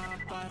the top.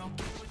 I don't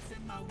care what's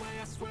in my way,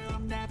 I swear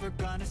I'm never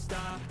gonna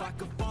stop. I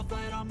could fall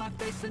flat on my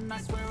face and I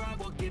swear I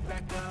will get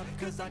back up.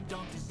 Cause I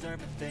don't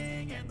deserve a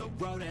thing and the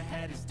road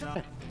ahead is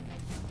tough.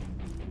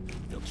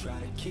 They'll try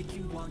to kick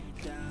you while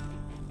you're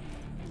down.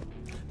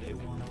 They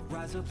wanna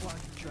rise up while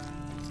you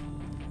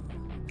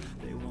drown.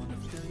 They wanna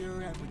fill your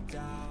head with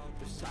doubt.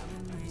 They're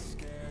silently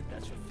scared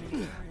that you'll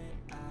figure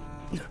it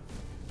out.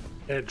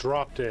 It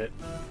dropped it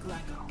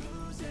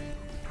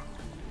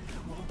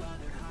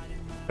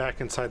back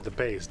inside the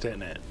base,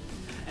 didn't it?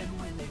 And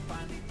when they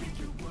finally think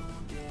you're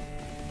wounded,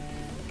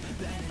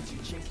 then it's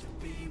your chance to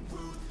be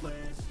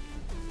ruthless.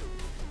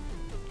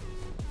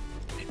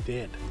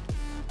 did.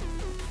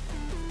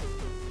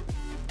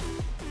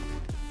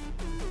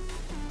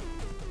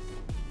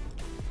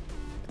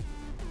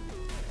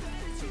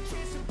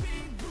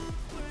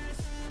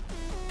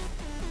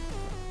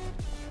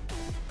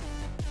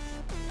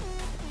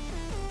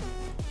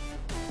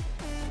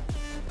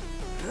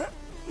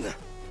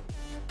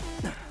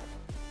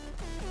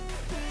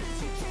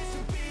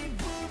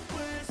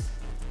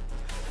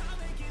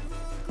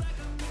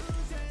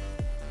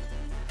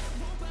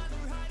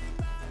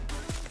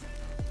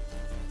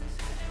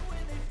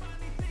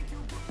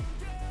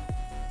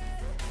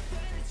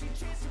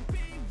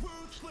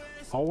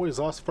 Always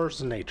us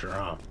versus nature,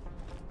 huh?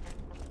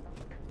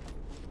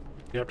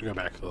 You have to go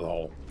back to the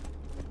hole.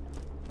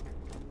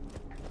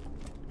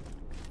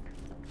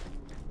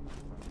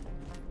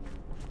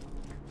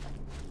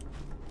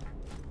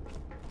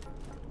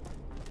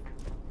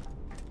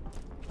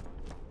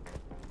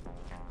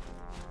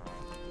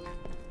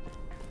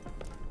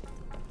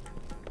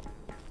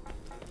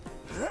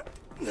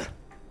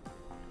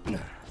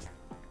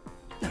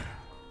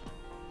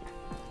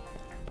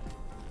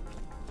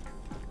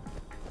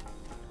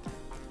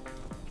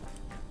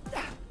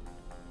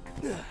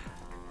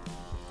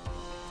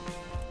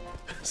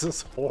 This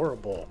is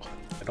horrible.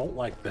 I don't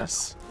like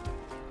this.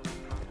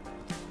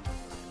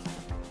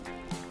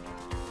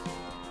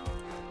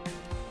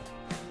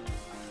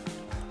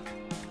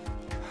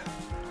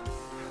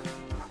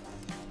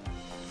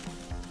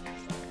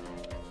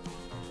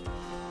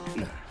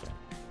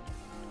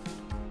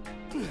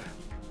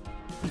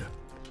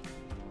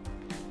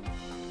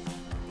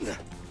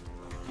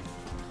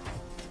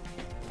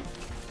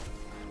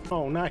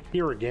 Oh, not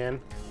here again.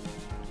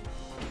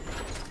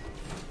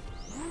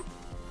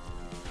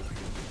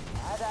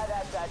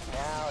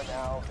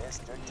 Now,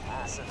 Mr.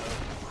 Tacitus.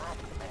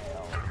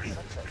 Blackmail.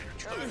 Such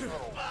a dirty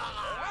little...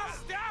 I'll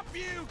stop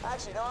you!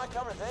 Actually, no, I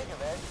come to think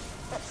of it.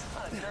 That's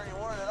not a dirty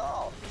word at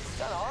all. It's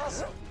kind of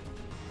awesome.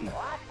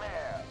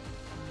 Blackmail.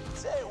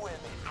 Say it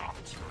with me.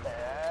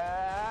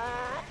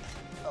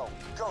 Oh,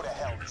 go to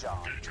hell,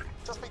 John.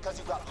 Just because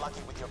you got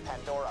lucky with your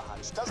Pandora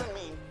hunch doesn't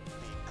mean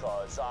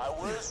because I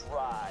was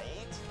right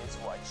is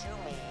what you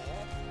mean.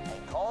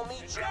 And call me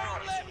John.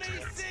 Don't let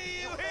me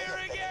see you here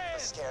again!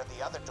 Scare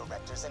the other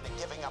directors into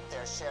giving up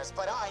their shares,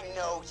 but I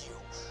know you.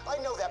 I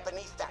know that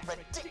beneath that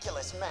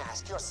ridiculous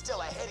mask, you're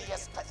still a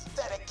hideous,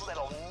 pathetic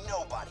little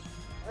nobody.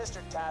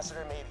 Mr.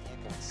 Tacitus, maybe you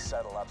can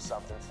settle up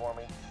something for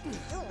me.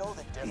 Do you know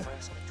the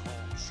difference between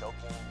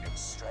choking and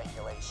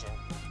strangulation?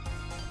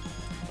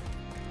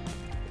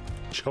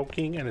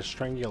 Choking and a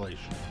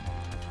strangulation.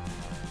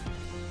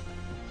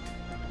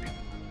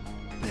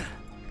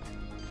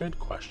 Good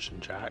question,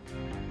 Jack.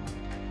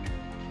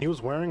 He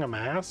was wearing a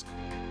mask?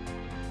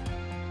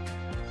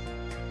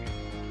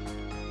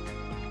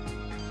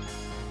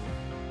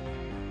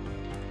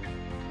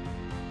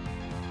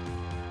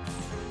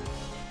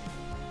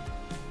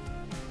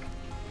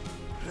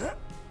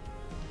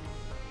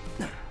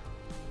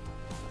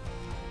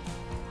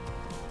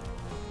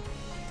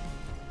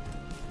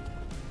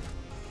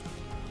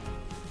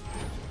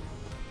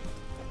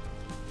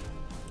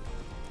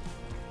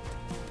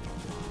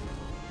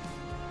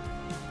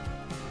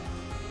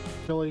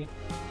 Really?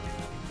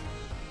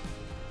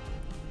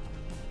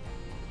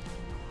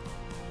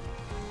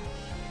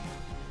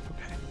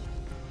 Okay.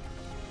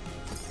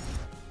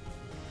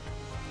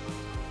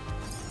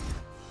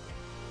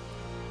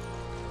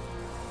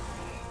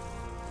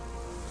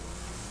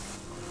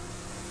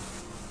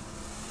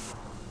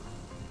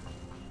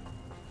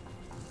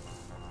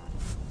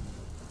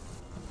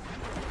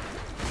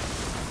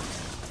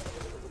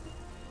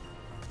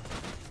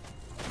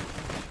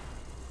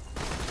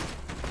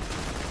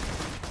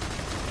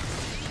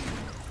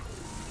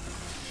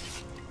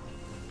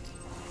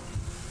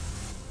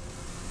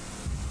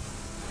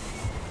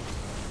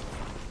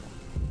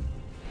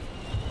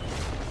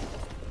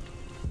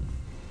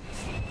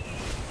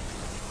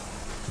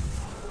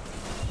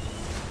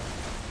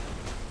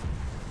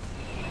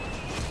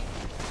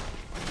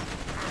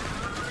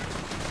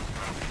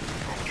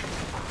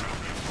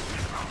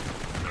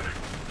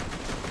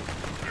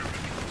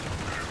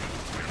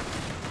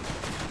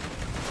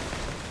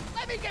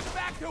 Let me get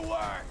back to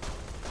work!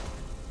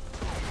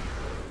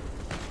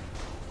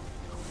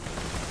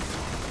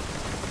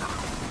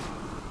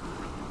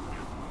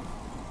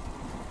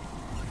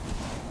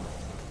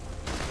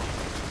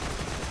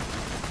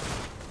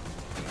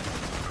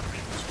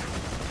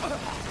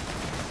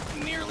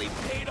 Nearly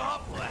paid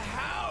off the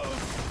house!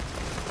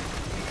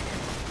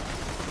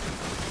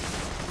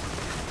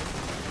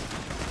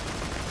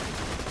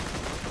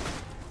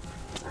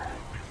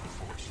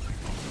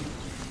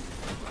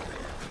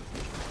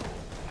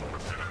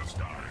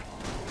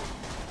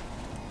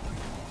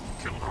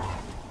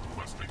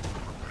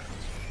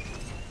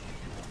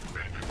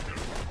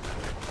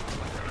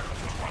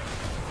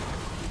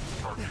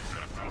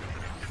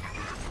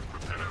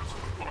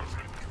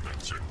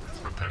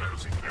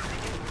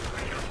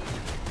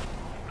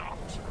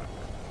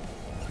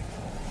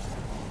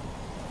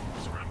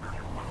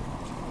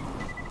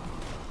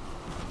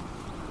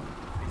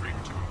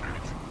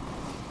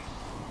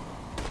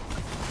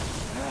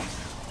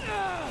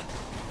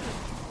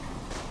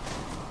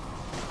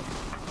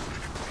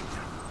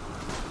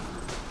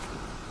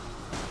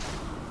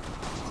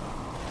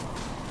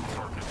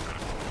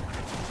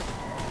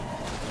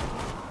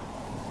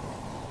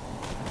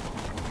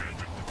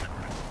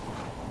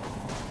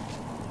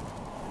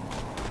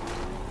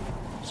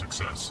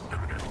 Access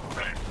imminent.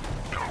 Hey,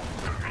 no,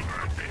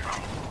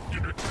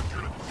 unit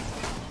injured.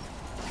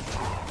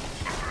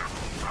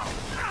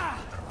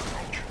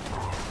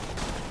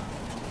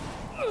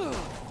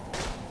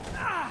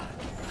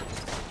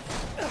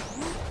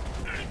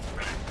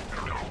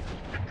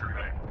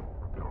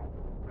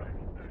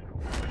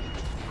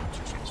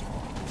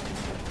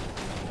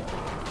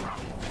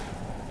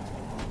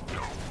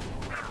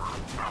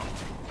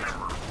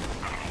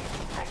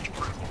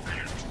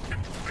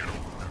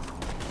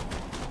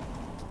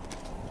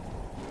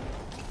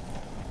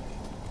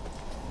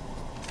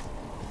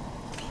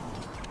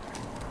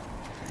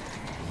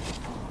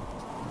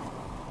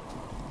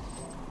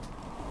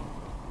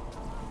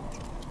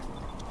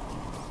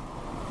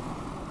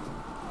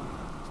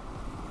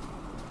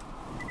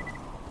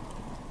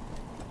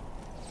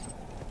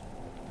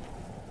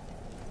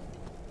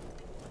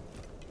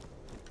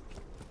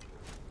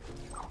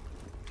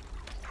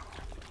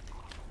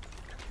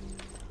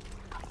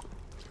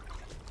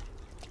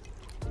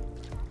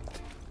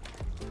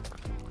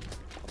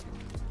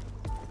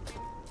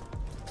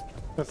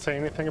 Didn't say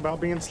anything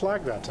about being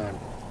slagged that time.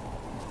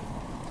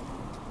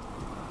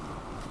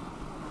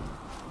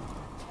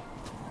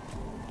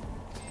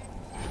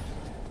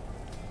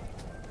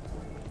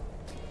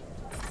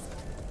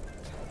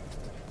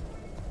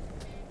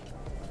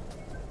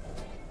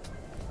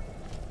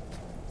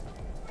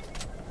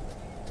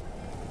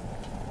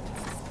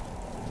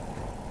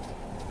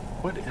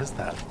 What is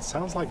that? It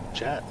sounds like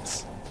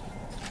jets.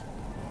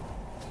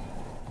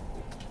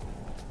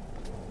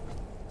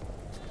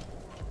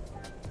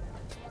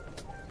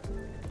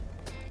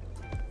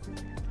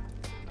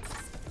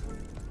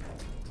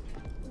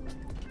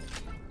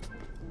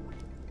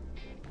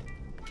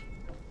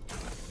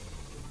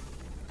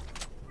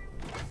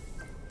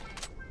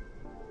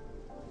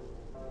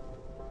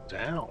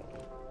 Down.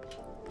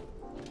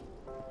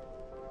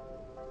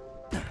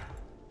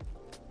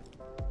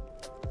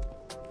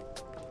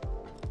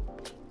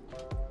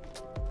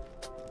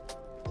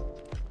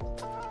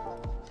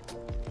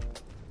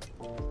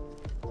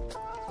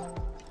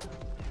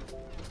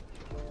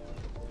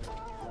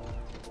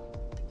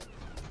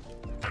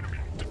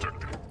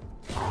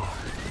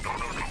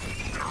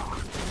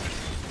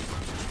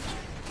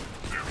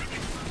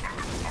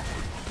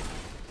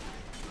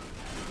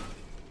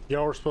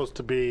 Y'all were supposed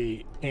to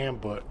be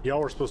Y'all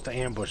were supposed to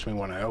ambush me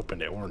when I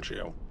opened it, weren't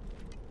you?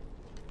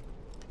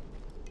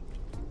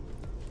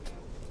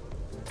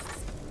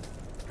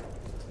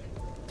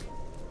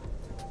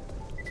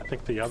 I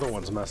think the other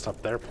ones messed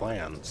up their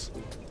plans.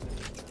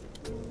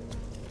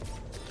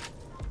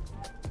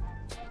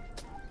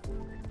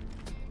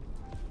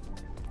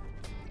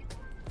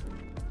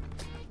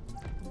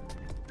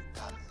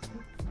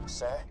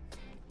 Sir,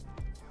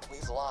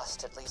 we've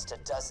lost at least a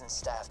dozen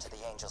staff to the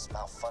Angel's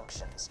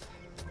malfunctions.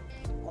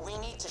 We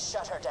need to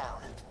shut her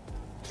down.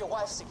 Your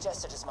wife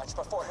suggested as much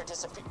before her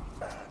disappear.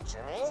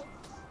 Jimmy,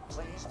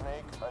 please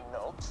make a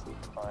note.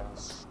 I'm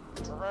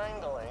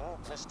strangling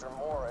Mr.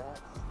 Morin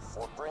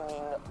for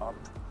bringing up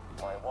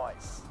my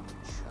wife.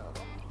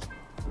 Choked?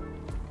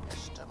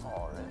 Mr.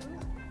 Morin?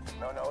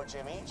 No,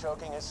 Jimmy.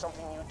 Choking is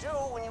something you do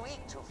when you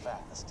eat too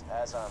fast.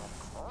 As I'm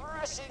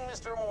crushing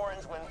Mr.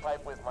 Morin's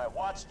windpipe with my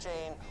watch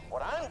chain,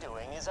 what I'm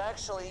doing is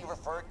actually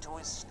referred to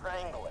as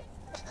strangling.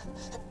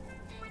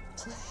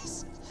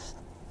 Please.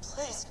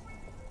 Please.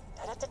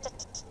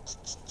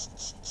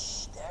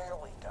 There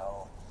we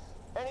go.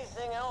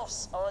 Anything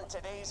else on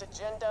today's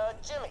agenda,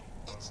 Jimmy?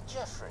 It's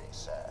Jeffrey,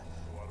 sir.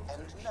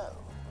 And no.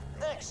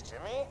 Thanks,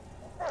 Jimmy.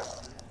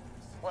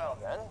 Well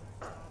then,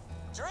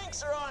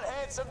 drinks are on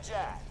Handsome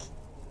Jack.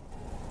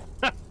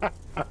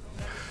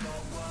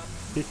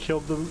 He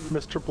killed the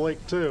Mr.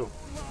 Blake too.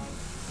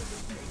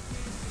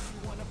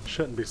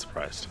 Shouldn't be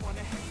surprised.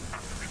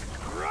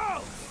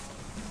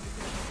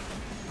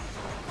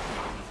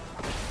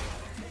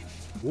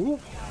 Woo.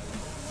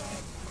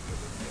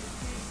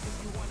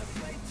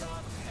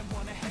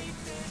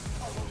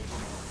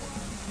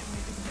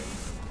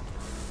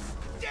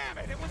 Damn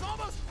it! It was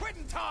almost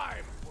quitting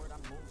time.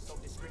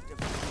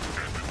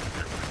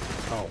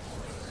 Oh,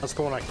 that's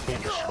the one I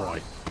can't destroy.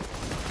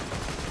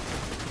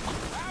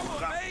 I will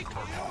make you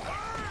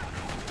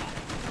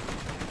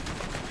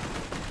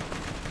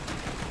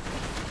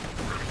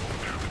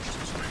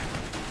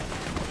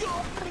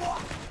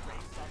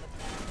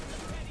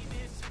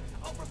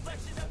a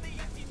reflection of the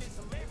emptiness,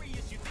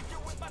 hilarious. You think you're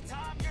with my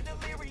time, you're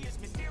delirious,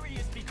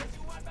 mysterious, because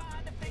you are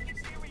behind the fake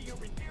exterior,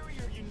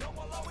 inferior. You know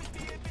I'll always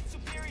be a bit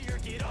superior.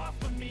 Get off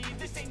of me,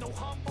 this ain't no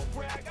humble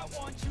brag. I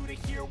want you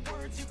to hear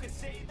words, you can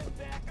say them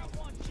back. I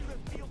want you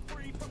to feel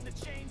free from the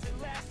chains that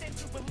last, and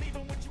to believe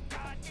in what you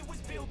got, it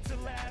was built to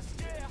last,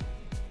 yeah.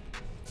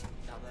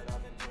 Now that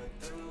I've been put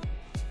through,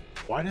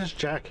 Why does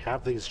Jack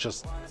have these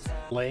just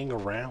laying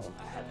around?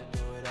 I had to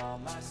do it all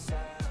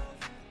myself.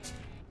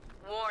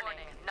 Warning,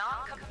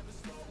 not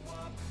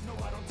No,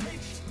 I don't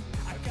take shit.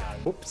 I got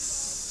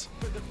Whoops.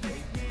 for the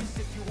fakeness.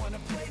 If you wanna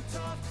play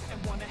tough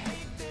and wanna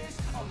hate this,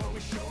 I'll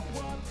always show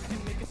up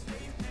and make a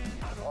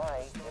statement.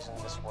 Why isn't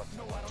this what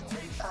No, I don't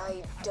take shit.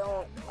 I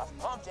don't... I've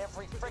pumped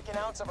every freaking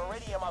ounce of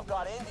iridium I've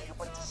got into you,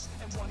 but this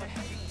stupid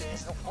key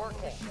isn't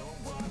working.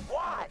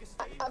 Why?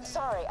 I'm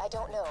sorry, I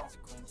don't know.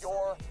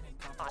 You're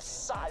a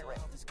siren.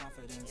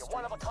 You're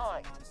one of a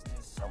kind.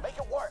 Now make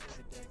it work.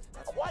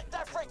 I want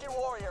that freaking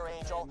warrior,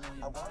 Angel.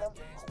 I want him.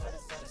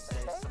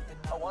 Okay?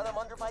 I want him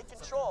under my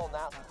control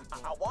now.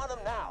 I want him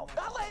now.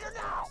 Not later,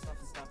 now!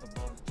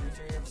 Dreams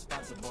are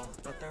irresponsible,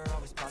 but they're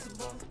always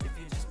possible. If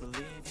you just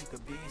believe, you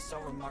could be so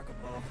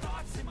remarkable.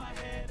 Thoughts in my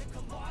head, a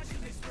collage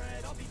and they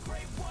spread. I'll be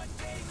great one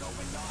day,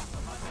 going off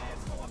of my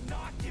meds. No, I'm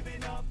not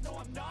giving up, no,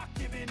 I'm not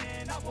giving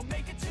in. I will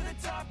make it to the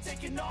top,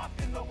 taking off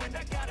in the wind.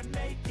 I gotta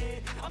make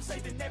it. I'm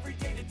saving every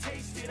day to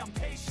taste it. I'm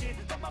patient,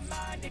 but my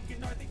mind, it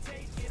can hardly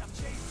take it. I'm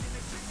chasing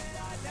a dream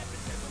that I never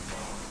made.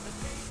 The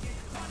taking,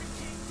 modern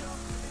kingdom,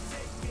 the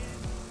taking.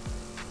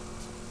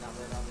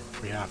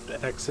 We have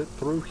to exit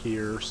through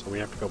here, so we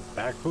have to go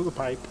back through the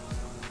pipe.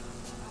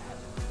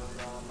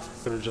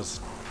 Could have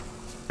just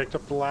picked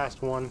up the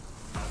last one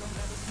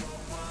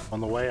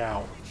on the way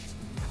out.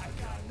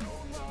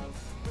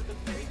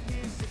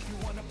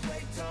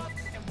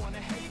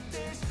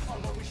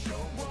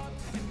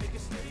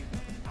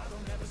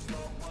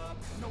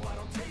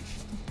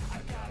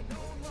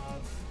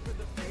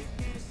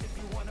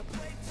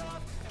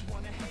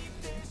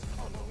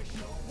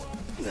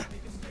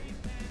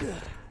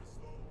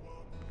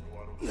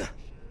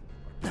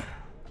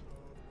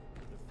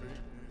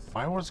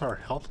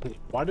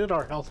 Why did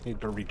our health need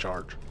to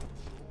recharge?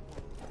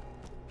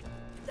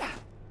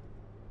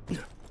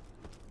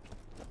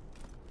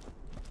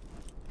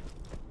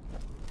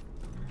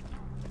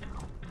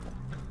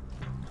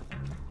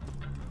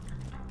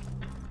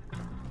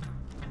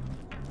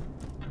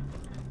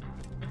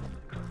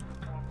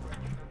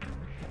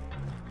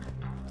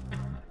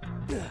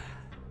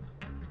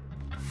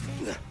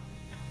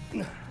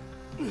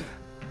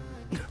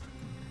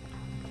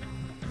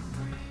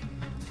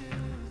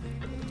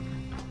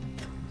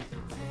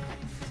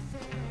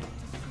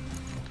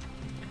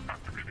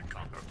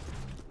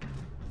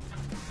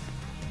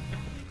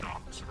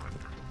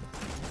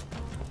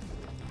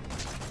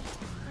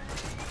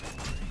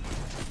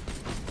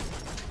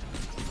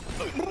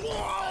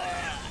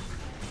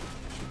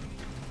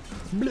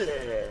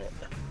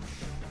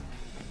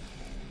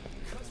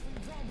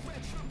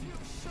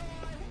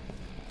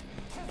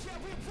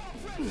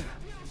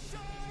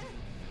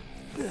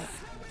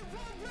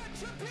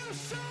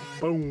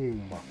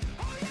 Boom.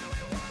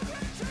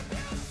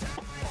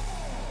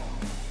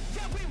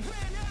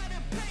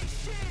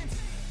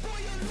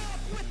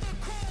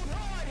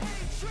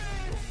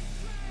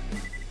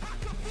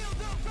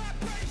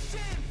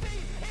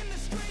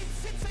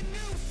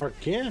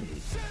 Again.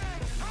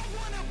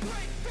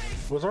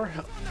 Was our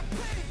health?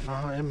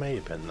 It may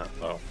have been that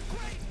though.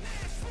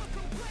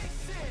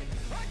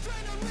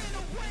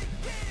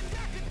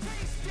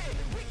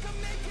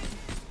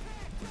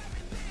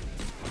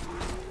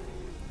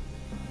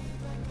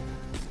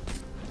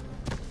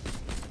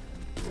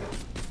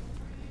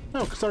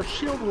 No, because our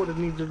shield would have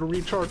needed to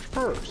recharge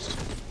first.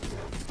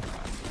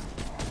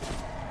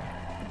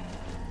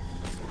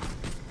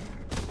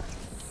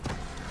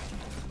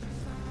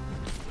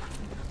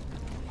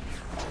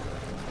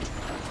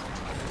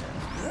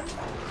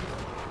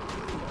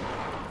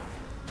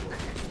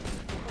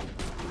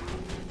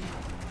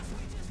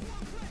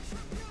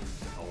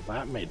 Oh,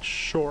 that made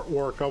short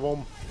work of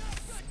them.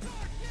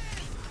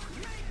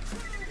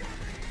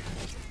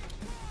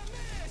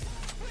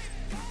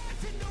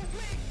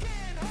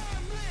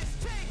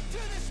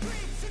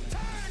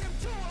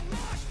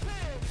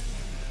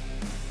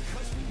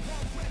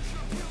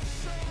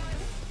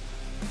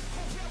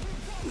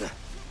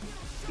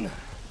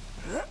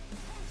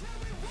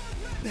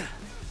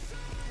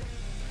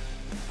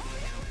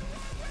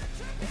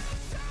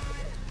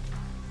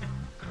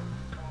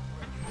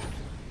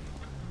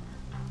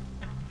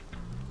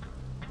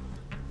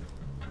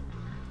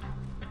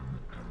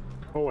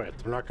 Oh wait,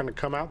 they're not going to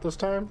come out this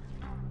time?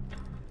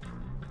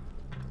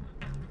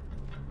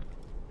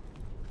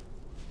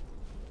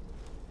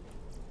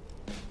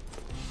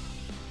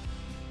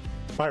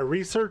 By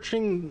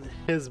researching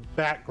his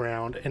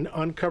background and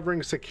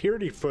uncovering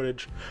security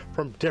footage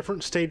from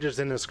different stages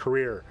in his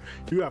career,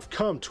 you have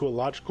come to a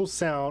logical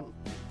sound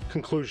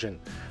conclusion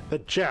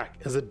that Jack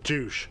is a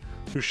douche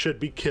who should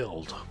be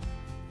killed.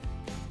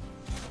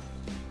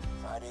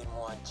 If I didn't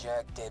want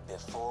Jack dead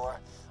before,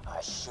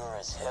 I sure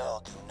as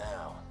hell do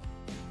now.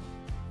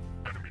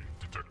 Enemy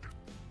detected.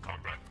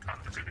 Combat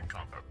activating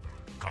combat.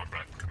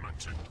 Combat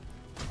commencing.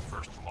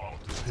 First law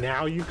of this.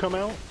 Now you come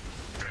out?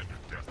 End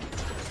death.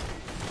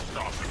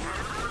 Stop it.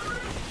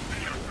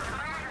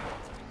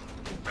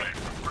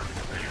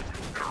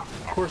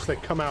 Of course they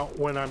come out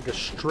when I'm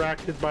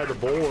distracted by the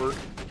board.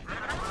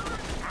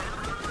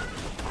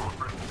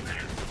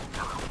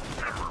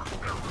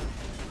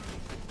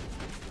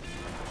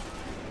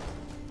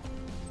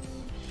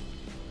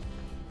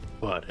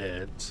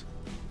 Buttheads.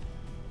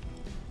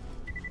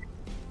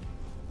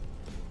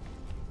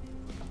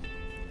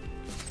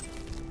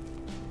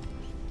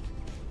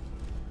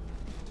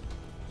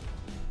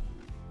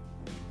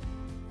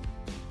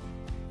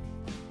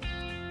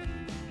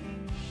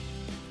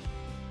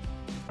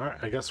 Alright,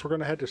 I guess we're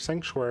gonna head to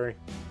Sanctuary.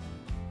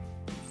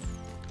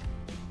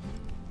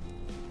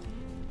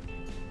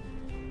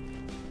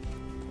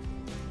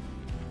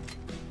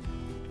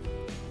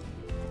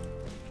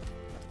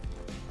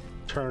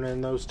 Turn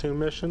in those 2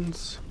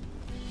 missions.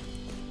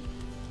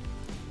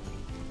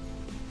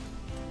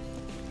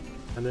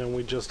 And then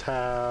we just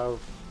have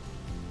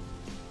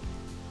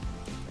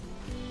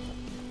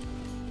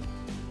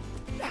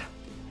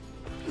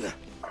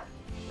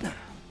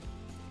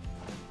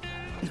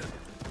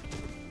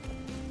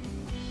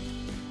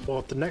well,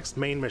 if the next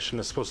main mission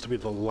is supposed to be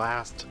the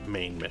last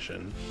main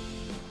mission,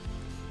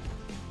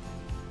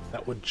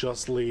 that would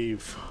just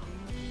leave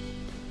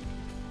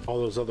all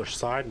those other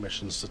side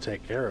missions to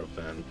take care of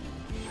then.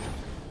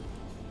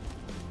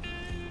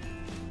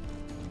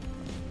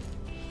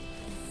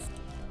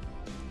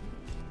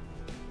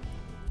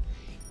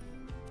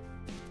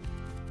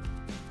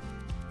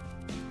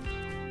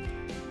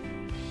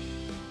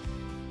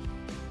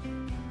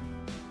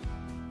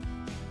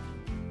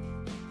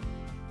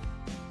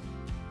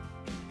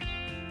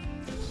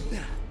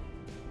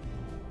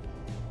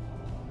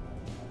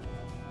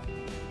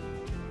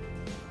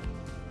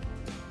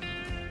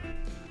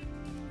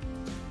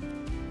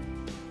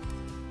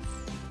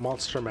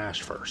 Monster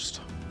Mash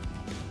first.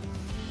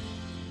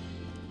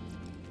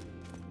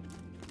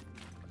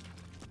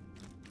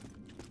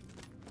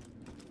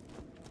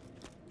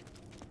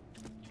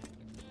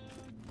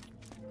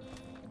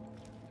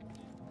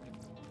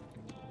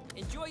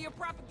 Enjoy your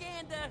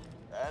propaganda.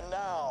 And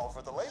now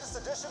for the latest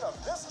edition of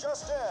This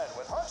Just In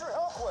with Hunter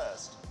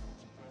Hellquist.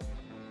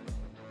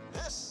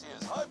 This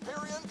is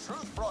Hyperion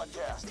Truth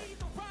Broadcasting.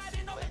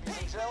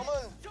 Ladies and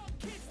gentlemen,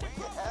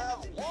 we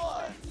have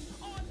won.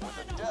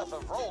 With the death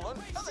of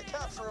Roland and the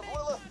capture of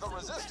Lilith, the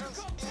Resistance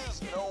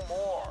is no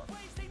more.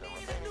 The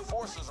remaining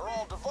forces are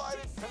all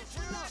divided,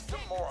 confused,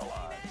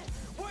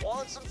 demoralized.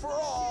 Once and for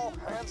all,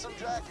 Handsome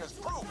Jack has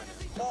proven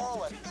his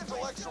moral and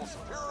intellectual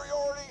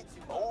superiority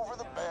over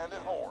the bandit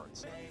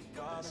hordes.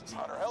 This is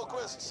Hunter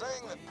Hellquist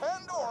saying that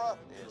Pandora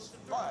is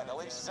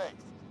finally safe.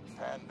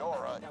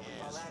 Pandora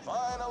is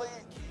finally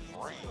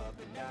free.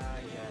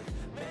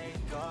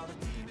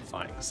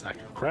 Flying sack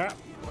of crap.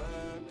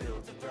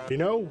 You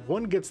know,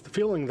 one gets the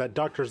feeling that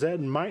Dr.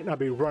 Zed might not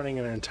be running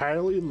an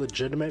entirely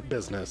legitimate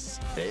business.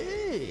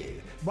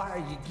 Hey, why are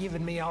you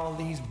giving me all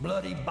these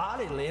bloody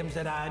body limbs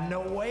that I in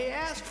no way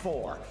asked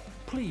for?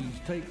 Please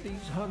take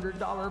these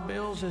 $100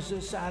 bills as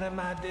a sign of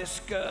my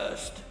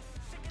disgust.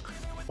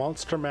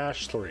 Monster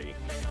Mash 3.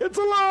 It's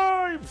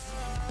alive!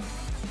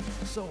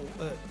 So,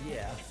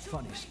 yeah,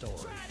 funny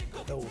story.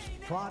 Those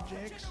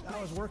projects I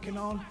was working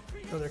on,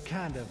 well, they're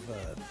kind of,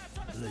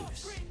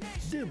 loose.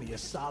 Do me a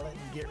solid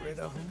and get rid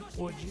of them,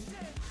 would you?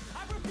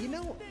 You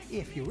know,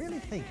 if you really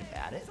think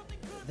about it,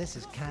 this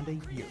is kind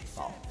of your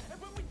fault.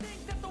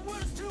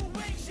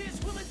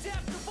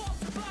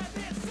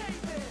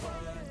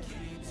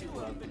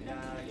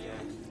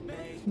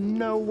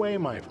 No way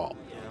my fault.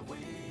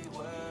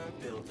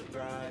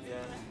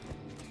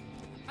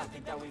 I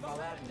think that we've all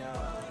had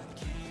enough.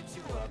 Keeps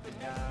you up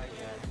at night,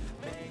 yeah.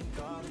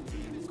 Make all the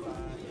demons quiet,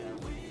 yeah.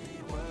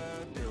 We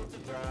were built to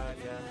thrive,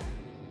 yeah.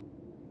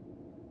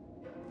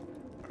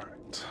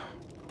 Alright.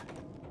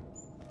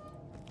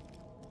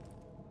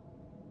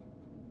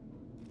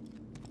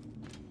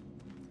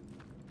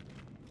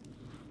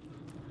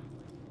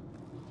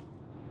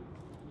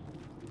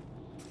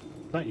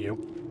 Not you.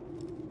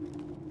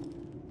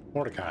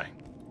 Mordecai.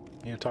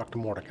 You need to talk to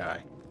Mordecai.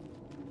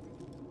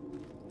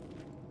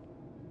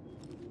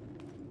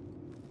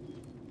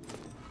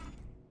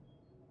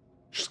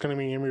 Just gonna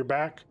be in your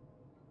back?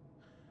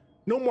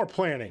 No more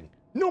planning.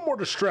 No more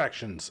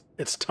distractions.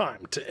 It's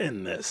time to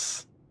end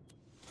this.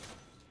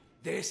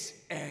 This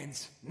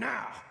ends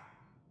now.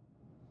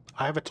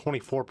 I have a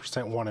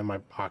 24% one in my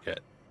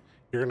pocket.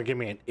 You're gonna give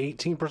me an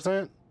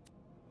 18%?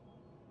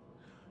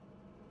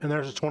 And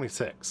there's a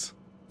 26.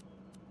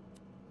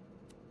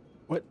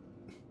 What?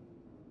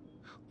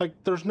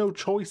 Like, there's no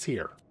choice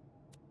here.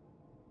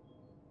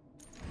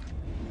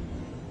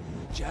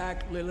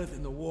 Jack, Lilith,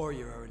 and the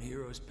Warrior are in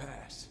Heroes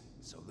Pass,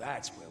 so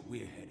that's where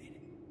we're headed.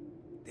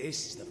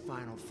 This is the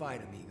final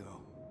fight,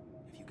 amigo.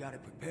 If you gotta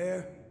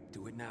prepare,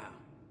 do it now.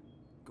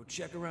 Go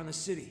check around the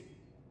city.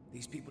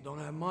 These people don't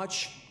have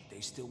much, but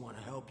they still want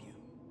to help you.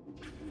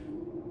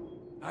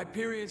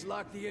 Hyperion's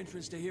locked the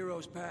entrance to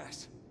Heroes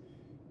Pass.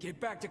 Get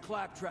back to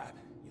Claptrap.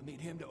 You'll need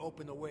him to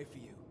open the way for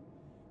you.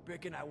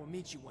 Brick and I will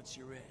meet you once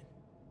you're in.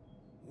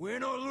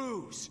 Win or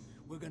lose,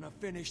 we're gonna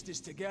finish this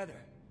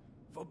together.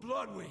 For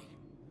Bloodwing,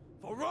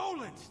 for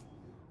Roland,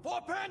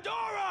 for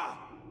Pandora!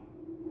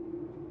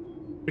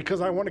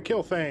 Because I want to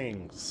kill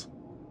things.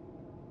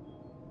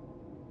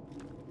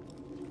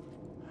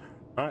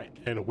 Alright,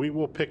 and we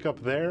will pick up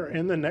there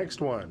in the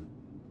next one.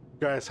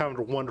 You guys have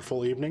a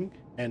wonderful evening,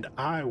 and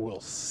I will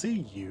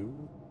see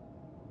you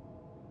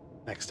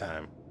next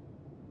time.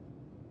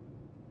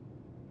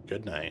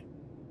 Good night.